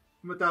stop.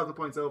 I'm 1,000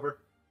 points over.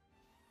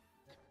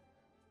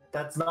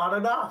 That's not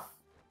enough.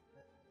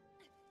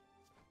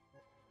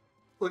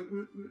 Like,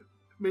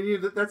 maybe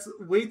that's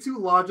way too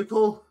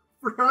logical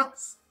for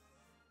us.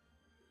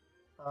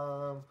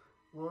 A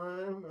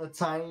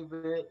tiny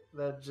bit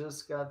that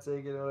just got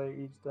taken away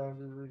each time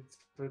the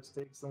Twitch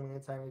takes only a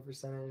tiny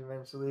percentage.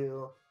 Eventually,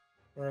 it'll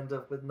end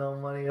up with no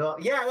money at all.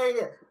 Yeah.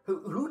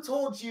 Who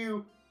told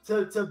you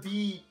to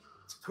be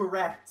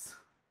correct?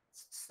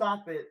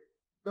 Stop it.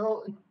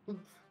 No,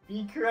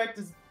 being correct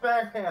is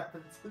bad.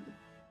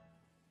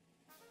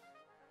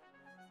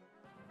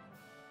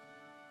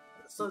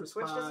 So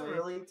Twitch doesn't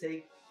really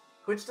take.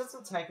 Twitch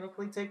doesn't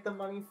technically take the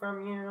money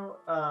from you.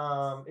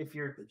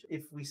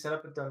 If we set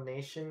up a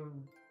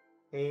donation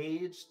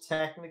page,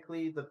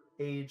 technically the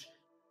page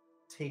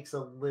takes a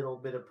little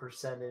bit of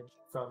percentage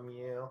from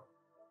you.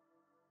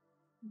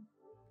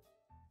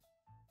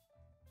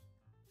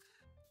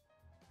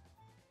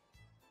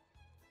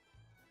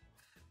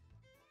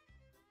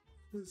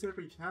 This is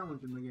every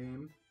challenge in the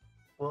game.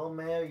 Well,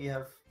 Mayo, you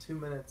have 2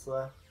 minutes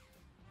left.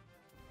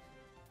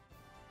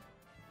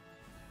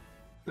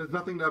 There's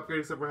nothing to upgrade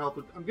except for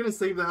health. I'm gonna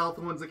save the health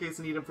ones in case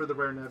I need them for the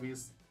rare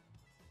Nevies.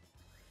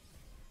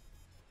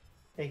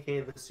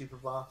 AKA the super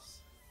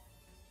boss.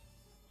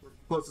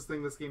 Closest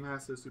thing this game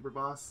has to a super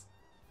boss.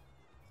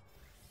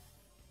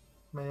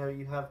 Mayo,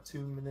 you have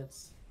 2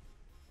 minutes.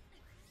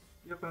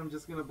 Yep, I'm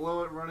just gonna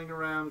blow it running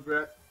around,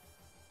 grab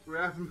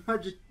my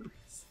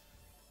gems.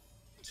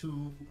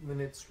 2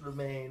 minutes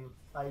remain.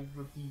 I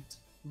repeat,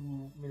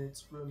 2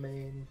 minutes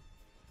remain.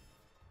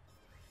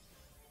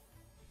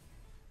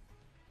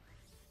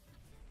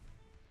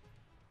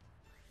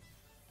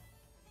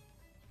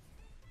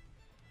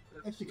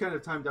 Actually kind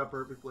of timed out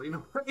perfectly in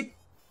a way.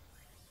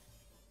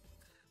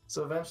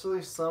 So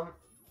eventually,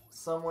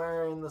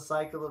 somewhere in the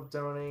cycle of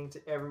donating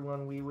to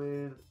everyone, we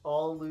would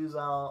all lose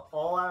all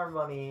our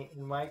money.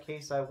 In my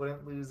case, I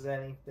wouldn't lose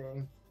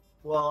anything.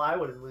 Well, I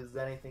wouldn't lose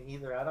anything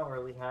either. I don't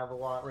really have a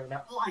lot right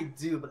now. Oh, I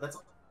do, but that's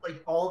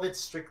like all of it's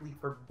strictly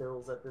for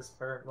bills at this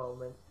current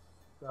moment.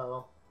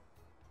 So.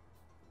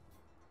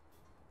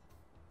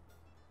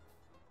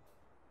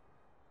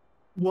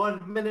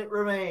 1 minute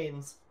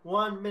remains.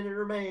 1 minute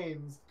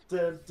remains.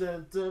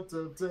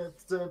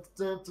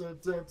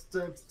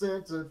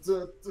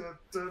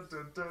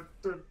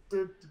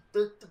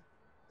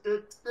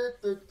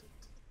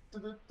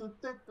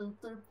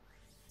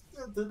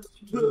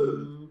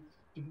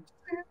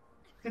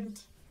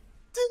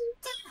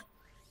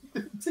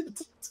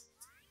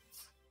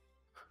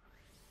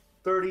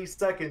 30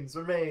 seconds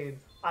remain.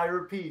 I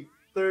repeat,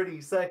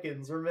 30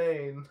 seconds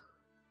remain.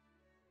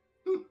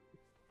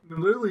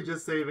 I'm literally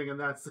just saving and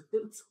that's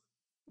it.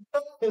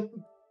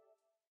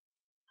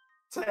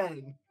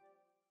 10,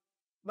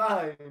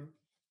 9,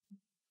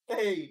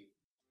 8,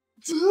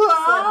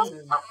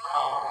 7,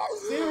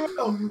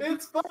 0.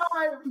 It's 5.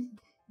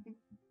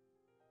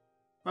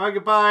 Alright,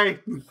 goodbye.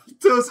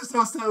 Toast,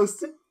 toast,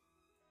 toast.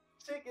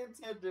 Chicken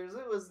tenders.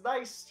 It was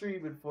nice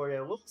streaming for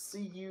you. We'll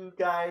see you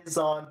guys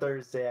on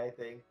Thursday, I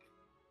think.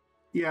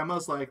 Yeah,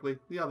 most likely.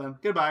 Yeah, then.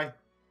 Goodbye.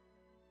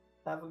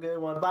 Have a good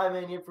one. Bye,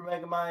 Minion from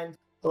Megamind.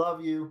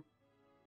 Love you.